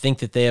 And I think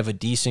that they have a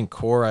decent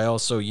core. I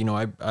also,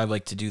 I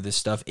like to do this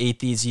stuff.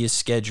 8th easiest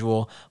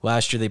schedule.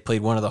 Last year, they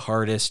played one of the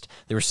hardest.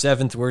 They were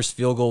 7th worst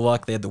field goal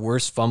luck. They had the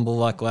worst fumble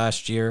luck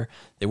last year.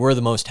 They were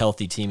the most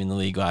healthy team in the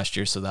league last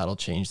year, so that'll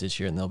change this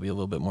year, and they'll be a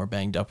little bit more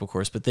banged up, of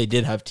course. But they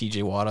did have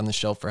TJ Watt on the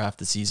shelf for half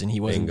the season. He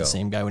wasn't the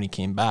same guy when he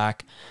came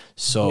back.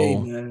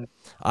 So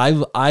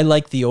I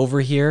like the over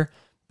here,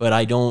 but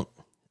I don't,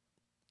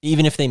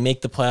 even if they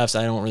make the playoffs,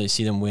 I don't really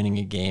see them winning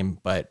a game.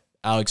 But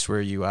Alex, where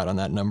are you at on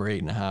that number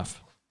 8.5?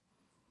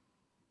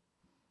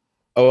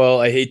 Oh,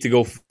 well, I hate to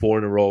go 4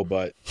 in a row,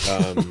 but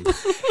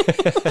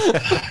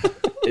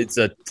it's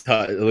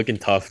looking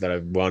tough that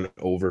I've gone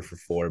over for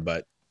 4.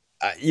 But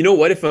you know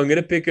what? If I'm going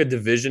to pick a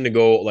division to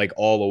go like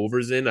all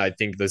overs in, I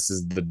think this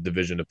is the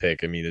division to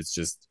pick. I mean, it's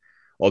just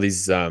all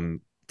these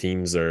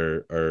teams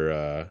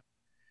are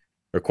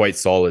quite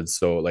solid.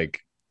 So like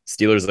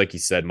Steelers, like you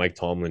said, Mike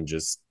Tomlin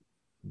just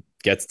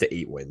gets to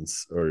 8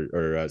 wins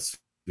or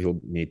he'll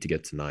need to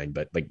get to 9,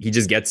 but like he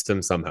just gets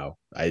them somehow.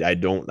 I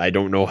don't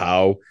know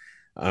how.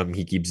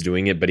 He keeps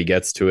doing it, but he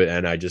gets to it,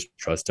 and I just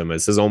trust him.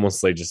 This is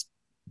almost like just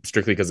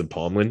strictly because of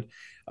Tomlin.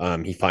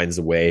 He finds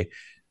a way.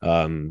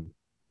 Wouldn't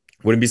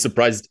be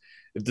surprised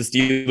if the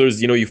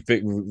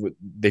Steelers,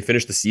 they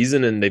finish the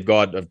season and they've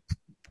got a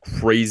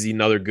crazy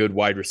another good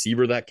wide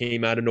receiver that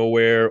came out of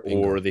nowhere,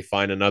 or they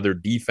find another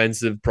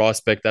defensive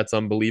prospect that's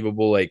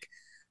unbelievable. Like,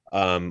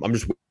 I'm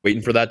just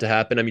waiting for that to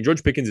happen. I mean,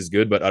 George Pickens is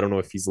good, but I don't know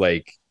if he's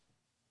like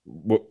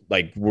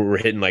we're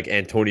hitting like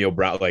Antonio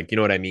Brown, like, you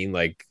know what I mean,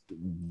 like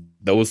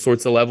those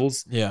sorts of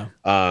levels. Yeah.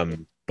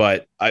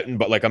 But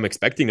like I'm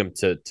expecting him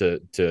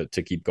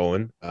to keep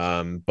going.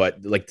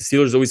 But like the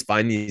Steelers always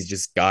find these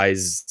just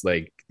guys,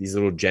 like these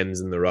little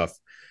gems in the rough.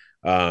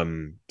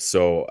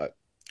 So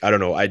I don't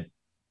know.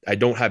 I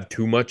don't have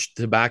too much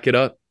to back it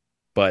up,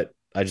 but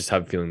I just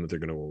have a feeling that they're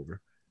going to go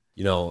over.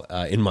 You know,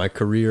 in my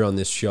career on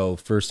this show,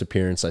 first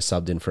appearance, I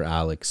subbed in for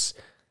Alex.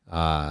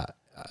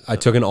 I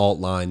took an alt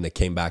line that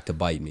came back to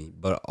bite me.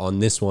 But on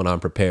this one, I'm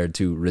prepared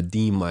to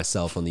redeem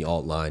myself on the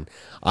alt line.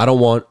 I don't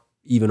want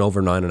even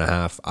over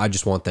 9.5. I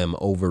just want them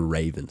over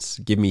Ravens.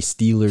 Give me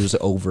Steelers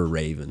over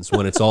Ravens.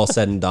 When it's all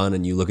said and done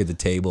and you look at the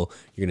table,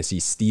 you're going to see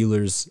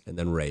Steelers and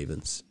then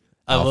Ravens.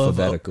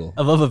 Alphabetical.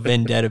 I love a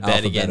vendetta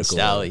bet against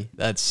Sally.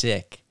 That's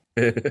sick.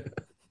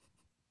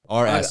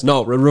 RS.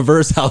 No,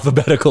 reverse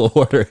alphabetical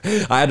order.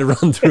 I had to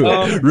run through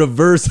it.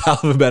 Reverse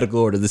alphabetical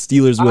order. The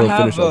Steelers will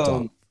finish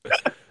on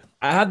top.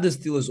 I have the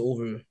Steelers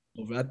over.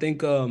 I think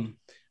the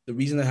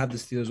reason I have the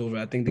Steelers over,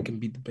 I think they can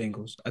beat the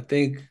Bengals.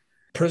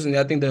 Personally,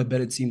 I think they're a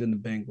better team than the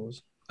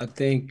Bengals. I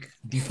think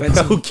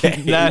defensively,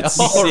 okay, that's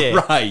all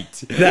sick.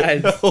 right.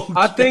 Okay.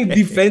 I think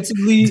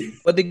defensively,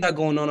 what they got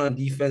going on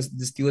defense,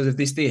 the Steelers, if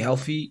they stay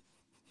healthy,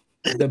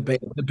 the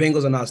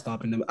Bengals are not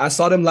stopping them. I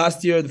saw them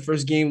last year. The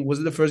first game, was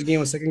it the first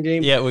game or second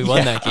game? Yeah, we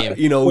won that game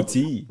in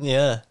OT.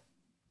 Yeah.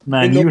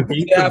 Man,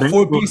 They had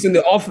 4 pieces in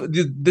the off.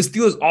 The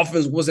Steelers'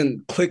 offense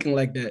wasn't clicking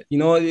like that. You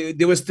know,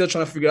 they were still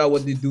trying to figure out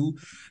what they do.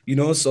 You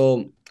know,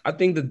 so I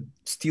think the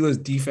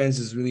Steelers' defense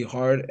is really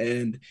hard,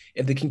 and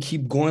if they can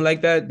keep going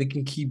like that, they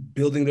can keep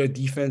building their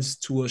defense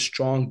to a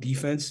strong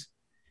defense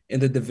in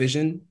the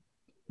division.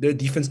 Their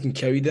defense can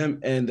carry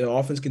them, and their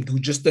offense can do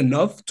just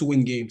enough to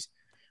win games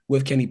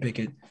with Kenny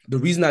Pickett. The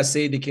reason I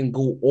say they can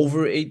go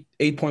over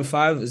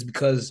 8.5 is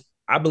because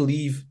I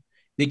believe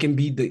they can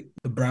beat the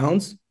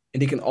Browns.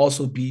 And they can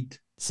also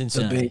beat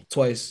Cincinnati the Bengals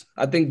twice.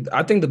 I think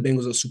the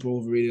Bengals are super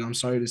overrated. I'm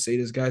sorry to say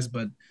this, guys,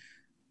 but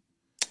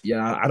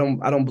yeah, I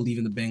don't believe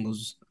in the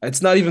Bengals.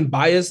 It's not even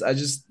biased. I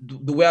just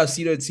the way I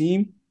see their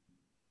team,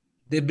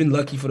 they've been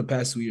lucky for the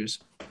past 2 years.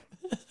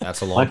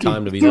 That's a long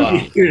time to be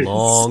lucky.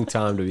 Long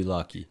time to be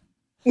lucky.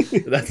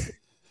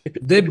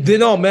 They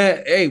know,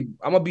 man. Hey,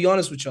 I'm gonna be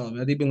honest with y'all,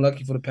 man. They've been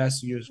lucky for the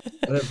past 2 years.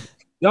 Whatever.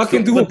 Y'all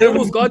can do. But they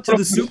almost got to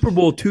the Super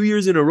Bowl 2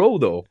 years in a row,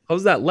 though.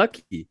 How's that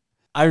lucky?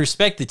 I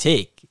respect the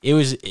take.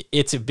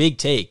 It's a big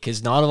take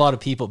because not a lot of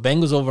people.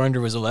 Bengals over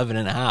under was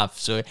 11.5.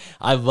 So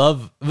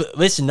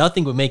listen,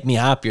 nothing would make me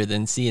happier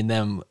than seeing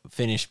them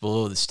finish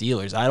below the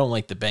Steelers. I don't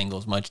like the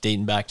Bengals much,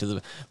 dating back to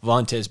the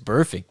Witonze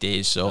Perfect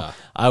days. So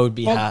I would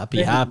be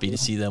happy to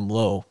see them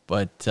low.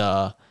 But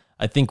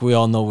I think we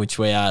all know which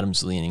way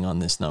Adam's leaning on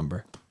this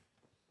number.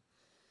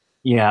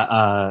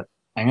 Yeah,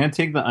 I'm gonna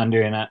take the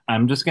under, and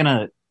I'm just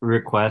gonna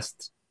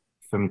request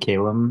from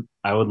Calem.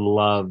 I would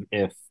love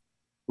if,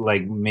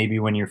 like, maybe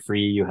when you're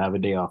free, you have a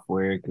day off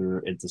work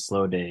or it's a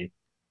slow day.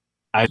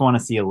 I just want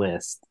to see a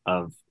list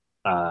of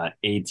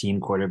 18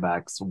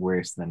 quarterbacks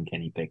worse than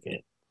Kenny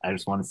Pickett. I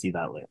just want to see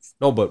that list.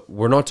 No, but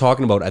we're not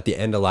talking about at the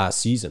end of last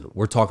season.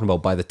 We're talking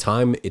about by the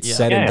time it's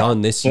said and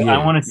done this year.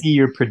 I want to see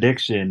your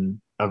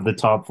prediction of the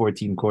top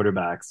 14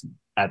 quarterbacks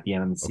at the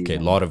end of the season. Okay, a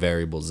lot of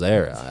variables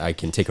there. I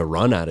can take a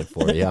run at it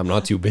for you. I'm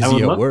not too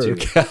busy at work.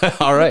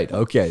 All right,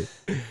 okay.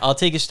 I'll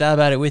take a stab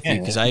at it with you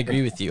because I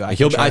agree with you. I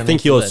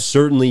think he'll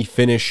certainly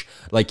finish.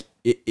 Like,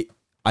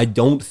 I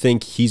don't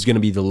think he's going to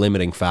be the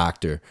limiting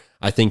factor.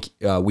 I think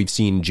we've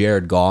seen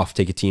Jared Goff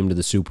take a team to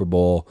the Super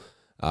Bowl.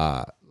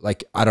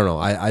 Like, I don't know.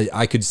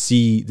 I could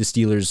see the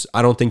Steelers.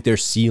 I don't think their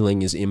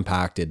ceiling is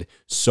impacted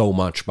so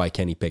much by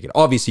Kenny Pickett.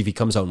 Obviously, if he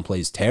comes out and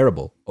plays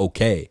terrible,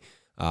 okay.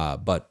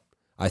 But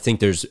I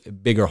think there's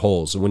bigger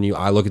holes. When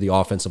I look at the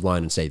offensive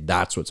line and say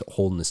that's what's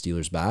holding the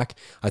Steelers back,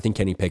 I think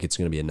Kenny Pickett's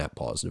going to be a net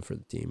positive for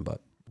the team. But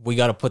we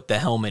got to put the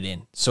helmet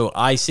in. So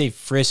I say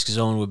Frisk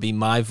zone would be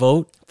my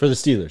vote. For the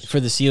Steelers.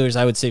 For the Steelers,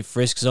 I would say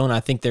Frisk zone. I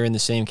think they're in the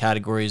same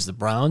category as the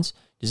Browns.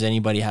 Does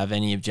anybody have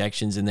any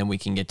objections? And then we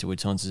can get to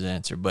Witonze's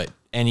answer. But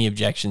any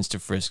objections to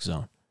Frisk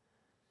zone?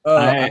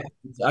 I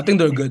think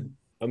they're good.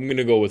 I'm going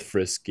to go with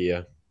Frisky,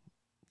 yeah.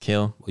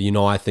 Kill.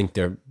 Well, I think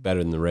they're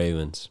better than the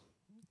Ravens.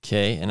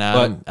 Okay, and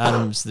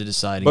Adam's the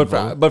deciding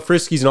vote. But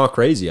Frisky's not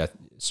crazy.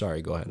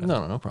 Sorry, go ahead.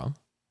 No problem.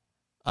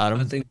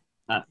 Adam?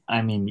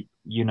 I mean,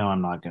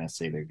 I'm not going to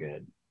say they're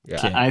good.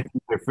 Yeah.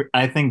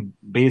 I think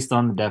based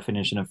on the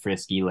definition of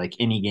Frisky, like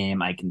any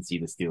game, I can see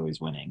the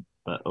Steelers winning.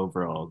 But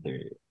overall,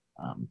 they're,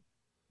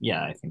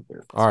 I think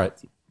they're all right.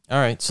 All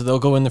right, so they'll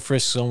go in the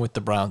Frisk zone with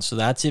the Browns. So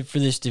that's it for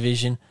this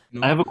division.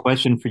 I have a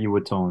question for you,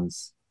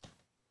 Witonze.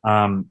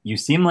 You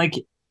seem like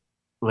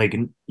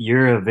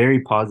you're a very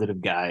positive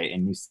guy,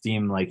 and you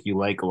seem like you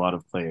like a lot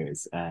of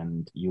players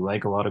and you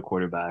like a lot of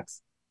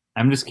quarterbacks.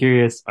 I'm just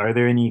curious, are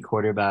there any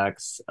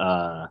quarterbacks,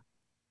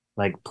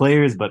 like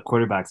players, but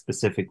quarterbacks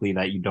specifically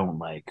that you don't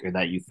like or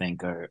that you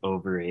think are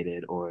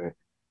overrated, or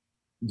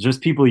just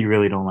people you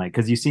really don't like?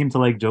 Because you seem to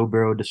like Joe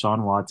Burrow,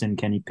 Deshaun Watson,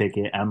 Kenny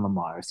Pickett, and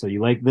Lamar. So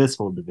you like this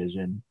whole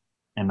division.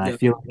 And I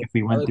feel like if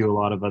we went through a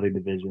lot of other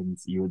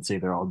divisions, you would say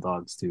they're all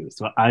dogs too.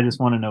 So I just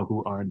want to know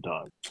who aren't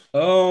dogs.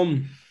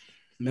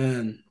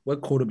 Man,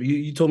 what quarterback?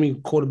 You told me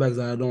quarterbacks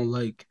that I don't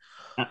like.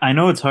 I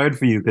know it's hard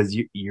for you because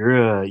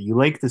you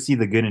like to see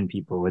the good in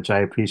people, which I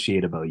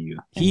appreciate about you.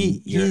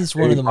 He is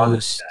one of the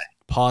most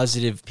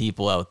positive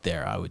people out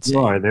there, I would say.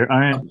 You are. There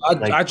aren't.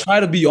 I try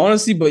to be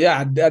honestly, but yeah,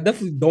 I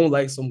definitely don't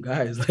like some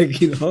guys.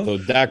 Like, you know. So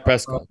Dak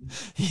Prescott.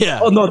 Yeah.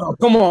 Oh no,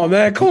 come on,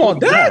 man, come on,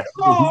 Dak.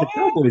 He's a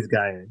Cowboys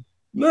guy.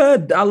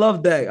 Man, I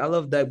love Dak,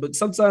 but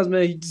sometimes,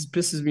 man, he just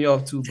pisses me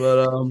off too.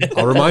 But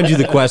I'll remind you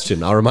the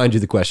question.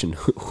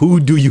 Who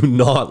do you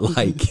not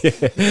like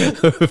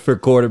for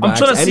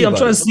quarterbacks? I'm trying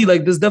to see.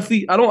 Like, there's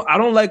definitely. I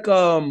don't like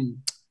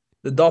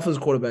the Dolphins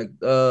quarterback.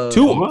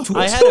 Tua.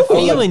 I had a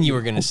feeling you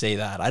were gonna say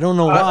that. I don't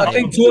know why. I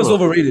think Tua's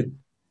overrated.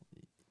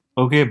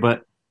 Okay,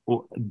 but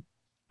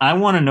I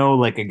want to know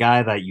like a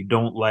guy that you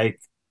don't like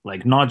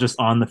not just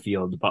on the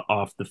field but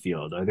off the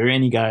field. Are there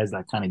any guys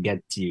that kind of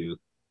get to you?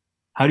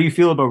 How do you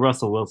feel about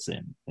Russell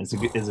Wilson? Is a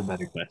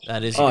better question.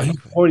 That is. He's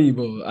corny,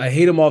 bro. I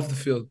hate him off the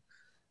field.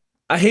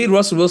 I hate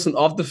Russell Wilson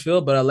off the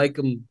field, but I like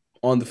him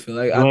on the field.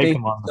 I think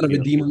he's gonna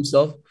redeem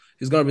himself.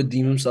 He's gonna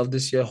redeem himself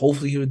this year.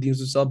 Hopefully, he redeems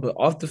himself. But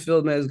off the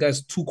field, man, this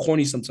guy's too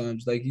corny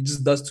sometimes. Like, he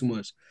just does too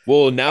much.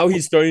 Well, now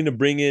he's starting to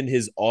bring in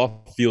his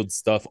off-field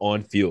stuff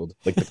on field,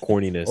 like the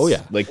corniness. Oh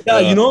yeah, like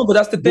you know. But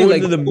that's the thing.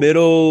 Going Like to the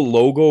middle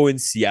logo in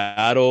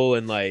Seattle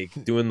and like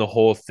doing the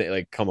whole thing.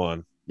 Like, come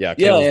on, yeah.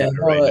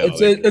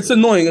 It's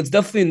annoying. It's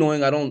definitely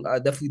annoying. I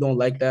definitely don't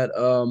like that.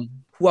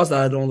 Who else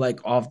that I don't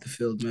like off the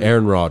field, man?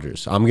 Aaron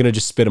Rodgers. I'm gonna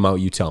just spit him out.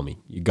 You tell me.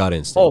 You got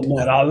instinct. Oh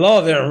man, I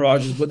love Aaron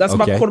Rodgers, but that's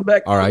my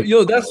quarterback. All right,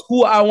 yo, that's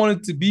who I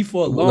wanted to be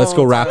for a long. Let's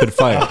go rapid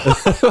fire.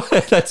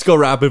 Let's go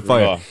rapid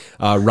fire.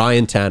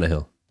 Ryan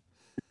Tannehill.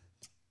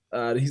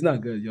 He's not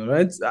good, yo.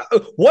 Right?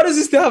 Why does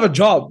he still have a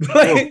job?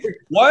 Like,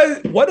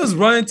 why does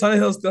Ryan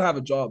Tannehill still have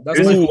a job? That's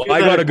I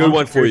got a good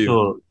one for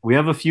you. We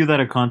have a few that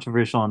are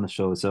controversial on the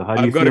show. So how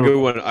do you I've feel? got a good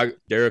one.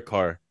 Derek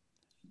Carr.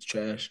 It's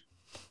trash.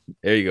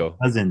 There you go.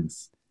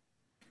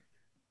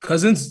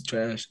 Cousins is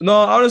trash. No,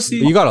 honestly,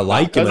 you gotta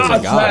like him as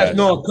a guy. Trash.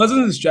 No,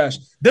 Cousins is trash.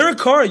 Derek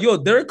Carr,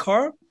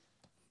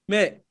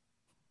 man.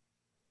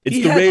 It's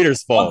the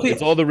Raiders' fault.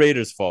 It's all the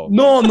Raiders' fault.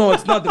 No,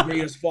 it's not the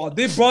Raiders' fault.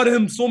 They brought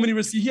him so many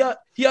receivers.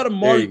 He had a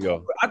mark. There you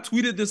go. I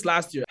tweeted this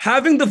last year.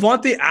 Having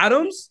Devontae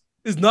Adams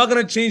is not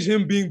gonna change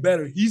him being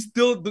better. He's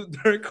still the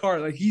Derek Carr.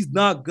 Like, he's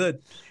not good.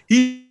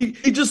 He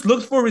just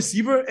looks for a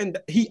receiver and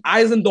he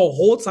eyes him the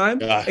whole time.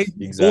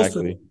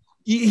 Exactly.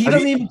 He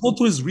doesn't even go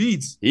to his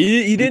reads.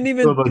 He didn't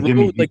even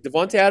like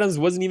Devontae Adams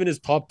wasn't even his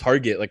top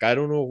target. Like, I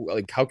don't know.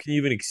 Like, how can you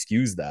even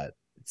excuse that?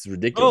 It's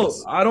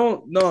ridiculous. I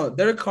don't know.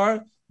 Derek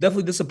Carr,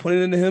 definitely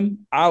disappointed in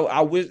him.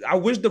 I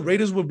wish the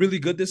Raiders were really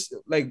good.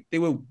 They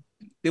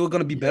were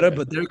gonna be better,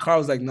 but Derek Carr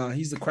was like, nah,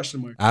 he's the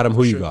question mark. Adam,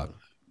 who you got?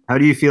 How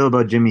do you feel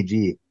about Jimmy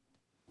G?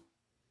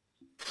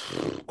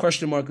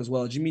 Question mark as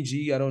well. Jimmy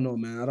G, I don't know,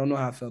 man. I don't know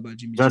how I feel about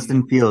Jimmy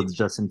Justin G.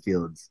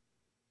 Fields.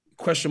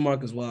 Question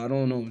mark as well. I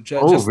don't know.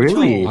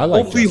 Really? I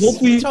like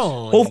hopefully.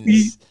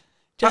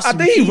 I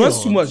think he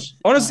runs too much.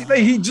 Honestly, like,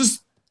 he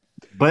just.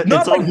 But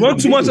not like run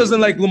too much as in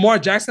like Lamar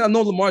Jackson. I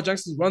know Lamar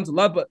Jackson runs a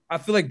lot, but I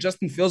feel like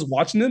Justin Fields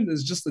watching him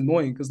is just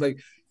annoying because like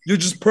you're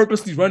just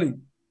purposely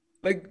running.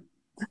 Like,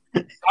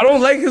 I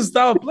don't like his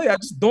style of play. I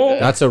just don't.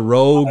 That's a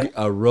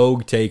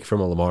rogue take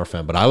from a Lamar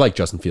fan, but I like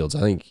Justin Fields. I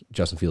think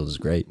Justin Fields is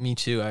great. Me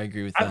too. I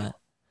agree with that.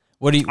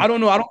 I don't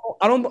know.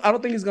 I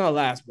don't think he's gonna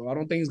last, bro. I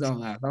don't think he's gonna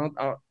last.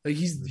 Like,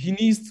 he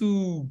needs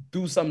to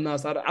do something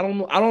else. I don't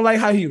know. I don't like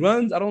how he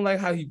runs. I don't like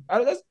how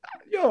I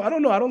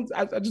don't know.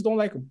 I just don't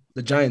like him.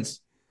 The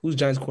Giants. Who's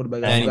Giants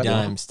quarterback? Danny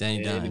Dimes.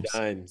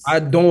 I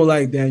don't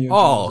like Daniel.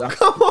 Oh,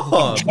 come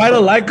on. Try to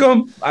like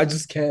him. I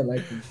just can't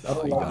like him. I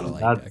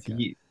don't like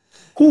him.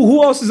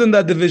 Who else is in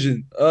that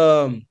division?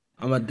 I'm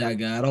not that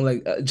guy. I don't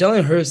like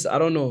Jalen Hurts. I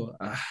don't know.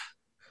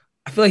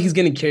 I feel like he's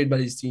getting carried by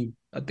his team.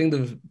 I think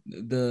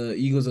the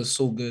Eagles are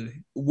so good,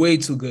 way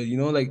too good. You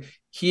know, like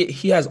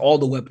he has all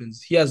the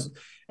weapons. He has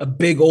a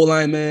big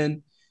O-line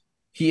man.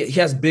 He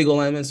has big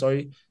O-line man.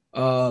 Sorry,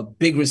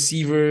 big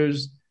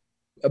receivers,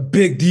 a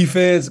big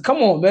defense.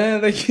 Come on,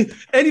 man! Like,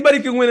 anybody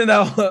can win it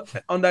out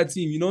on that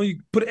team. You know, you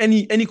put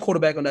any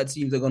quarterback on that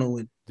team, they're gonna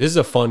win. This is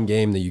a fun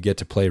game that you get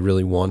to play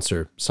really once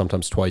or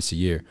sometimes twice a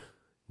year.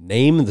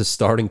 Name the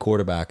starting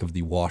quarterback of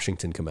the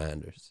Washington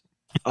Commanders.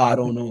 I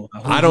don't know.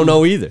 I don't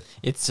know either.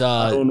 It's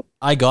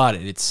I got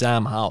it. It's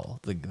Sam Howell,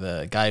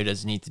 the guy who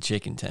doesn't eat the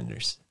chicken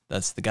tenders.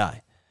 That's the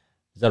guy.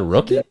 Is that a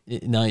rookie?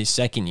 No, he's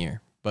second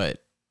year,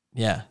 but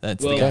yeah,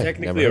 that's the guy.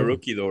 Technically a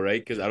rookie though, right?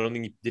 Because I don't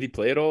think did he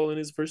play at all in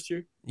his first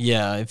year?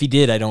 Yeah, if he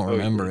did, I don't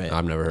remember it.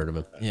 I've never heard of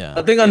him. Yeah,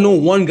 I think I know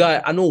one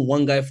guy. I know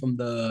one guy from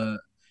the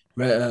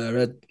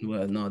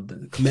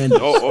the Commanders.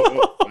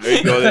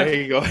 There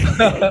you go.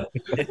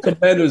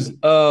 Commanders.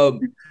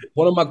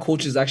 One of my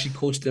coaches actually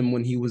coached him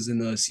when he was in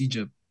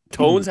CJIP.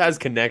 Tones has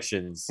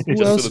connections.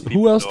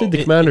 Who else did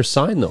the Commanders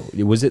sign though?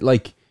 Was it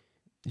like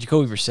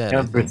Jacoby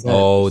Brissett?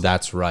 Oh,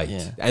 that's right.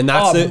 Yeah. And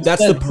that's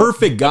the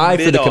perfect guy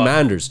for the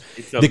Commanders.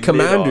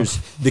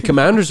 The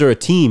Commanders are a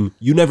team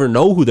you never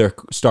know who their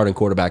starting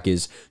quarterback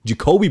is.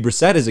 Jacoby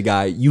Brissett is a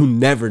guy you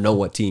never know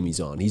what team he's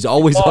on. He's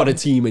always on a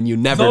team and you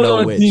never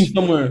know which.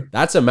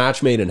 That's a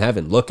match made in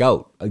heaven. Look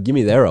out. Give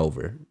me their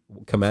over.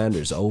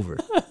 Commanders over.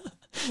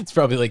 It's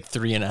probably like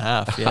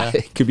 3.5. Yeah,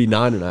 it could be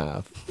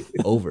 9.5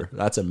 over.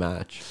 That's a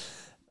match.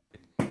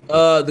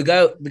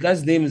 The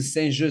guy's name is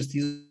Saint Just.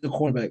 He's the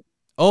cornerback.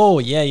 Oh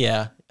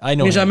yeah. I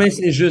know. Benjamin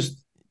Saint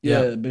Just.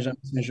 Yeah. Yeah, Benjamin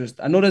Saint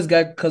Just. I know this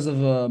guy because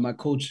of my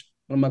coach.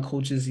 One of my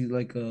coaches, he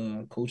like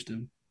coached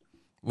him.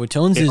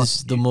 Witonze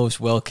is the most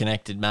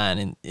well-connected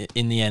man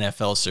in the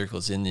NFL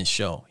circles in this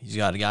show. He's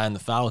got a guy in the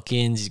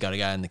Falcons. He's got a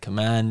guy in the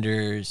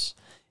Commanders.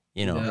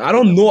 You know, I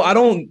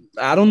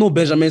don't know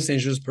Benjamin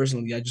Saint Just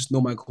personally. I just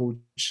know my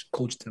coach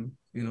coached him.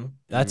 You know,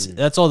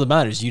 that's all that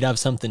matters. You'd have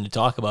something to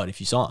talk about if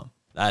you saw him.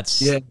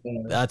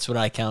 That's what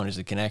I count as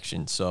a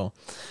connection. So,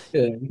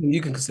 yeah,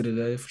 you can consider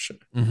that for sure.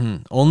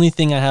 Only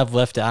thing I have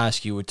left to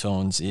ask you,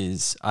 Witonze,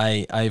 is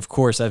I of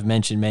course I've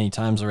mentioned many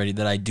times already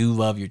that I do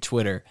love your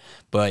Twitter,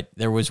 but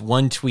there was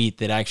one tweet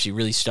that actually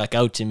really stuck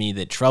out to me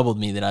that troubled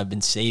me that I've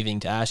been saving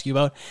to ask you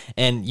about.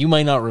 And you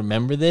might not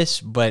remember this,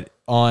 but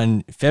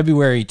on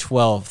February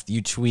 12th,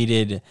 you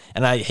tweeted,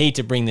 and I hate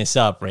to bring this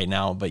up right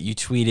now, but you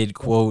tweeted,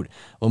 quote,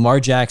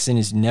 "Lamar Jackson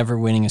is never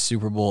winning a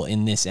Super Bowl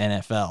in this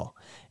NFL."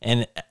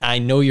 And I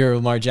know you're a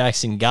Lamar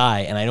Jackson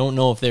guy, and I don't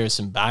know if there's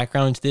some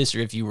background to this or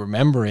if you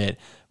remember it,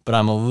 but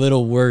I'm a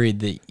little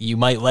worried that you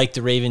might like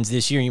the Ravens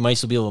this year, and you might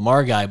still be a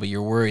Lamar guy, but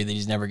you're worried that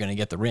he's never going to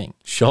get the ring.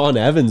 Sean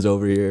Evans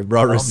over here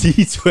brought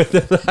receipts with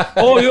him.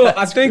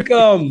 I think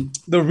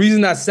the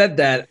reason I said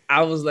that,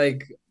 I was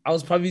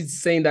probably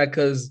saying that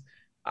because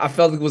I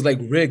felt it was like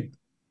rigged.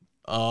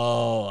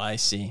 Oh, I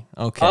see.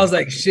 Okay. I was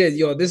like, shit,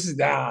 yo, this is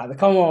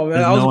come on,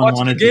 man. I was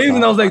watching the games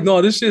and I was like,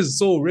 no, this shit is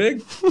so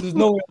rigged. There's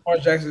no way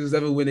Lamar Jackson is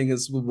ever winning a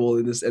Super Bowl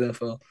in this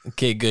NFL.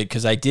 Okay, good.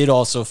 Because I did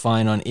also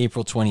find on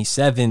April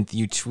 27th,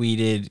 you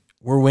tweeted,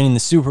 "We're winning the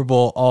Super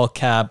Bowl, all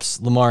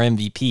caps, Lamar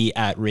MVP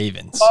at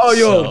Ravens." Oh,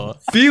 yo,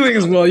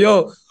 feelings, bro.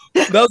 Yo,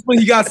 that was when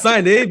he got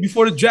signed,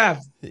 before the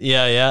draft.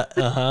 Yeah.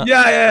 Uh-huh.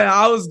 Yeah.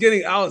 I was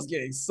getting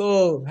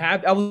so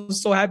happy. I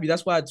was so happy.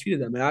 That's why I tweeted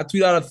that, man. I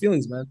tweet out of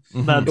feelings, man.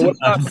 That's an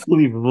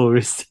unbelievable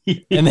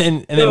receipt. And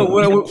then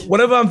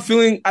whatever I'm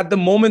feeling at the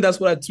moment, that's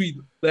what I tweet.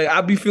 Like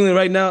I'll be feeling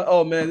right now.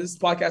 Oh man, this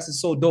podcast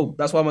is so dope.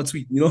 That's why I'm a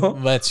tweet. You know.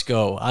 Let's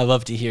go. I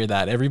love to hear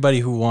that.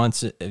 Everybody who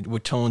wants it,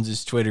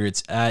 Witonze's Twitter,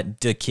 it's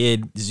at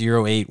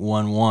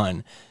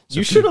thekid0811. So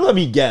you should have let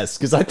me guess,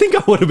 because I think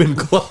I would have been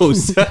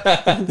close.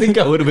 I think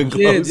I would have been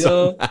close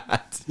on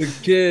that. The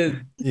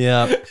kid.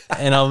 Yeah.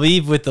 And I'll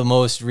leave with the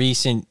most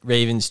recent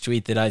Ravens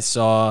tweet that I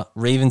saw.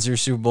 Ravens are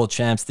Super Bowl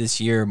champs this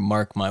year.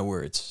 Mark my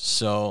words.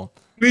 So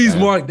please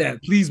mark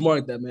that. Please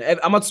mark that, man.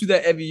 I'm going to do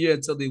that every year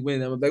until they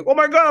win. I'm like, oh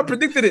my God, I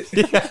predicted it.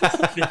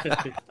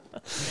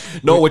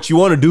 No, what you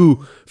want to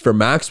do for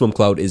maximum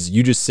clout is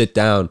you just sit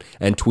down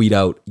and tweet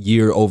out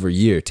year over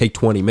year. Take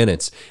 20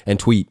 minutes and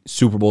tweet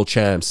Super Bowl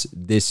champs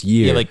this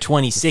year. Yeah, like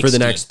 2016. For the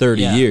next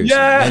 30 years.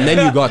 Yeah. And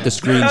then you got the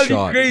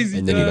screenshot. Crazy,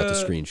 and then you got the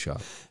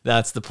screenshot.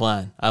 That's the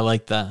plan. I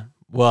like that.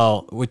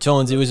 Well,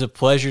 Witonze, it was a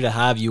pleasure to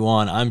have you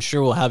on. I'm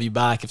sure we'll have you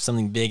back if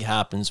something big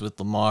happens with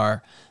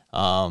Lamar.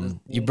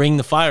 You bring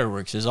the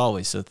fireworks as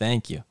always, so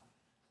thank you.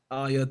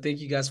 Thank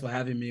you guys for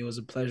having me. It was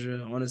a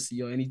pleasure.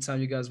 Honestly,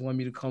 anytime you guys want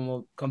me to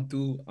come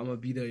through, I'm gonna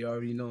be there. You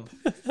already know.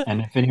 And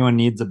if anyone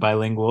needs a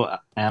bilingual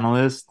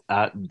analyst,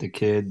 at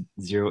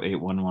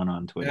thekid0811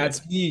 on Twitter.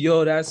 That's me,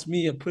 That's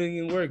me. I'm putting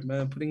in work,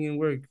 man. Putting in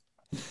work.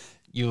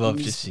 You love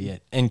to see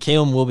it. And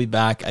Calem will be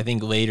back, I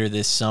think, later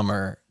this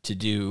summer to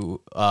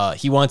do.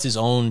 He wants his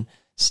own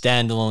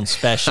standalone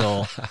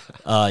special,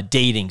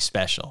 dating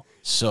special.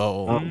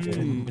 So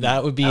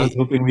that would be. I was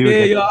hoping we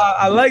would.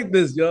 I like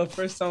this,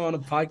 First time on a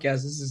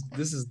podcast.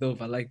 This is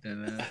dope. I like that,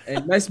 man.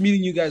 And nice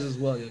meeting you guys as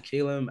well,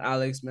 Calem,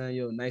 Alex, man,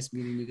 nice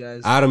meeting you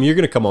guys. Adam, you're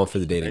gonna come on for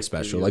the dating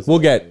special. Like we'll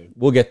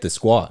get the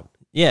squad.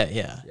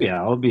 Yeah.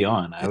 I'll be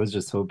on. I was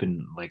just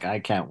hoping. Like I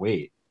can't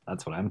wait.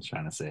 That's what I'm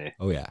trying to say.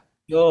 Oh yeah.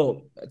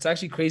 It's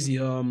actually crazy.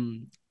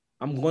 I'm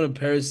going to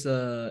Paris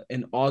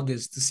in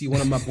August to see one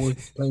of my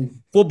boys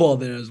playing football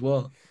there as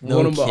well.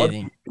 No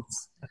kidding.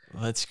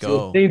 Let's go.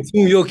 So stay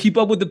tuned. Keep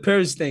up with the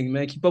Paris thing,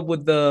 man. Keep up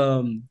with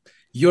the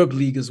Europe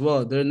League as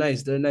well. They're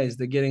nice.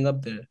 They're getting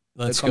up there.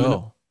 Let's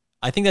go.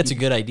 I think that's a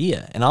good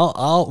idea. And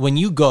I'll when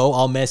you go,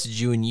 I'll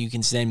message you and you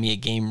can send me a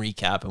game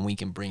recap and we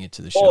can bring it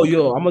to the show.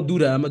 Oh, I'm gonna do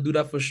that. I'm gonna do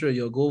that for sure.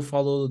 Go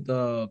follow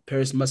the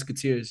Paris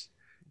Musketeers.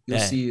 You'll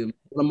see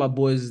one of my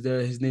boys is there.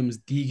 His name is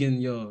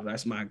Deegan.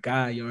 That's my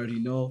guy. You already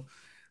know.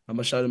 I'm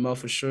gonna shout him out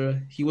for sure.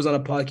 He was on a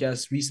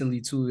podcast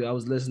recently too. I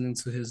was listening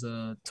to his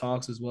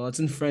talks as well. It's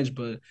in French,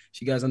 but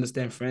if you guys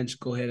understand French,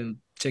 go ahead and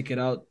check it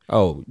out.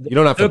 Oh, you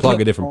don't have to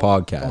plug a different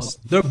podcast.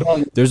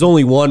 There's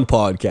only one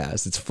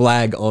podcast. It's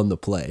Flag on the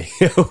Play.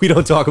 We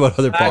don't talk about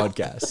other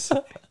podcasts.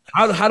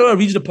 How do I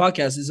reach the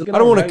podcast? I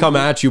don't want to come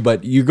at you,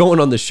 but you're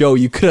going on the show.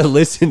 You could have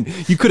listened.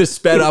 You could have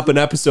sped up an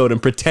episode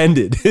and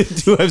pretended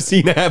to have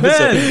seen an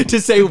episode to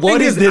say,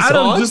 what is this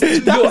on?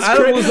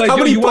 Adam was like, how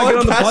many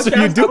podcasts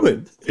are you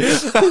doing?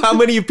 How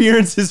many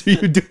appearances are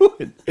you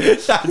doing?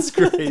 That's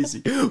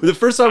crazy. The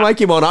first time I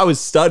came on, I was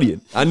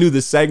studying. I knew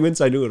the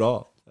segments. I knew it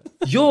all.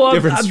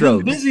 I've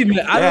been busy,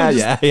 man.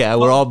 Yeah.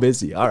 We're all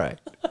busy. All right.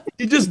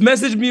 He just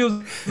messaged me. He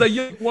was like,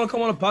 you want to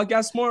come on a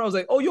podcast more? I was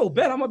like,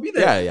 bet I'm going to be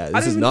there. Yeah.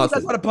 This is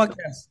nothing. That's not a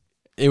podcast.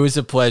 It was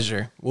a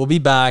pleasure. We'll be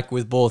back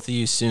with both of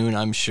you soon,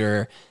 I'm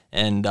sure.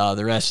 And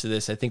the rest of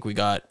this, I think we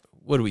got,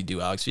 what do we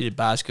do, Alex? We did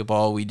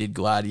basketball, we did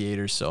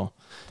gladiators, so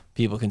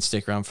people can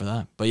stick around for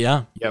that. But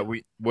yeah. Yeah,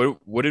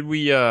 what did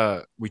we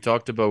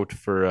talked about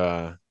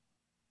for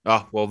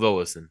well, they'll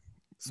listen.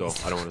 So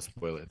I don't want to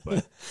spoil it,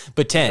 but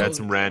but 10. We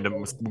got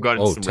into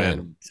some 10.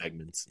 random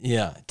segments.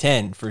 Yeah,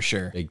 10 for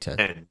sure. Big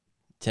 10.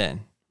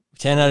 10.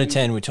 10 out of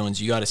 10 with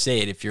Tones. You got to say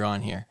it if you're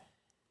on here.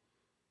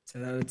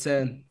 10 out of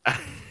 10.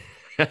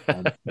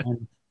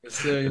 Yes,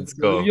 sir. Let's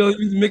go. Yo,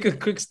 you make a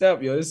quick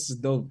step, yo. This is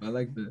dope. I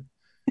like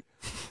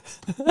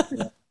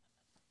that.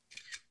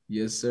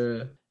 Yes,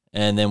 sir.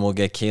 And then we'll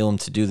get Calem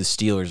to do the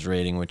Steelers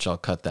rating, which I'll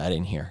cut that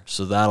in here.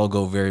 So that'll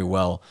go very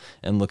well.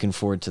 And looking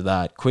forward to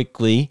that.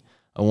 Quickly,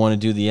 I want to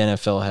do the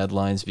NFL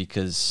headlines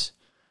because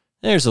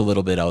there's a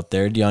little bit out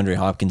there. DeAndre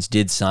Hopkins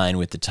did sign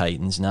with the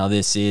Titans. Now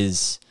this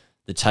is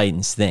the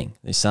Titans thing.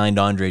 They signed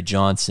Andre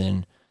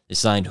Johnson. They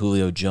signed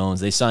Julio Jones.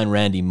 They signed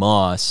Randy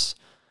Moss.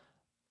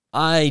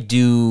 I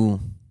don't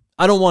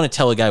want to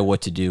tell a guy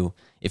what to do.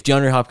 If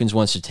DeAndre Hopkins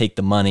wants to take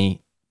the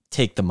money,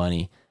 take the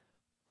money.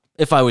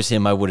 If I was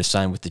him, I would have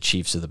signed with the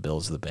Chiefs or the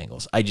Bills or the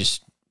Bengals.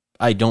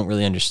 I don't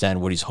really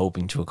understand what he's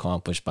hoping to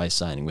accomplish by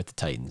signing with the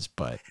Titans,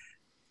 but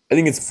I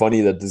think it's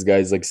funny that this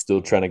guy's like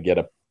still trying to get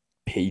a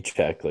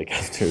paycheck like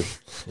after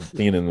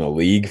being in the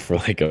league for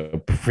like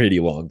a pretty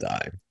long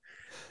time.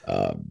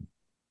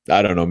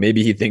 I don't know.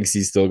 Maybe he thinks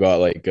he's still got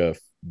like a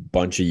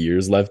bunch of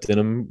years left in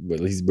him.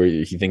 At least where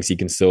he thinks he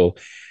can still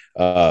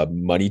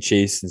money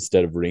chase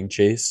instead of ring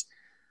chase.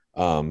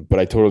 But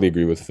I totally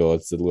agree with Phil.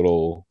 It's a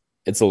little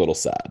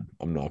sad.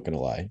 I'm not gonna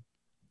lie,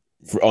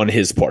 on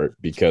his part,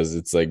 because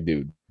it's like,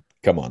 dude,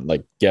 come on,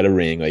 like get a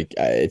ring. Like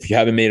if you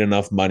haven't made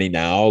enough money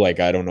now, like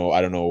I don't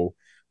know.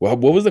 Well,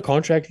 what was the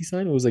contract he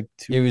signed? It was like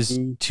two. It was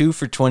 2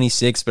 for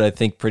 26, but I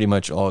think pretty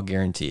much all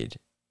guaranteed.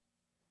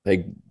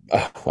 Like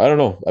I don't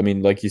know. I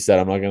mean, like you said,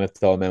 I'm not gonna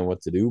tell a man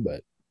what to do,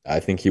 but I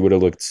think he would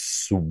have looked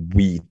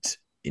sweet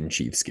in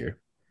Chiefs gear.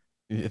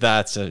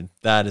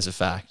 That is a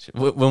fact.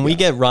 When we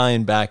get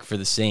Ryan back for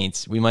the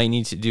Saints, we might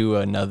need to do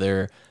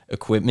another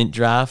equipment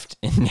draft,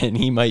 and then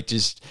he might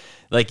just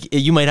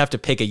you might have to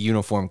pick a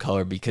uniform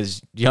color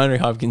because DeAndre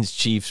Hopkins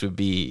Chiefs would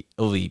be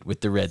elite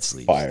with the red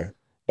sleeves. Fire.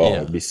 Oh,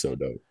 it'd be so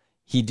dope.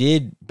 He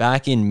did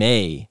back in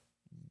May.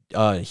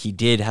 He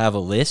did have a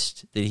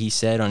list that he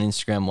said on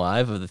Instagram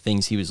Live of the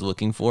things he was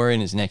looking for in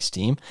his next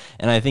team,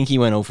 and I think he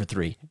went 0 for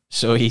 3.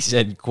 So he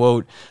said,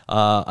 quote,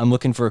 I'm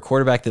looking for a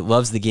quarterback that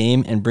loves the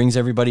game and brings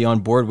everybody on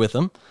board with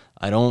him.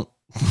 I don't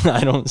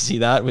see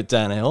that with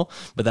Tannehill,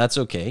 but that's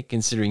okay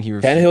considering he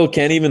Tannehill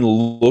can't even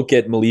look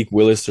at Malik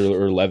Willis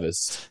or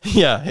Levis.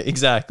 Yeah,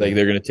 exactly. Like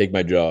they're going to take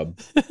my job.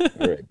 All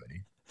right, buddy.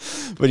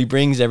 But he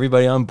brings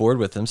everybody on board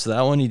with him. So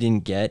that one he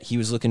didn't get. He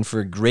was looking for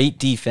a great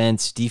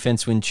defense.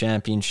 Defense win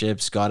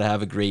championships. Got to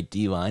have a great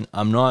D-line.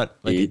 I'm not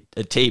like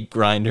a tape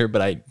grinder,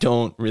 but I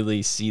don't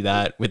really see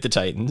that with the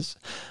Titans.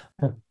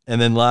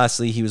 And then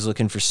lastly, he was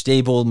looking for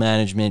stable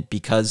management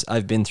because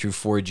I've been through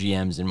 4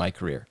 GMs in my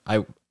career.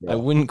 I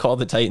wouldn't call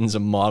the Titans a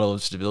model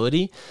of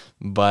stability,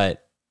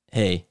 but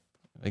hey,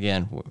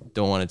 again,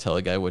 don't want to tell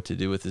a guy what to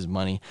do with his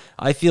money.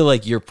 I feel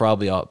like you're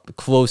probably the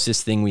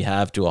closest thing we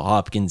have to a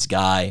Hopkins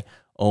guy,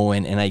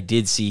 Owen, and I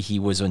did see he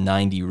was a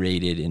 90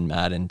 rated in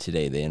Madden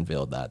today. They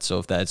unveiled that. So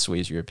if that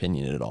sways your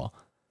opinion at all.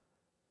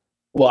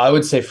 Well, I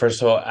would say,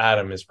 first of all,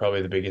 Adam is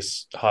probably the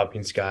biggest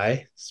Hopkins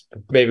guy.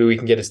 Maybe we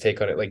can get his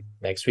take on it like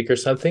next week or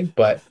something.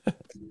 But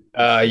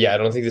yeah, I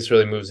don't think this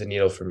really moves the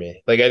needle for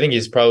me. Like, I think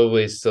he's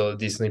probably still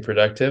decently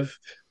productive,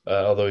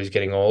 although he's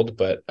getting old,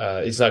 but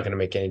it's not going to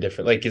make any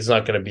difference. Like, it's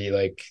not going to be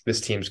like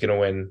this team's going to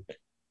win.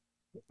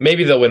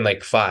 Maybe they'll win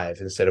like 5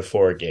 instead of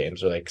 4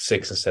 games or like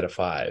 6 instead of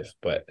 5.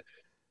 But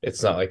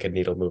it's not like a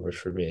needle mover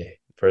for me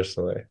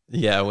personally.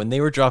 Yeah, when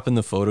they were dropping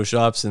the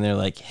Photoshops and they're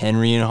like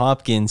Henry and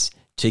Hopkins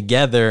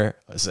together,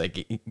 I was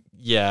like,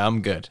 yeah,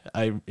 I'm good.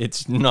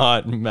 It's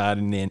not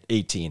Madden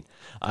 18.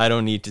 I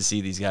don't need to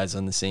see these guys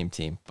on the same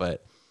team.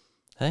 But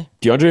hey,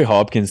 DeAndre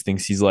Hopkins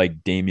thinks he's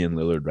like Damian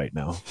Lillard right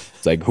now.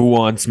 It's like, who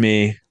wants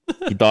me?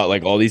 He thought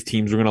like all these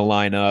teams were gonna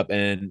line up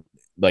and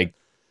like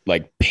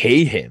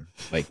pay him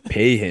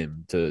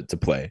to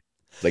play.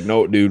 Like,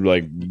 no, dude,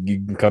 like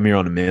you can come here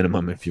on a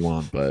minimum if you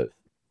want, but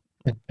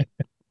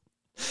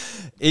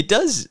it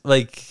does,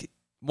 like,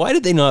 why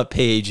did they not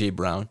pay AJ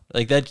Brown?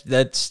 Like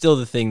that's still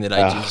the thing that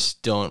I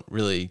just don't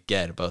really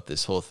get about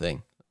this whole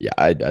thing. Yeah,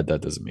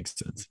 that doesn't make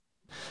sense.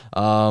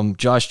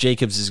 Josh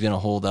Jacobs is going to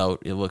hold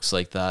out. It looks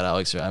like that,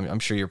 Alex. I'm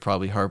sure you're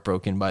probably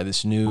heartbroken by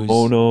this news.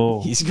 Oh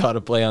no, he's got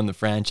to play on the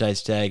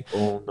franchise tag.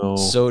 Oh no.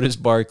 So does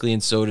Barkley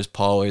and so does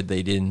Pollard.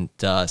 They didn't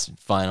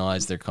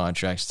finalize their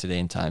contracts today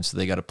in time, so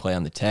they got to play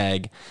on the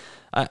tag.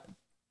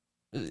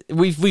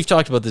 We've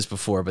talked about this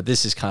before, but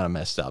this is kind of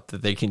messed up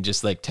that they can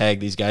just like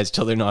tag these guys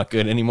till they're not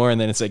good anymore, and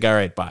then it's like, all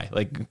right, bye.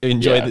 Like,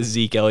 enjoy the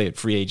Zeke Elliott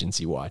free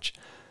agency watch.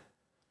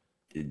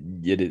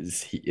 It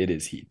is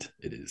heat.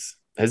 It is.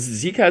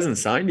 Zeke hasn't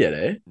signed yet,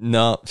 eh?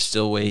 No,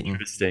 still waiting.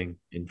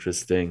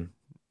 Interesting.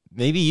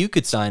 Maybe you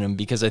could sign him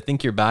because I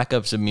think your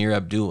backup's Amir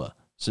Abdullah.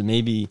 So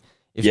maybe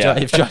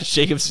If Josh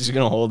Jacobs is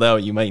going to hold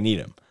out, you might need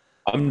him.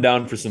 I'm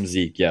down for some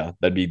Zeke. Yeah,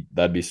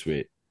 that'd be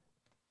sweet.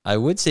 I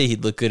would say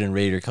he'd look good in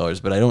Raider colors,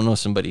 but I don't know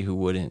somebody who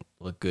wouldn't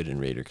look good in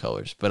Raider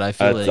colors. But I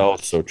feel that's like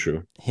also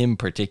true. Him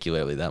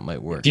particularly, that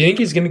might work. Do you think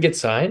he's going to get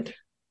signed?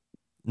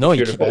 No,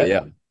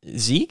 yeah.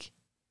 Zeke?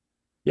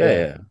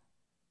 Yeah.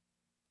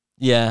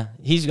 Yeah,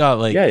 he's got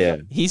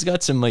he's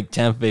got some like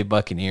Tampa Bay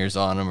Buccaneers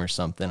on him or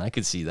something. I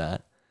could see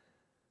that.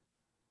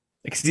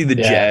 I could see the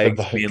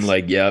Jags being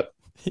like, yep.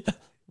 Yeah.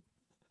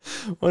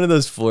 One of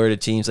those Florida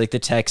teams, like the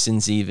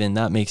Texans even,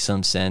 that makes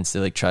some sense.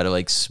 They like try to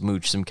like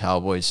smooch some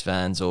Cowboys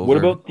fans over. What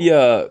about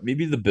the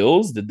maybe the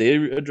Bills? Did they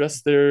address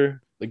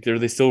their like are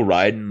they still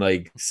riding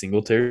like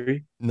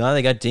Singletary? No,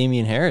 they got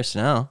Damian Harris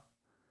now.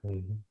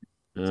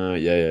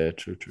 Yeah,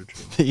 true.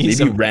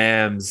 Maybe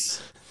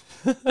Rams.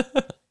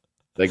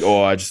 Like,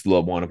 I just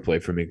want to play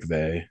for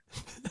McVay.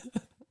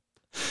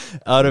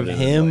 Out of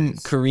him,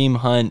 Kareem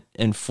Hunt,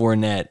 and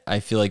Fournette, I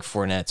feel like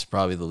Fournette's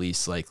probably the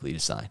least likely to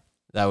sign.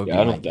 That would be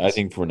my guess. I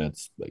think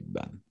Fournette's like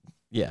done.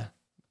 Yeah,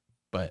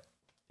 but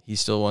he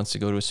still wants to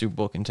go to a Super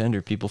Bowl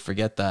contender. People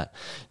forget that.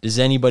 Does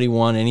anybody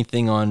want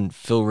anything on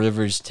Phil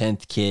Rivers'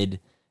 10th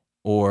kid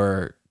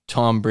or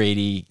Tom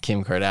Brady,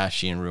 Kim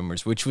Kardashian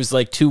rumors, which was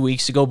like 2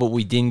 weeks ago, but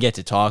we didn't get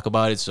to talk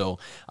about it, so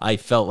I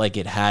felt like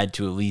it had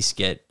to at least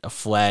get a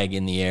flag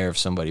in the air if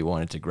somebody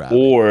wanted to grab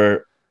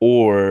it.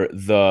 Or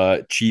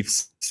the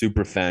Chiefs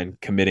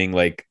superfan committing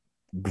like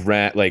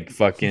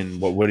fucking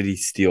what did he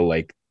steal,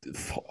 like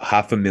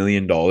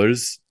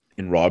 $500,000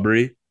 in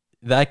robbery?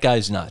 That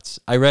guy's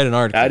nuts. I read an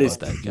article about that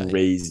guy. That is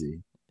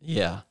crazy.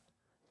 Yeah.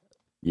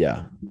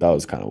 Yeah, that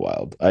was kind of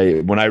wild.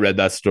 When I read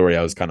that story,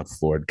 I was kind of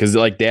floored because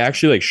like they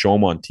actually like show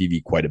him on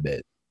TV quite a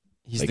bit.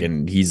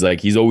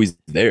 He's always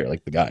there,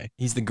 like the guy.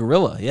 He's the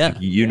gorilla, yeah. Like,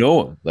 you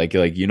know him, like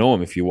you know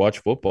him if you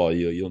watch football,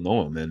 you'll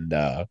know him, and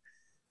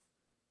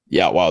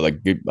yeah, wow, like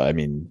I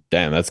mean,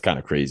 damn, that's kind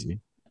of crazy.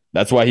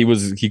 That's why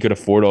he could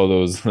afford all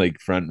those like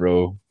front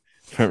row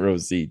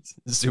seats.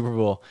 The Super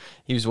Bowl,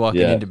 he was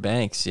walking into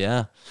banks,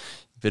 yeah.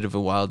 Bit of a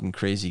wild and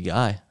crazy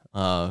guy.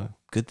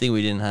 Good thing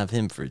we didn't have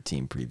him for a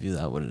team preview.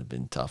 That would have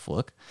been a tough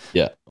look.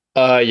 Yeah.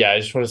 I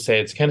just want to say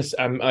it's kind of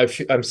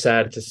I'm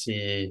sad to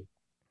see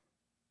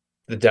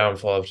the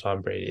downfall of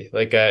Tom Brady.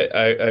 Like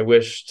I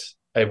wished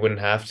I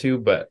wouldn't have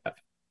to,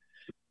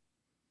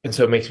 and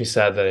so it makes me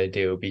sad that I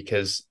do,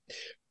 because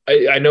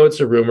I know it's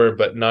a rumor,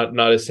 but not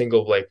a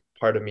single like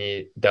part of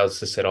me doubts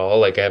this at all.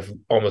 Like I have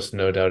almost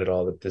no doubt at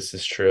all that this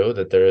is true,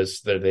 that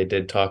they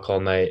did talk all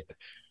night.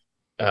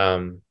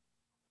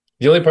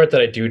 The only part that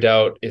I do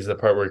doubt is the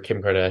part where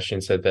Kim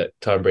Kardashian said that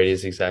Tom Brady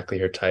is exactly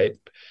her type,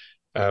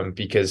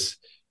 because it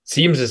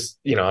seems as,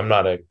 I'm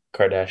not a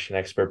Kardashian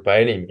expert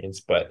by any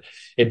means, but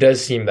it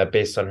does seem that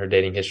based on her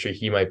dating history,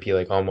 he might be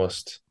like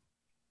almost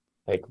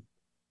like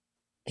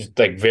just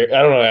like very,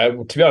 I don't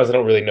know. To be honest, I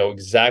don't really know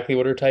exactly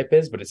what her type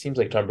is, but it seems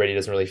like Tom Brady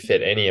doesn't really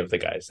fit any of the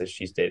guys that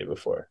she's dated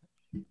before.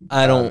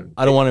 I don't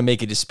want to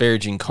make a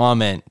disparaging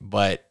comment,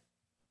 but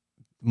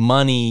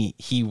money,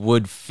 he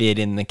would fit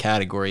in the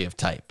category of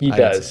type. He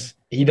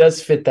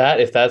does fit that.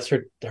 If that's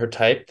her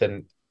type,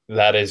 then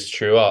that is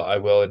true. I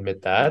will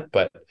admit that,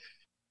 but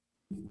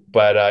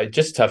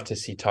just tough to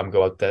see Tom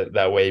go out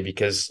that way,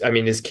 because I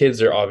mean his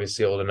kids are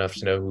obviously old enough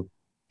to know who,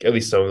 at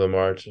least some of them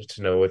are,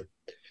 to know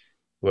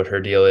what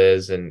her deal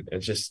is, and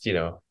it's just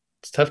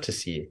it's tough to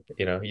see.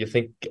 You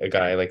think a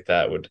guy like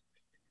that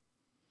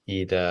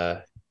he'd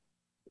go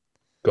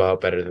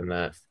out better than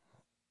that.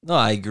 No,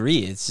 I agree.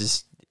 It's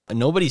just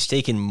nobody's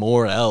taken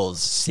more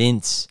L's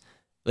since,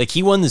 like,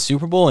 he won the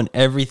Super Bowl, and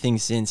everything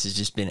since has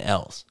just been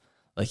L's.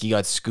 Like, he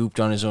got scooped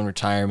on his own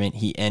retirement.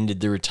 He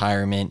ended the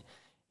retirement.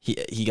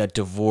 He got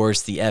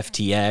divorced, the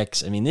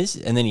FTX. I mean,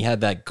 and then he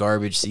had that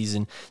garbage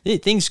season.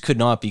 Things could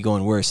not be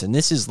going worse, and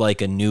this is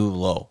like a new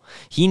low.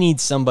 He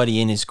needs somebody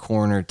in his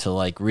corner to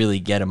like really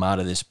get him out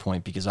of this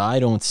point, because I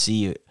don't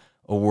see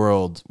a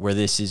world where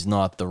this is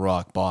not the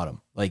rock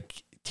bottom.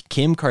 Like,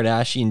 Kim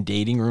Kardashian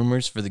dating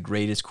rumors for the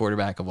greatest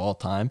quarterback of all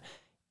time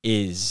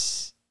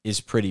is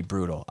pretty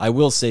brutal. I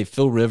will say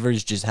Phil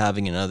Rivers just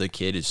having another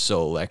kid is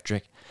so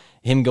electric.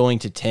 Him going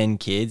to 10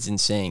 kids and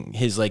saying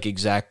his like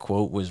exact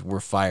quote was,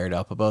 "We're fired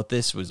up about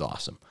this," was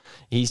awesome.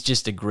 He's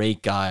just a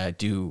great guy. I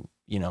do,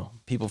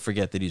 people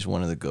forget that he's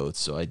one of the GOATs,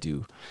 so I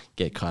do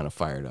get kind of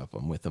fired up.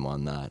 I'm with him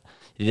on that.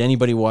 Did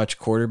anybody watch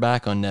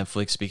Quarterback on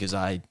Netflix? Because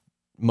I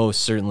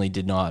most certainly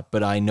did not,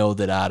 but I know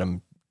that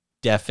Adam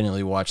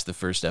definitely watched the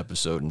first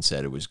episode and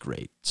said it was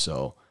great.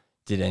 So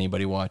did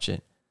anybody watch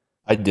it?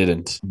 I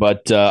didn't,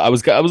 but I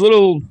was a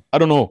little, I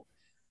don't know.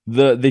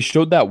 They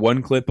showed that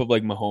one clip of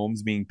like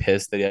Mahomes being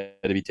pissed that he had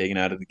to be taken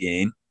out of the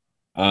game,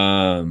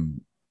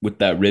 with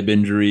that rib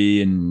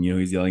injury, and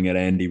he's yelling at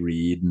Andy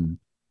Reid, and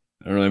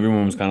I don't know,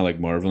 everyone was kind of like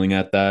marveling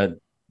at that.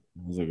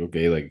 I was like,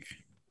 okay, like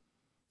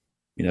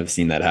I've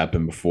seen that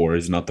happen before.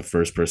 He's not the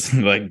first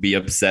person to like be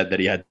upset that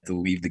he had to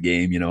leave the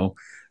game,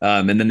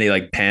 and then they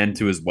like pan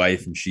to his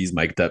wife, and she's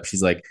mic'd up.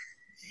 She's like,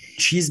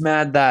 she's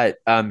mad that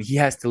he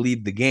has to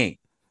leave the game.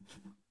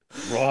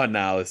 Raw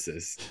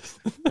analysis.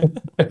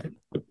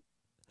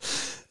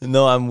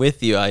 No, I'm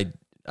with you.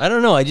 I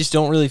don't know. I just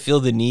don't really feel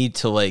the need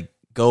to like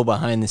go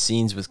behind the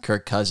scenes with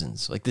Kirk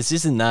Cousins. Like this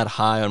isn't that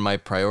high on my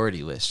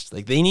priority list.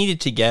 Like they needed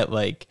to get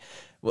like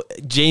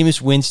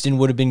Jameis Winston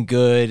would have been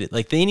good.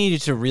 Like they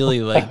needed to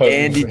really like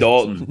Andy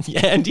Dalton.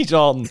 Yeah, Andy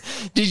Dalton.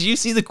 Did you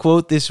see the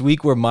quote this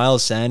week where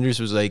Miles Sanders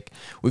was like,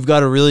 "We've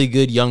got a really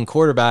good young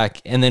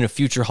quarterback and then a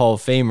future Hall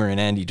of Famer in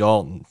Andy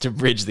Dalton to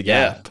bridge the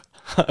gap."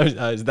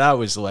 That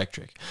was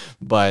electric.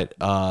 But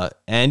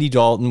Andy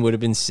Dalton would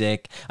have been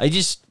sick.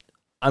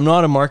 I'm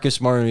not a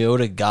Marcus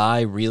Mariota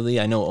guy, really.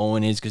 I know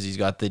Owen is because he's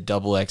got the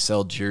double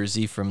XL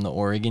jersey from the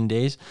Oregon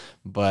days,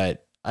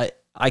 but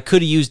I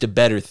could have used a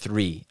better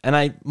 3. And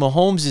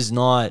Mahomes is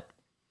not.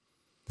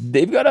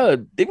 They've got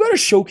to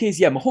showcase.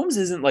 Yeah, Mahomes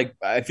isn't like.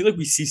 I feel like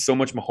we see so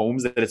much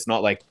Mahomes that it's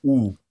not like,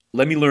 ooh,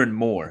 let me learn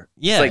more.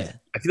 Yeah, it's like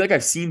I feel like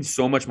I've seen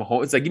so much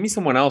Mahomes. It's like give me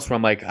someone else where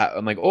I'm like,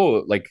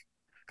 oh, like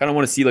kind of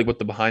want to see like what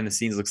the behind the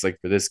scenes looks like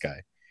for this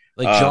guy,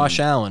 like Josh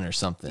Allen or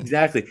something.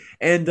 Exactly,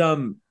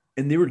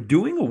 and they were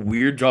doing a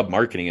weird job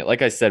marketing it.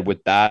 Like I said,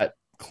 with that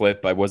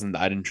clip, I wasn't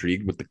that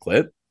intrigued with the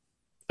clip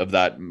of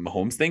that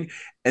Mahomes thing.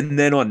 And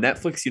then on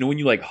Netflix, when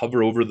you like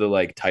hover over the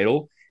like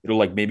title, it'll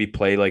like maybe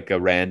play like a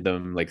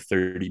random like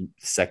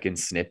 30-second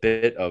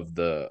snippet of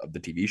the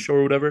TV show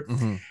or whatever.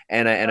 Mm-hmm.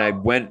 And I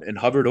went and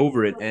hovered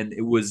over it, and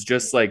it was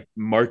just like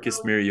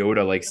Marcus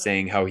Mariota like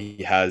saying how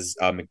he has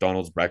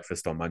McDonald's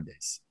breakfast on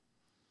Mondays.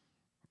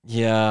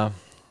 Yeah.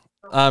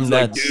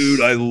 Like, dude,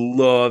 I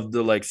love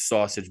the like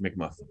sausage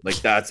McMuffin. Like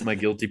that's my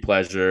guilty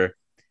pleasure.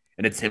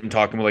 And it's him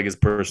talking with like his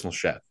personal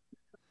chef.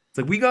 It's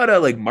like we gotta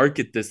like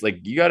market this. Like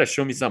you gotta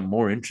show me something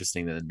more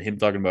interesting than him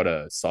talking about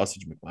a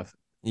sausage McMuffin.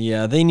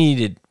 Yeah, they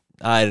needed.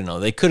 I don't know.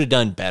 They could have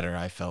done better.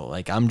 I felt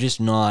like I'm just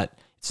not.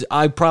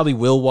 I probably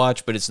will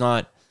watch, but it's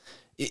not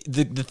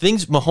the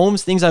things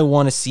Mahomes things I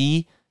want to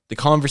see. The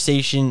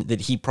conversation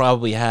that he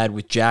probably had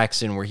with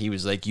Jackson, where he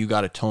was like, "You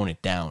got to tone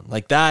it down."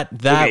 Like that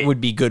okay.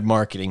 Would be good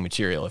marketing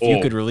material if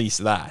you could release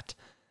that.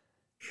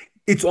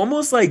 It's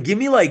almost like give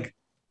me like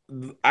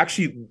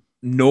actually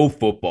no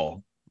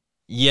football.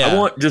 Yeah, I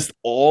want just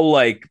all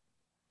like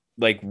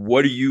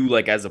what are you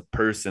like as a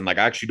person? Like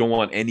I actually don't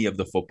want any of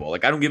the football.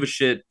 Like I don't give a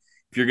shit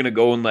if you're gonna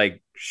go and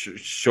like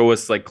show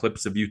us like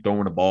clips of you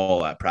throwing a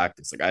ball at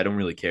practice. Like I don't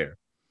really care.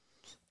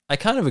 I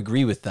kind of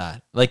agree with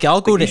that. Like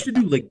I'll go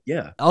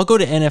I'll go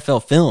to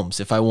NFL Films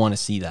if I want to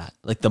see that,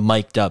 like the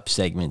mic'd up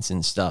segments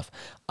and stuff.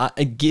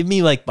 Give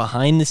me like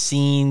behind the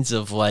scenes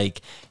of like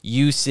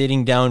you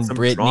sitting down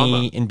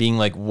Brittany and being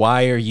like,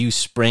 "Why are you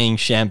spraying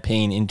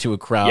champagne into a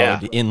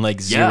crowd in like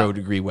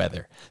 0-degree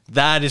weather?"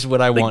 That is what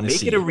I want to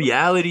see. Make it a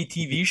reality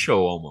TV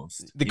show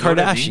almost. The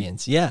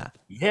Kardashians,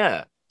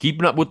 yeah,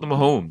 keeping up with the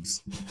Mahomes.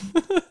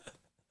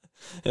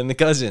 And the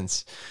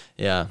Cousins.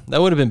 Yeah, that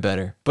would have been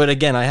better. But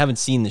again, I haven't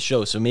seen the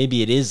show, so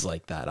maybe it is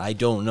like that. I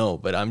don't know,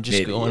 but I'm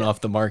just going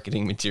off the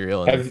marketing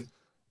material.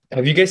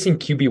 Have you guys seen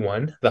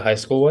QB1, the high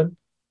school one?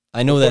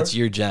 I know that's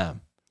your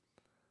jam.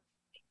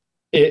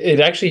 It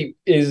actually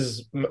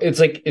is.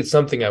 It's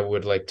something I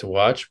would like to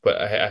watch, but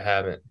I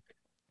haven't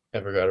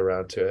ever got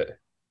around to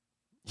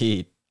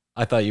it.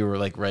 I thought you were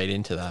like right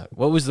into that.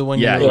 What was the one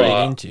you were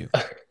right into?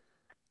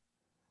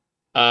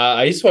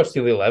 I used to watch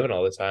Steely 11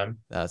 all the time.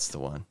 That's the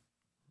one.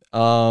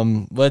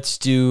 Let's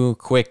do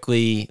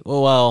quickly.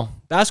 Well,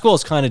 basketball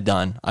is kind of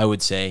done, I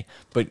would say,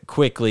 but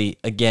quickly,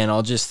 again,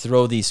 I'll just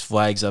throw these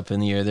flags up in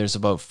the air. There's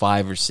about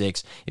 5 or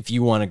 6. If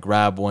you want to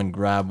grab one,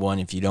 grab one.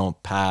 If you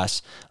don't,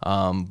 pass.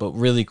 But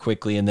really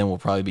quickly, and then we'll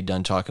probably be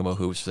done talking about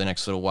hoops for the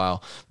next little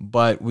while.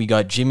 But we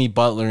got Jimmy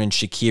Butler and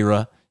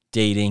Shakira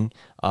dating.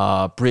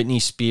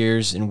 Britney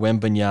Spears and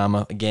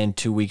Wembanyama, again,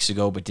 2 weeks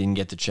ago, but didn't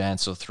get the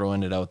chance, so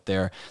throwing it out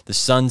there. The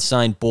Suns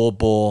signed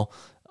Bol.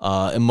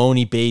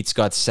 Imoni Bates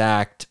got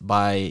sacked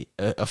by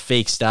a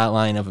fake stat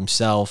line of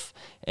himself,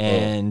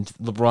 and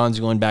LeBron's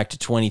going back to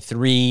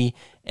 23,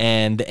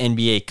 and the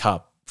NBA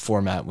Cup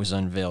format was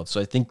unveiled.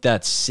 So I think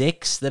that's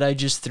 6 that I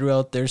just threw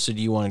out there. So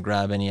do you want to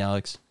grab any,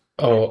 Alex?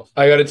 Oh,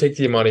 I got to take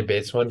the Imoni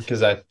Bates one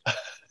because I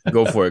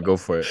go for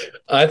it.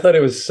 I thought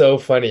it was so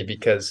funny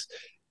because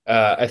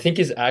I think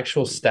his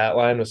actual stat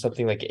line was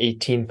something like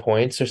 18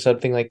 points or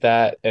something like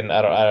that, and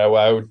I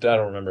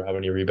don't remember how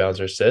many rebounds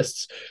or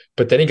assists.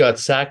 But then he got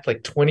sacked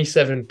like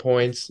 27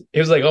 points. It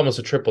was like almost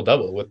a triple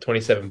double with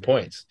 27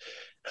 points.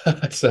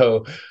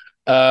 So,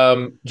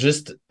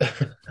 just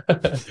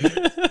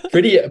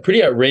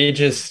pretty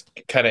outrageous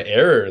kind of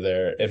error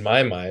there in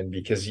my mind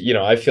because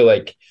I feel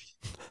like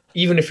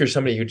even if you're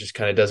somebody who just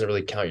kind of doesn't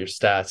really count your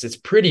stats, it's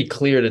pretty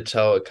clear to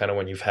tell kind of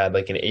when you've had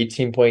like an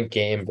 18-point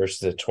game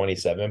versus a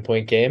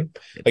 27-point game.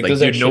 Like those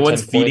dude, no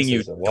one's feeding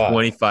you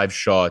 25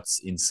 shots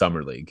in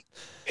summer league.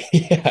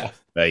 Yeah.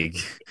 Like,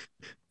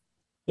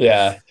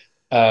 yeah.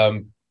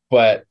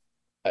 But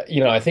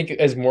I think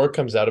as more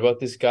comes out about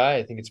this guy,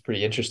 I think it's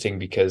pretty interesting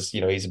because,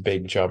 he's a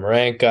big Ja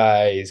Morant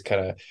guy. He's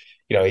kind of,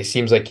 he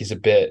seems like he's a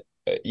bit,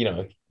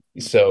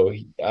 so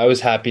I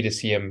was happy to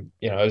see him,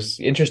 I was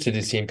interested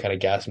to see him kind of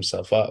gas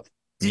himself up.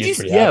 Did you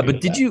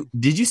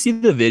see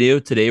the video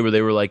today where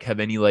they were like, have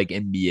any like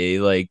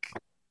NBA like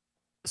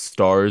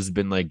stars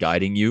been like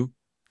guiding you?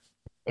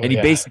 And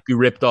he basically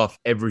ripped off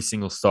every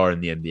single star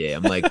in the NBA.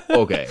 I'm like,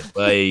 okay,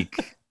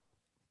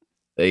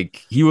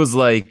 like he was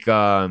like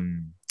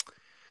Donovan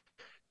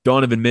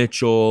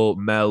Mitchell,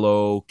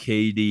 Melo,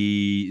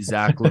 KD,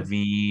 Zach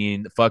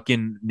LaVine,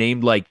 fucking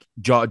named like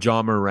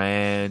Ja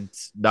Morant.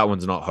 That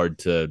one's not hard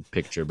to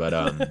picture,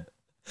 but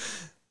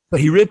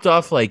he ripped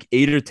off like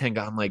 8 or 10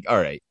 guys. I'm like, all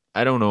right,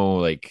 I don't know,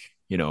 like,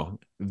 you know,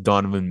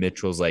 Donovan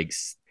Mitchell's like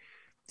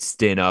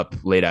staying up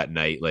late at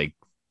night, like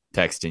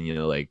texting, you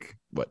know, like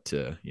what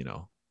to, you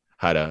know,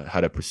 how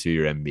to pursue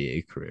your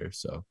NBA career.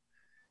 So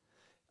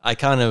I'm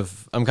kind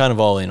of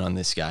all in on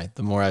this guy.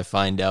 The more I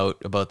find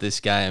out about this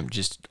guy, I'm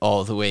just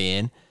all the way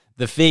in.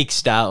 The fake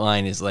stat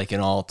line is like an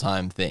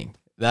all-time thing.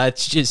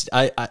 That's just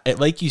I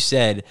like you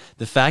said,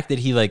 the fact that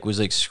he like was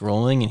like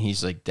scrolling and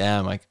he's like,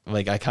 damn, I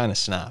kind of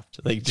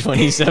snapped. Like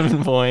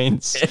 27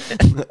 points,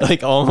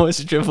 like almost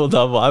a triple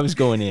double. I was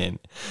going in.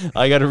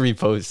 I got to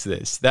repost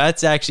this.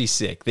 That's actually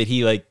sick that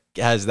he like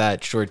has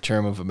that short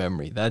term of a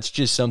memory. That's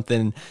just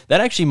something that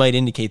actually might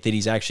indicate that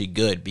he's actually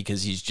good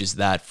because he's just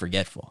that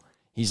forgetful.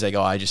 He's like,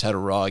 oh, I just had a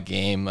raw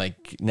game.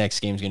 Like next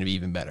game's going to be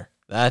even better.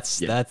 That's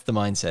the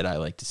mindset I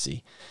like to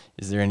see.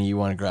 Is there any you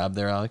want to grab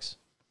there, Alex?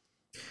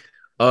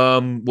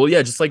 Well,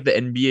 yeah, just like the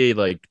NBA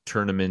like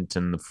tournament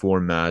and the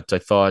format. I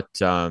thought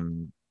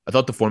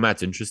the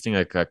format's interesting.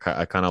 I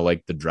kind of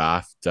like the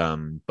draft.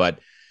 But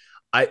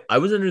I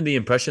was under the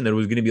impression that it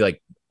was going to be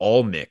like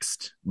all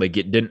mixed. Like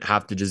it didn't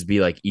have to just be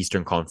like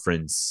Eastern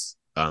Conference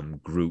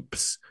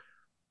groups.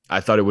 I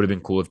thought it would have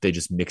been cool if they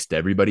just mixed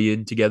everybody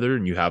in together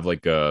and you have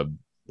like a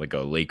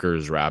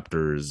Lakers,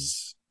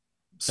 Raptors.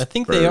 Spurs. I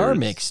think they are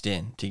mixed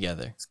in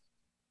together.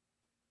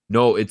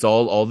 No, it's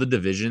all the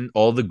division,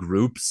 all the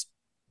groups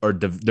are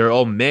they're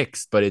all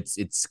mixed, but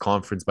it's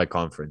conference by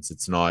conference.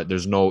 It's not,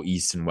 there's no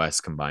East and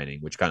West combining,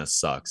 which kind of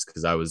sucks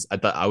because I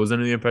thought I was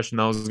under the impression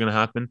that was going to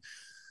happen.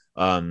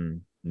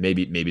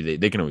 Maybe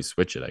they can always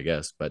switch it, I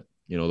guess, but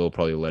you know, they'll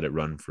probably let it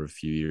run for a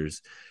few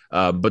years.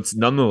 But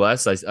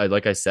nonetheless, I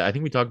like I said, I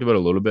think we talked about it a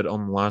little bit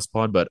on the last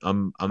pod, but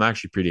I'm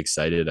actually pretty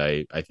excited.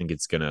 I think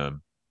it's gonna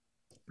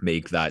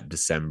make that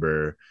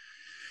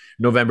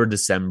November,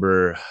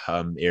 December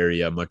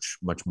area much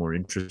more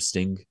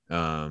interesting.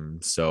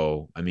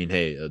 So I mean,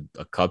 hey,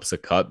 a cup's a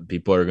cup. I think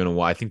people are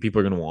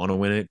gonna want to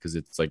win it because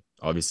it's like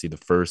obviously the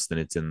first, and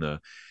it's in the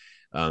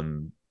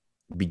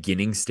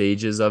beginning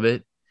stages of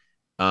it.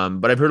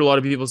 But I've heard a lot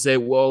of people say,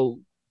 well,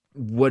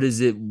 what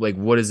is it like?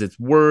 What is it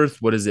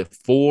worth? What is it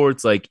for?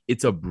 It's like,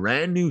 it's a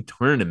brand new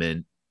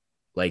tournament.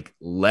 Like,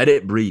 let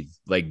it breathe.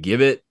 Like,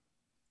 give it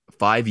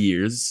 5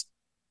 years.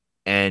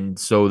 And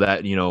so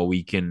that, you know,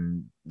 we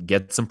can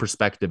get some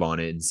perspective on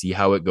it and see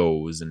how it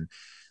goes. And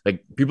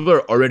like, people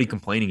are already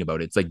complaining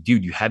about it. It's like,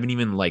 dude, you haven't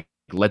even like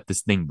let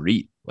this thing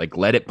breathe. Like,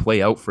 let it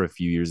play out for a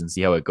few years and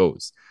see how it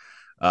goes.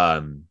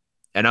 And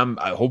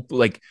I hope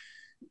like,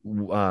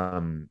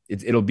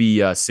 it'll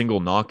be a single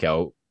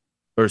knockout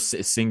or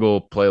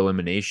single play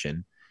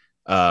elimination.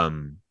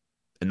 And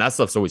that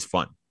stuff's always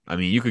fun. I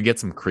mean, you could get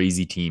some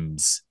crazy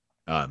teams,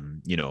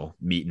 you know,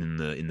 meeting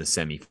in the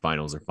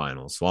semifinals or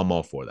finals. So I'm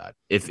all for that.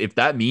 If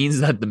that means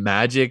that the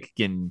Magic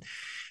can,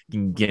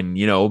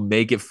 you know,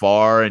 make it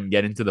far and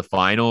get into the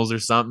finals or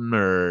something,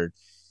 or,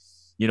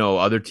 you know,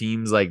 other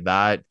teams like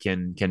that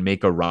can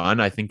make a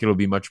run, I think it'll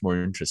be much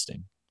more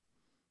interesting.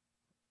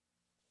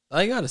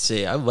 I gotta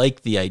say, I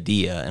like the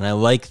idea, and I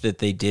like that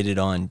they did it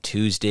on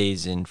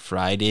Tuesdays and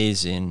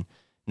Fridays in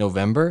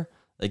November.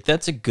 Like,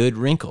 that's a good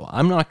wrinkle.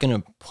 I'm not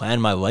gonna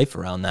plan my life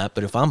around that,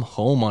 but if I'm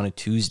home on a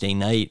Tuesday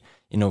night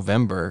in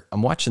November,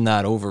 I'm watching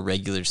that over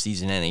regular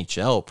season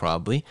NHL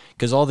probably,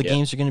 because all the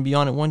games are gonna be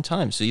on at one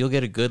time. So you'll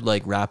get a good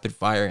like rapid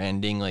fire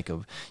ending, like a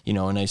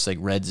nice like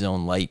red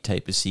zone light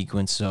type of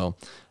sequence. So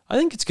I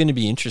think it's gonna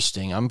be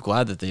interesting. I'm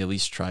glad that they at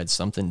least tried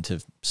something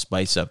to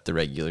spice up the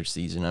regular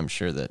season. I'm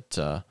sure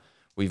that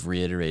we've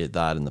reiterated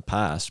that in the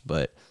past,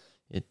 but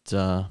it's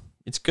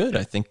good.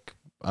 I think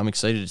I'm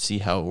excited to see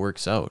how it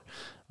works out.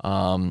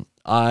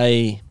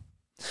 Britney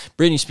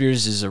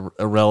Spears is a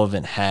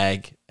relevant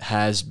hag,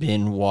 has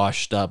been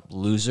washed up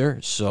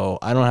loser, so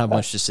I don't have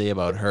much to say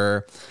about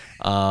her.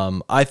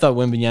 I thought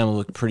Wembanyama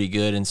looked pretty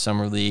good in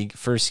Summer League.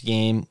 First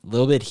game, a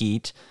little bit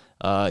heat.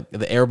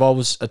 The air ball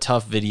was a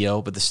tough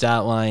video, but the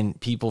stat line,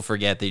 people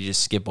forget, they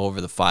just skip over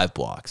the 5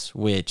 blocks,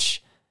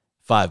 which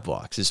 5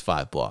 blocks is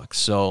 5 blocks.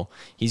 So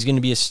he's going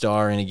to be a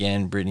star. And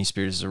again, Britney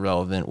Spears is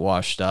irrelevant,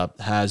 washed up,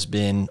 has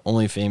been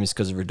only famous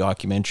because of her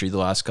documentary the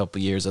last couple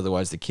of years.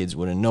 Otherwise, the kids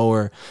wouldn't know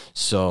her.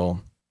 So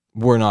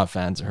we're not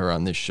fans of her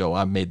on this show.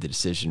 I've made the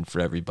decision for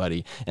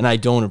everybody. And I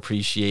don't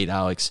appreciate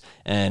Alex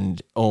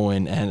and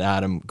Owen and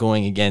Adam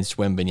going against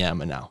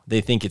Wembanyama now.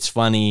 They think it's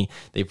funny.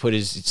 They put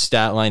his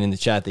stat line in the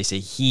chat. They say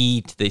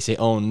heat. They say,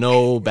 oh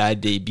no,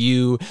 bad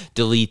debut.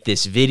 Delete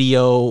this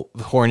video.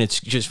 Hornets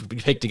just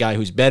picked a guy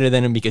who's better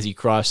than him because he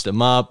crossed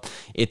him up.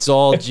 It's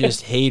all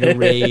just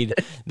haterade.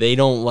 They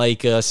don't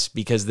like us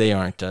because they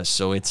aren't us.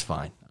 So it's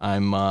fine.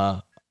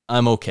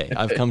 I'm okay.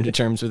 I've come to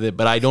terms with it,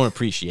 but I don't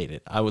appreciate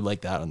it. I would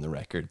like that on the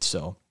record.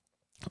 So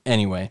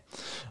anyway,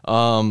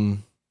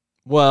 well,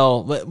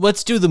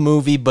 let's do the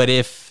movie. But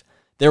if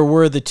there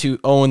were the two.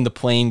 Owen, the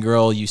plain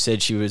girl, you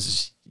said she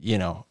was,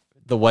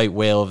 the white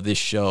whale of this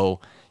show.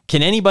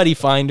 Can anybody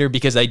find her?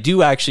 Because I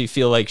do actually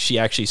feel like she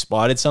actually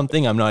spotted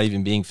something. I'm not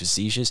even being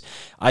facetious.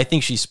 I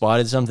think she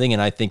spotted something,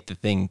 and I think the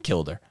thing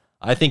killed her.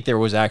 I think there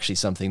was actually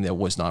something that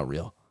was not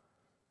real.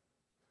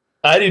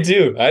 I do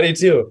too.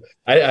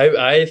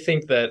 I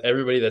think that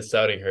everybody that's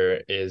doubting her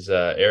is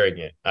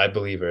arrogant. I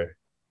believe her.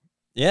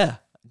 Yeah.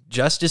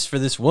 Justice for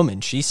this woman.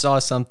 She saw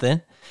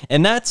something,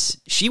 and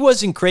she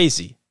wasn't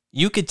crazy.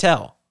 You could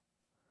tell.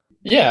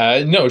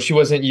 Yeah, no, she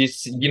wasn't.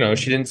 She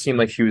didn't seem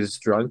like she was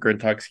drunk or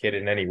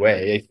intoxicated in any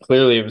way.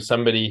 Clearly, it was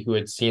somebody who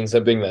had seen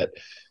something that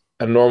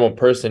a normal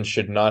person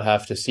should not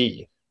have to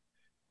see.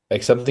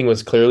 Like, something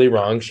was clearly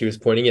wrong. She was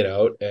pointing it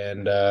out,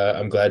 and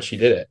I'm glad she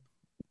did it.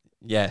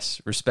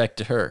 Yes, respect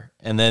to her.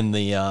 And then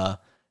the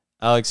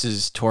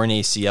Alex's torn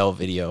ACL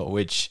video,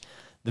 which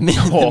the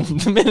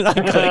minute I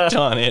clicked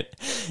on it,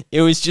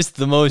 it was just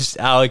the most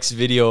Alex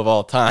video of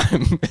all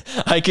time.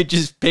 I could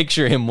just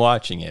picture him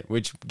watching it,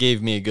 which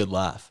gave me a good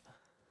laugh.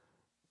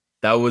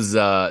 That was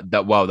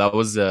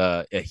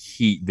a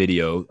heat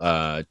video,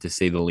 to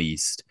say the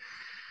least.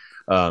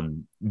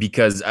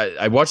 Because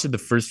I watched it the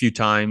first few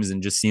times,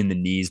 and just seeing the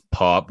knees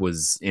pop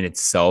was in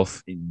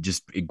itself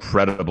just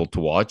incredible to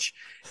watch.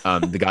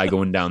 The guy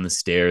going down the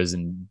stairs,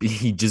 and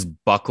he just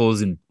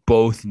buckles, and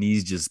both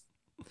knees just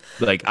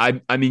like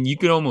I mean, you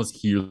could almost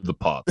hear the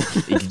pop.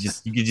 You could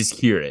just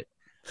hear it.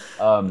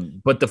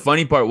 But the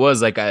funny part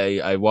was, like,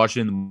 I watched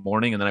it in the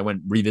morning, and then I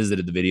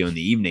revisited the video in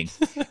the evening,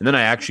 and then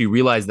I actually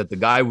realized that the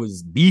guy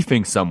was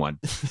beefing someone.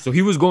 So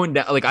he was going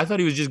down, like, I thought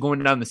he was just going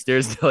down the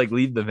stairs to like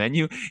leave the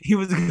venue. He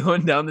was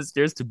going down the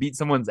stairs to beat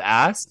someone's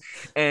ass,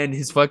 and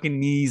his fucking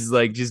knees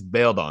like just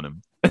bailed on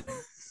him.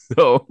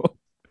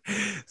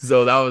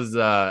 So that was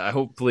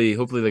hopefully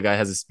the guy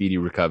has a speedy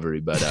recovery,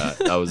 but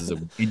that was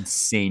an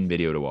insane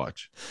video to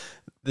watch.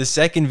 The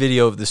second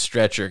video of the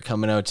stretcher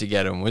coming out to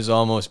get him was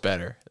almost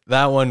better.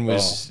 That one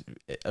was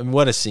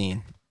what a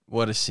scene.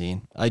 What a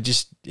scene.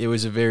 It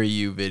was a very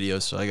you video,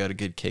 so I got a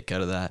good kick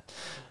out of that.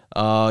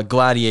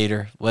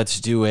 Gladiator,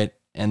 let's do it.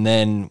 And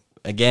then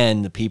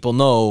again, the people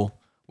know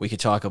we could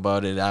talk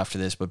about it after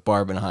this, but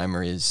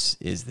Barbenheimer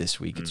is this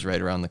week. It's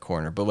right around the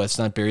corner. But let's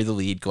not bury the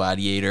lead.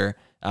 Gladiator,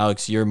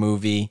 Alex, your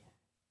movie,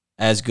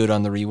 as good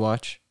on the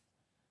rewatch?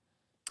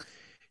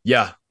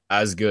 Yeah,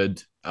 as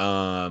good.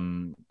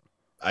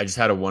 I just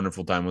had a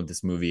wonderful time with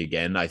this movie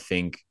again. I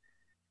think,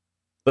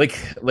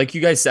 like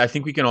you guys said, I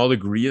think we can all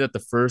agree that the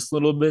first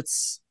little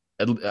bit's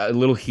a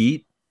little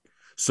heat.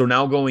 So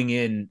now going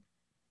in,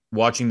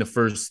 watching the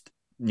first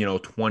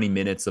 20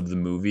 minutes of the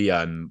movie,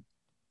 I'm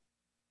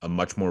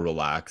much more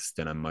relaxed,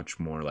 and I'm much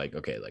more like,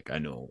 okay, like I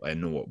know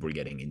what we're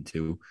getting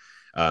into.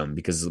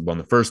 Because on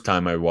the first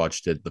time I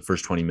watched it, the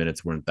first 20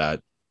 minutes weren't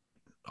that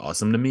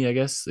awesome to me, I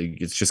guess. Like,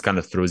 it's just kind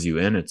of throws you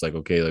in. It's like,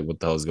 okay, like what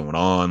the hell is going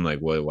on? Like,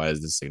 why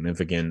is this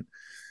significant?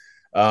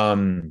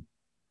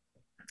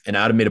 And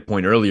Adam made a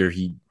point earlier.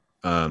 He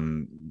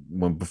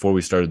before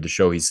we started the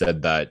show, he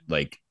said that,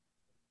 like,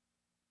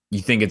 you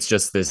think it's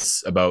just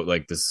this about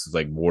like this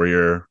like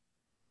warrior,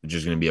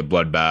 just going to be a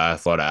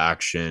bloodbath, a lot of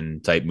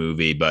action type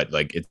movie, but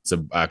like it's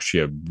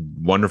actually a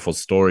wonderful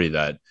story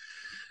that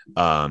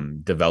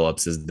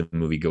develops as the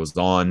movie goes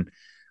on,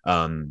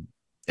 and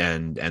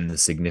the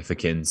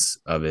significance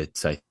of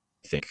it. I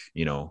think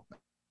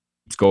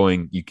it's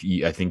going.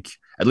 I think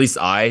at least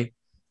I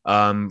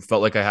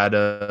felt like I had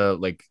a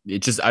like it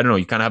just I don't know.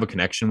 You kind of have a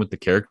connection with the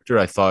character.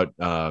 I thought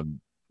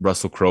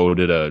Russell Crowe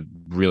did a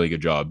really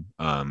good job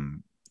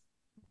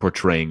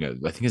portraying.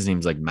 I think his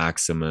name's like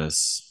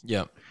Maximus.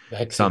 Yeah.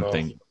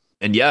 Something.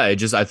 And yeah,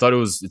 I thought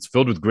it's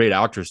filled with great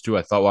actors too.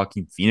 I thought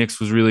Joaquin Phoenix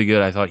was really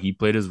good. I thought he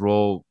played his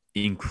role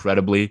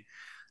incredibly.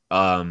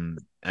 And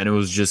it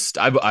was just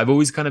I've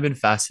always kind of been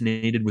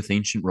fascinated with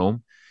ancient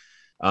Rome.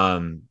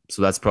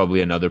 So that's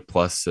probably another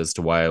plus as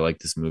to why I like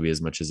this movie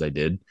as much as I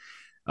did.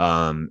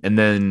 And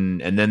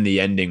then the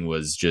ending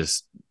was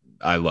just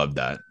I loved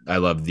that. I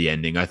loved the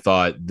ending. I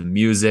thought the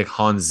music,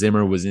 Hans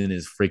Zimmer was in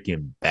his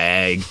freaking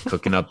bag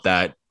cooking up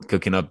that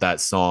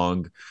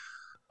song.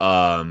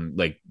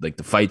 Like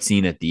the fight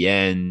scene at the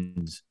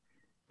end,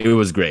 it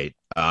was great.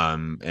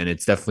 And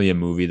it's definitely a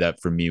movie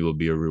that for me will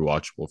be a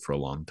rewatchable for a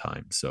long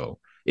time. So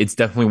it's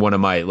definitely one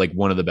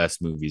of the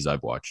best movies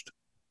I've watched.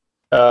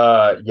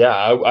 Yeah,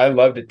 I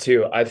loved it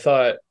too. I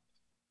thought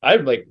I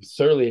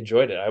thoroughly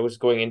enjoyed it. I was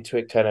going into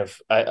it kind of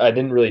I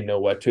didn't really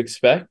know what to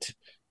expect,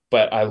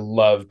 but I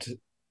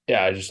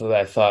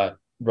thought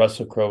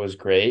Russell Crowe was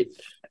great.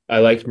 I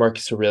liked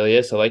Marcus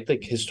Aurelius. I liked the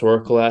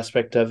historical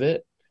aspect of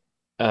it.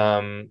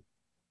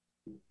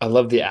 I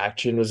love the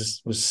action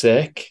was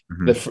sick.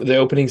 Mm-hmm. The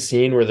opening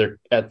scene where they're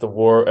at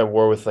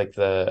war with like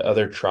the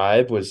other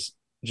tribe was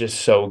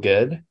just so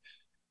good.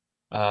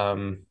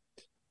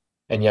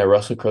 And yeah,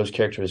 Russell Crowe's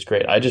character was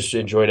great. I just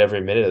enjoyed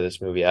every minute of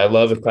this movie. I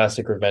love a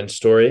classic revenge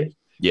story.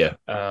 Yeah.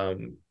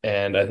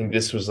 And I think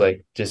this was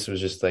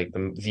just like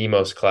the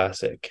most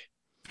classic.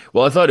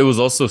 Well, I thought it was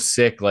also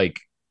sick, like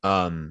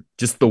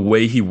just the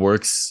way he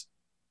works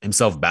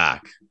himself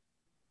back.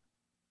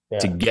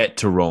 to get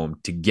to Rome,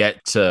 to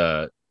get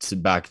to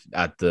back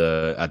at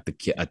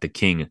the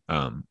king,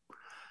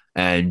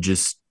 and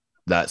just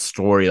that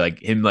story,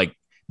 like him like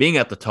being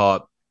at the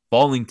top,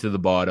 falling to the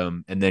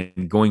bottom, and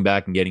then going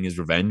back and getting his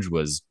revenge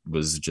was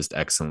just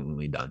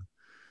excellently done.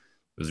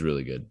 It was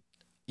really good.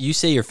 You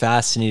say you're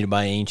fascinated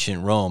by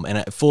ancient Rome,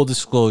 and full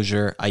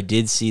disclosure, I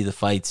did see the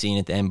fight scene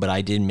at the end, but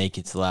I didn't make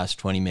it to the last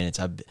 20 minutes.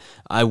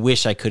 I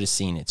wish I could have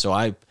seen it, so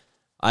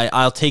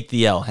I'll take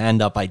the L.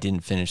 Hand up, I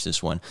didn't finish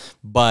this one.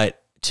 But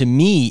to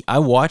me, I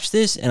watch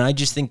this, and I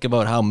just think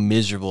about how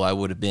miserable I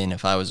would have been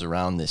if I was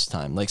around this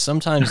time. Like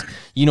sometimes,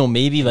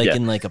 maybe like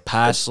in like a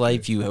past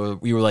life, you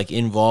were like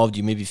involved,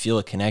 you maybe feel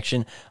a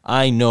connection.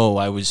 I know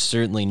I was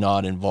certainly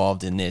not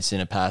involved in this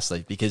in a past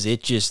life because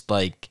it just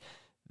like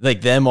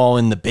them all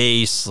in the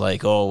base,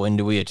 like, oh, when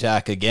do we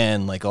attack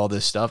again? Like all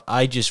this stuff.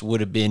 I just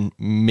would have been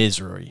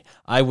misery.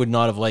 I would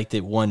not have liked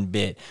it one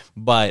bit,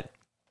 but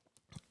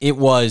it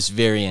was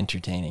very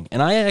entertaining.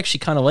 And I actually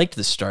kind of liked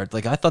the start.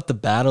 Like I thought the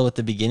battle at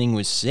the beginning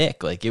was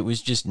sick. Like it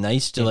was just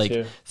nice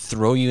to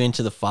throw you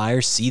into the fire,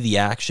 see the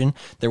action.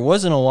 There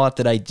wasn't a lot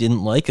that I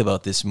didn't like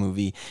about this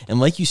movie. And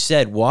like you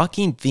said,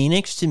 Joaquin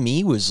Phoenix to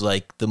me was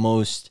like the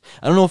most,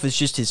 I don't know if it's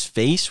just his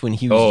face when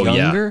he was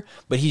younger,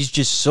 but he's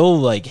just so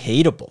like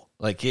hateable.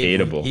 Like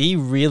hateable. He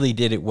really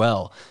did it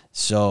well.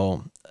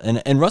 So,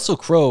 and Russell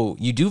Crowe,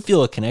 you do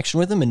feel a connection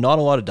with him and not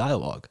a lot of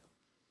dialogue.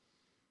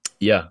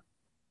 Yeah.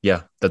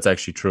 Yeah, that's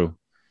actually true.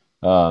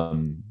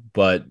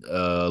 But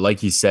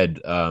like you said,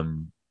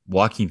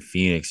 Joaquin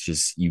Phoenix,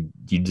 just you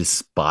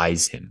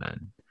despise him,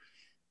 man.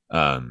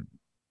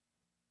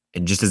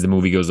 And just as the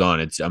movie goes on,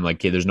 I'm like,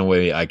 okay, there's no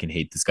way I can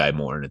hate this guy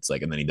more. And it's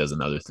like, and then he does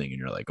another thing, and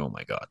you're like, oh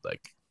my god,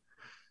 like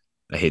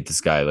I hate this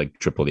guy like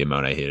triple the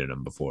amount I hated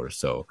him before.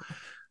 So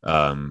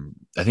I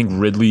think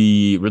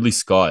Ridley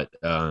Scott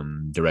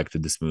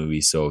directed this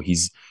movie, so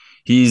he's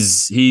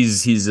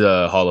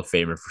a Hall of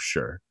Famer for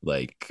sure.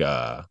 Like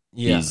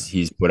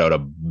he's put out a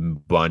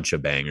bunch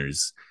of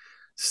bangers.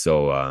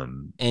 So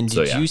and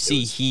did you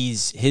see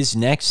his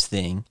next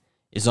thing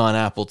is on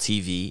Apple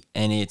TV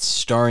and it's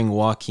starring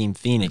Joaquin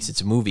Phoenix.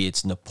 It's a movie.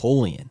 It's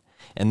Napoleon.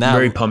 And I'm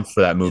very pumped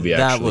for that movie. That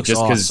actually, looks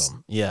just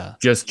awesome. Yeah,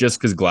 just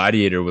because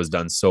Gladiator was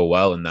done so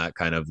well in that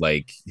kind of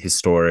like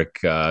historic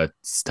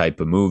type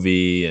of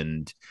movie,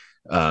 and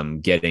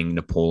getting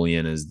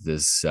Napoleon as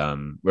this,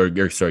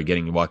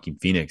 getting Joaquin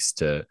Phoenix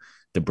to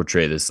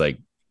portray this like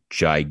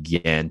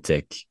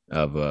gigantic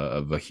of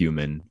a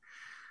human.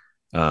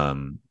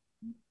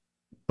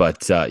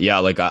 But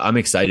like I'm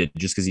excited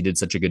just because he did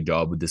such a good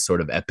job with this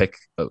sort of epic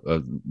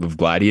of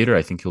Gladiator.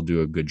 I think he'll do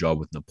a good job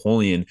with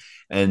Napoleon,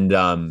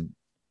 and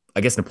I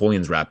guess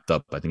Napoleon's wrapped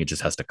up. I think it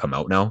just has to come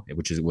out now,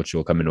 which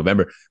will come in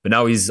November. But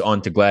now he's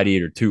on to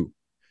Gladiator 2.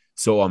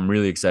 So I'm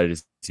really excited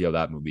to see how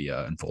that movie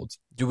unfolds.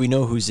 Do we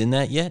know who's in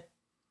that yet?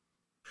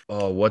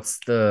 Oh, what's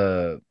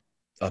the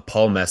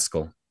Paul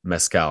Mescal?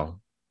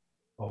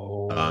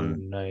 Oh,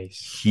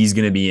 nice. He's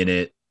gonna be in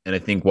it, and I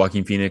think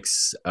Joaquin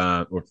Phoenix.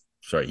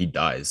 He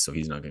dies, so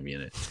he's not gonna be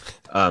in it.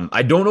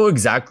 I don't know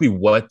exactly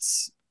what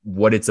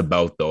it's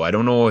about though. I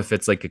don't know if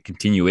it's like a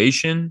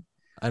continuation.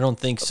 I don't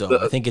think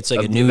so. I think it's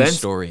like a new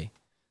story.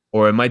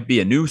 Or it might be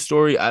a new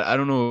story. I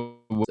don't know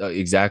what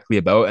exactly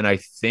about. And I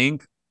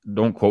think,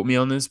 don't quote me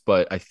on this,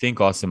 but I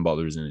think Austin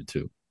Butler's in it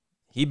too.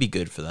 He'd be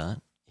good for that.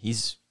 He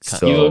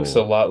looks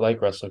a lot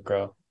like Russell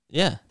Crowe.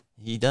 Yeah,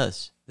 he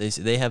does.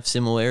 They have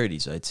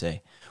similarities, I'd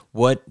say.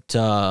 What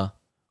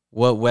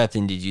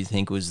weapon did you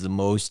think was the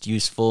most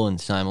useful, and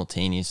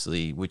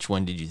simultaneously, which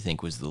one did you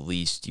think was the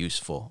least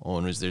useful?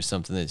 Owen, was there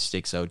something that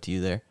sticks out to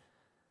you there?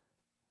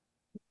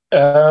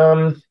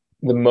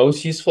 The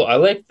most useful, I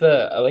like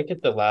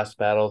at the last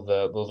battle,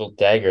 the little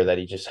dagger that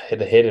he just hit,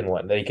 the hidden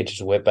one that he could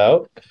just whip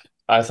out.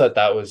 I thought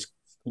that was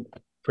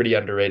pretty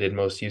underrated.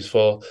 Most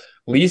useful.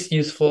 Least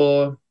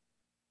useful,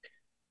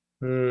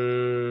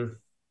 maybe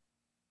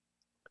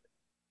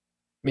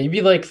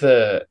like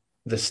the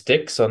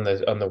sticks on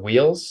the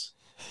wheels.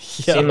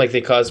 Yeah. Seemed like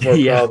they caused more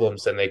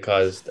problems than they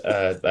caused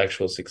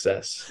actual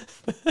success.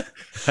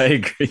 I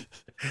agree,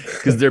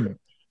 because they're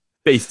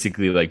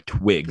basically like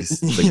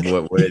twigs. Like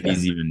what are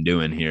these even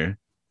doing here?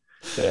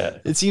 Yeah,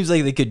 it seems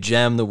like they could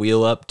jam the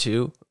wheel up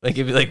too. Like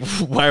it'd be like,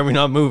 why are we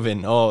not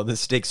moving? Oh, the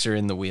sticks are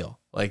in the wheel.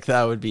 Like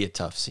that would be a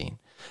tough scene.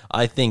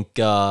 I think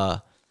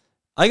I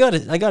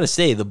gotta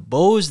say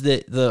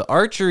the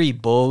archery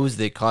bows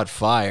that caught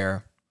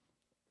fire,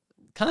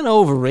 kind of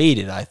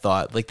overrated. I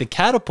thought like the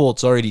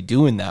catapult's already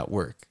doing that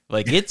work.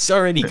 Like it's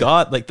already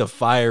got like the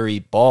fiery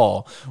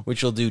ball,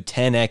 which will do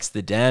 10x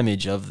the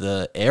damage of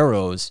the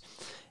arrows.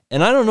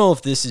 And I don't know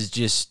if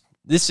this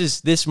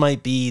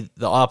might be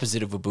the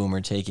opposite of a boomer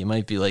take. It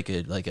might be like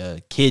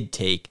a kid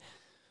take.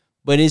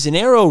 But is an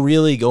arrow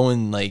really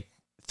going like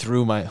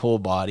through my whole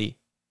body?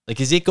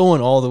 Like is it going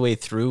all the way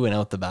through and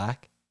out the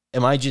back?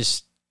 Am I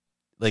just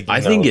like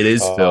I think it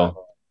is, Phil.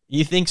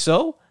 You think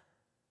so?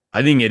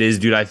 I think it is,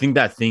 dude. I think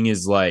that thing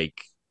is like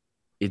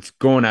it's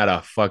going at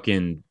a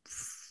fucking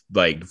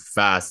like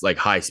fast, like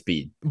high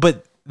speed.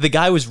 But the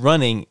guy was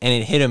running and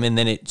it hit him and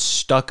then it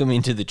stuck him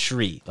into the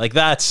tree. Like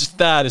that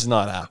is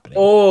not happening.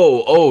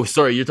 Oh,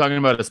 sorry. You're talking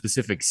about a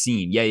specific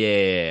scene.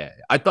 Yeah.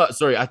 I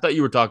thought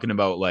you were talking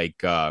about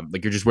like you're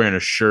just wearing a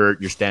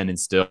shirt, you're standing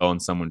still,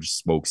 and someone just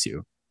smokes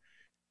you.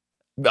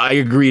 I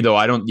agree, though.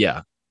 I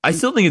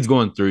still think it's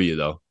going through you,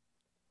 though.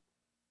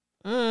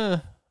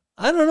 I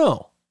don't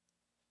know.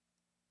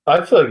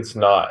 I feel like it's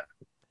not.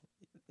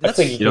 I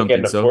think you can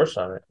get so? force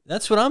on it.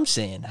 That's what I'm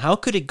saying. How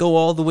could it go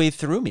all the way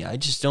through me? I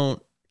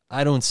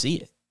don't see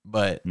it,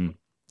 but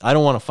I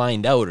don't want to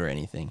find out or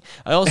anything.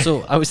 I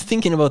was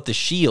thinking about the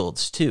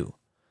shields too.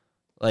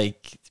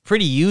 Like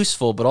pretty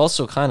useful, but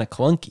also kind of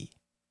clunky.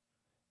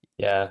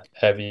 Yeah,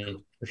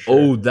 heavy for sure.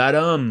 Oh, that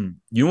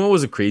you know what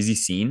was a crazy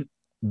scene?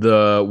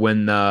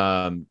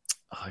 I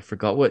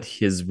forgot what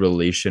his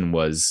relation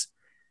was.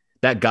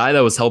 That guy that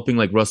was helping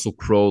like Russell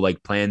Crowe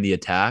like plan the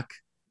attack.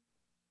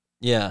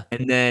 Yeah.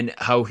 And then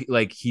how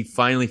he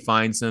finally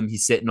finds him,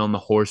 he's sitting on the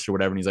horse or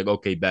whatever, and he's like,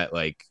 okay, bet,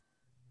 like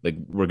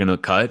we're gonna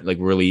cut, like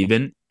we're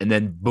leaving, and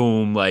then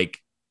boom, like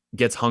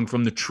gets hung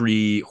from the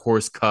tree,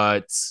 horse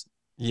cuts.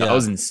 Yeah. That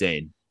was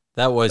insane.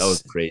 That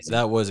was crazy.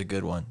 That was a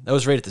good one. That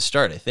was right at the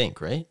start, I think,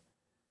 right?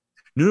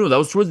 No, that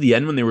was towards the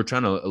end when they were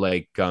trying to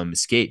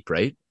escape,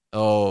 right?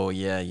 Oh,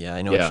 yeah.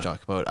 I know what you're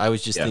talking about. I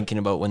was just thinking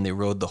about when they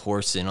rode the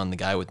horse in on the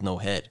guy with no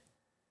head.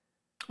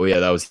 Oh, yeah,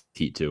 that was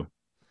heat too.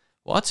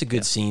 Lots of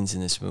good scenes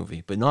in this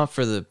movie, but not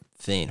for the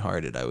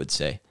faint-hearted, I would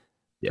say.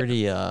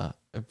 Yeah.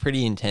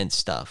 Pretty intense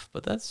stuff,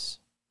 but that's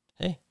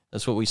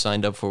what we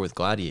signed up for with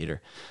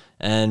Gladiator.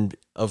 And,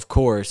 of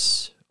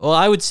course, well,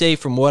 I would say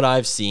from what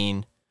I've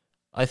seen,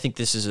 I think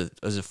this is a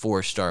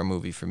 4-star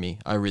movie for me.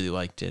 I really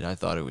liked it. I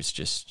thought it was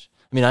just...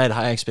 I had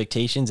high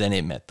expectations, and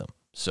it met them.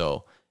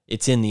 So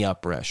it's in the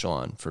upper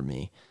echelon for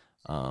me.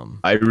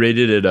 I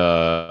rated it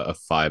a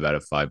 5 out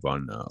of 5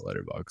 on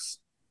Letterboxd.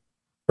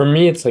 For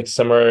me, it's like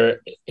somewhere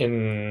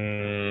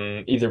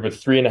in either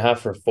with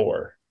 3.5 or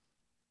 4.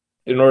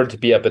 In order to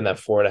be up in that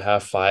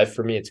 4.5, 5,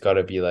 for me, it's got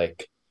to be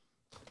like,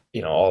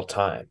 all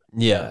time.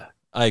 Yeah,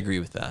 I agree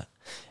with that.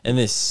 And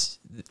this,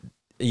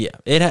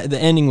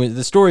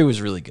 the story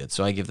was really good,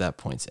 so I give that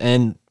points.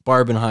 And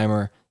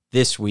Barbenheimer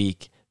this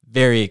week,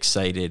 very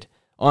excited.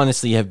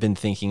 Honestly, have been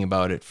thinking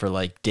about it for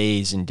like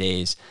days and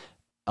days.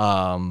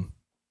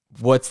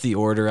 What's the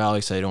order,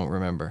 Alex? I don't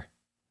remember.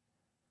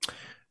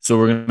 So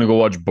we're gonna go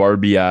watch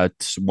Barbie at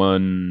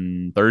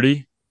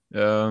 1:30.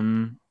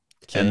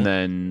 Okay. And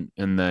then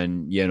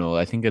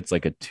I think it's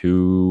like a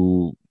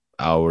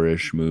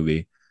 2-hour-ish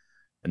movie.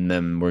 And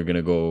then we're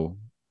gonna go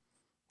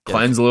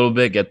cleanse a little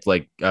bit, get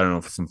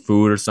some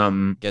food or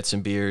something. Get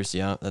some beers,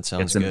 that sounds good.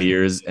 Get some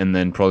beers, and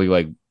then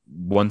probably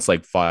once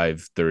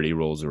 5:30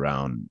 rolls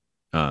around,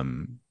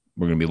 we're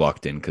gonna be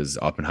locked in because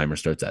Oppenheimer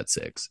starts at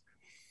 6.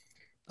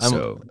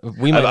 So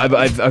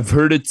I've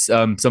heard it's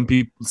some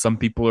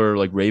people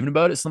are raving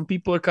about it. Some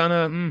people are kind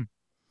of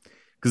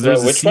because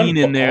there's a scene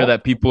in there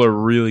that people are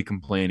really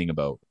complaining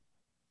about.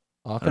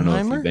 Oppenheimer? I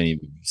don't know if any of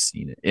you have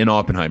seen it. In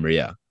Oppenheimer,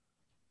 yeah.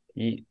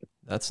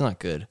 That's not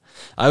good.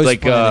 I was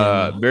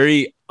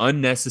very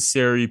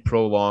unnecessary,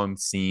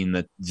 prolonged scene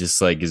that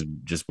just is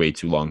just way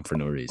too long for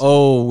no reason.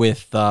 Oh,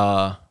 with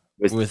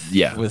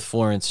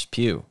Florence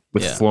Pugh.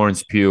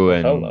 Florence Pugh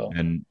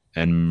and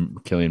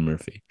Cillian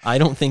Murphy. I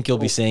don't think you'll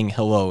be saying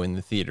hello in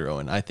the theater,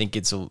 Owen. I think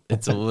it's a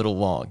little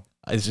long.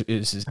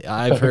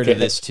 I've heard of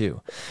this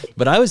too,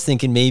 but I was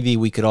thinking maybe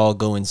we could all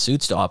go in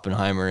suits to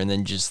Oppenheimer and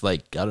then just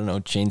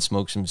chain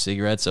smoke some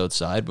cigarettes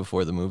outside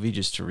before the movie,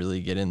 just to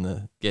really get in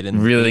the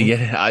actually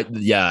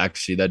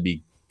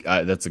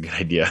that's a good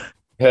idea.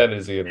 That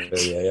is a good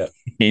idea. Yeah,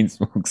 chain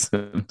smoke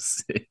some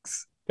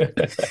cigs.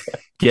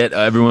 Get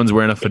everyone's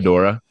wearing a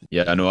fedora.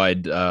 Yeah, I know.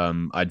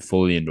 I'd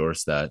fully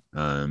endorse that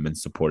and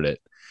support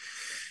it.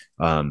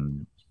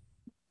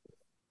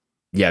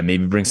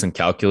 Maybe bring some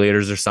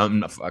calculators or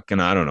something.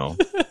 I don't know.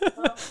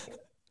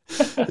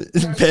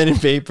 Pen and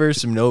paper,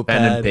 some notepad.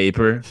 Pen and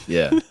paper,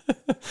 yeah.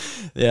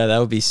 Yeah, that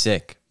would be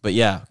sick. But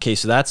yeah, okay,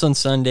 so that's on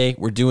Sunday.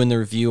 We're doing the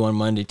review on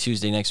Monday,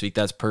 Tuesday next week.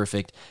 That's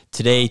perfect.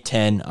 Today,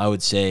 10, I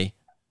would say.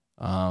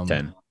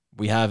 10.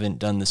 We haven't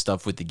done the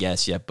stuff with the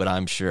guests yet, but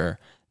I'm sure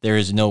there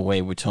is no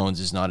way Witonze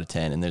is not a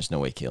 10, and there's no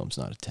way Calem's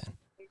not a 10.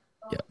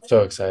 Yeah,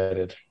 so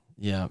excited.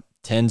 Yeah,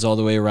 10s all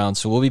the way around.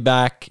 So we'll be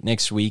back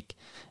next week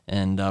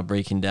and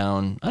breaking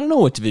down. I don't know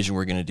what division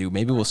we're going to do.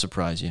 Maybe we'll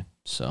surprise you.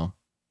 So,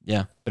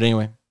 yeah. But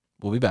anyway,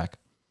 we'll be back.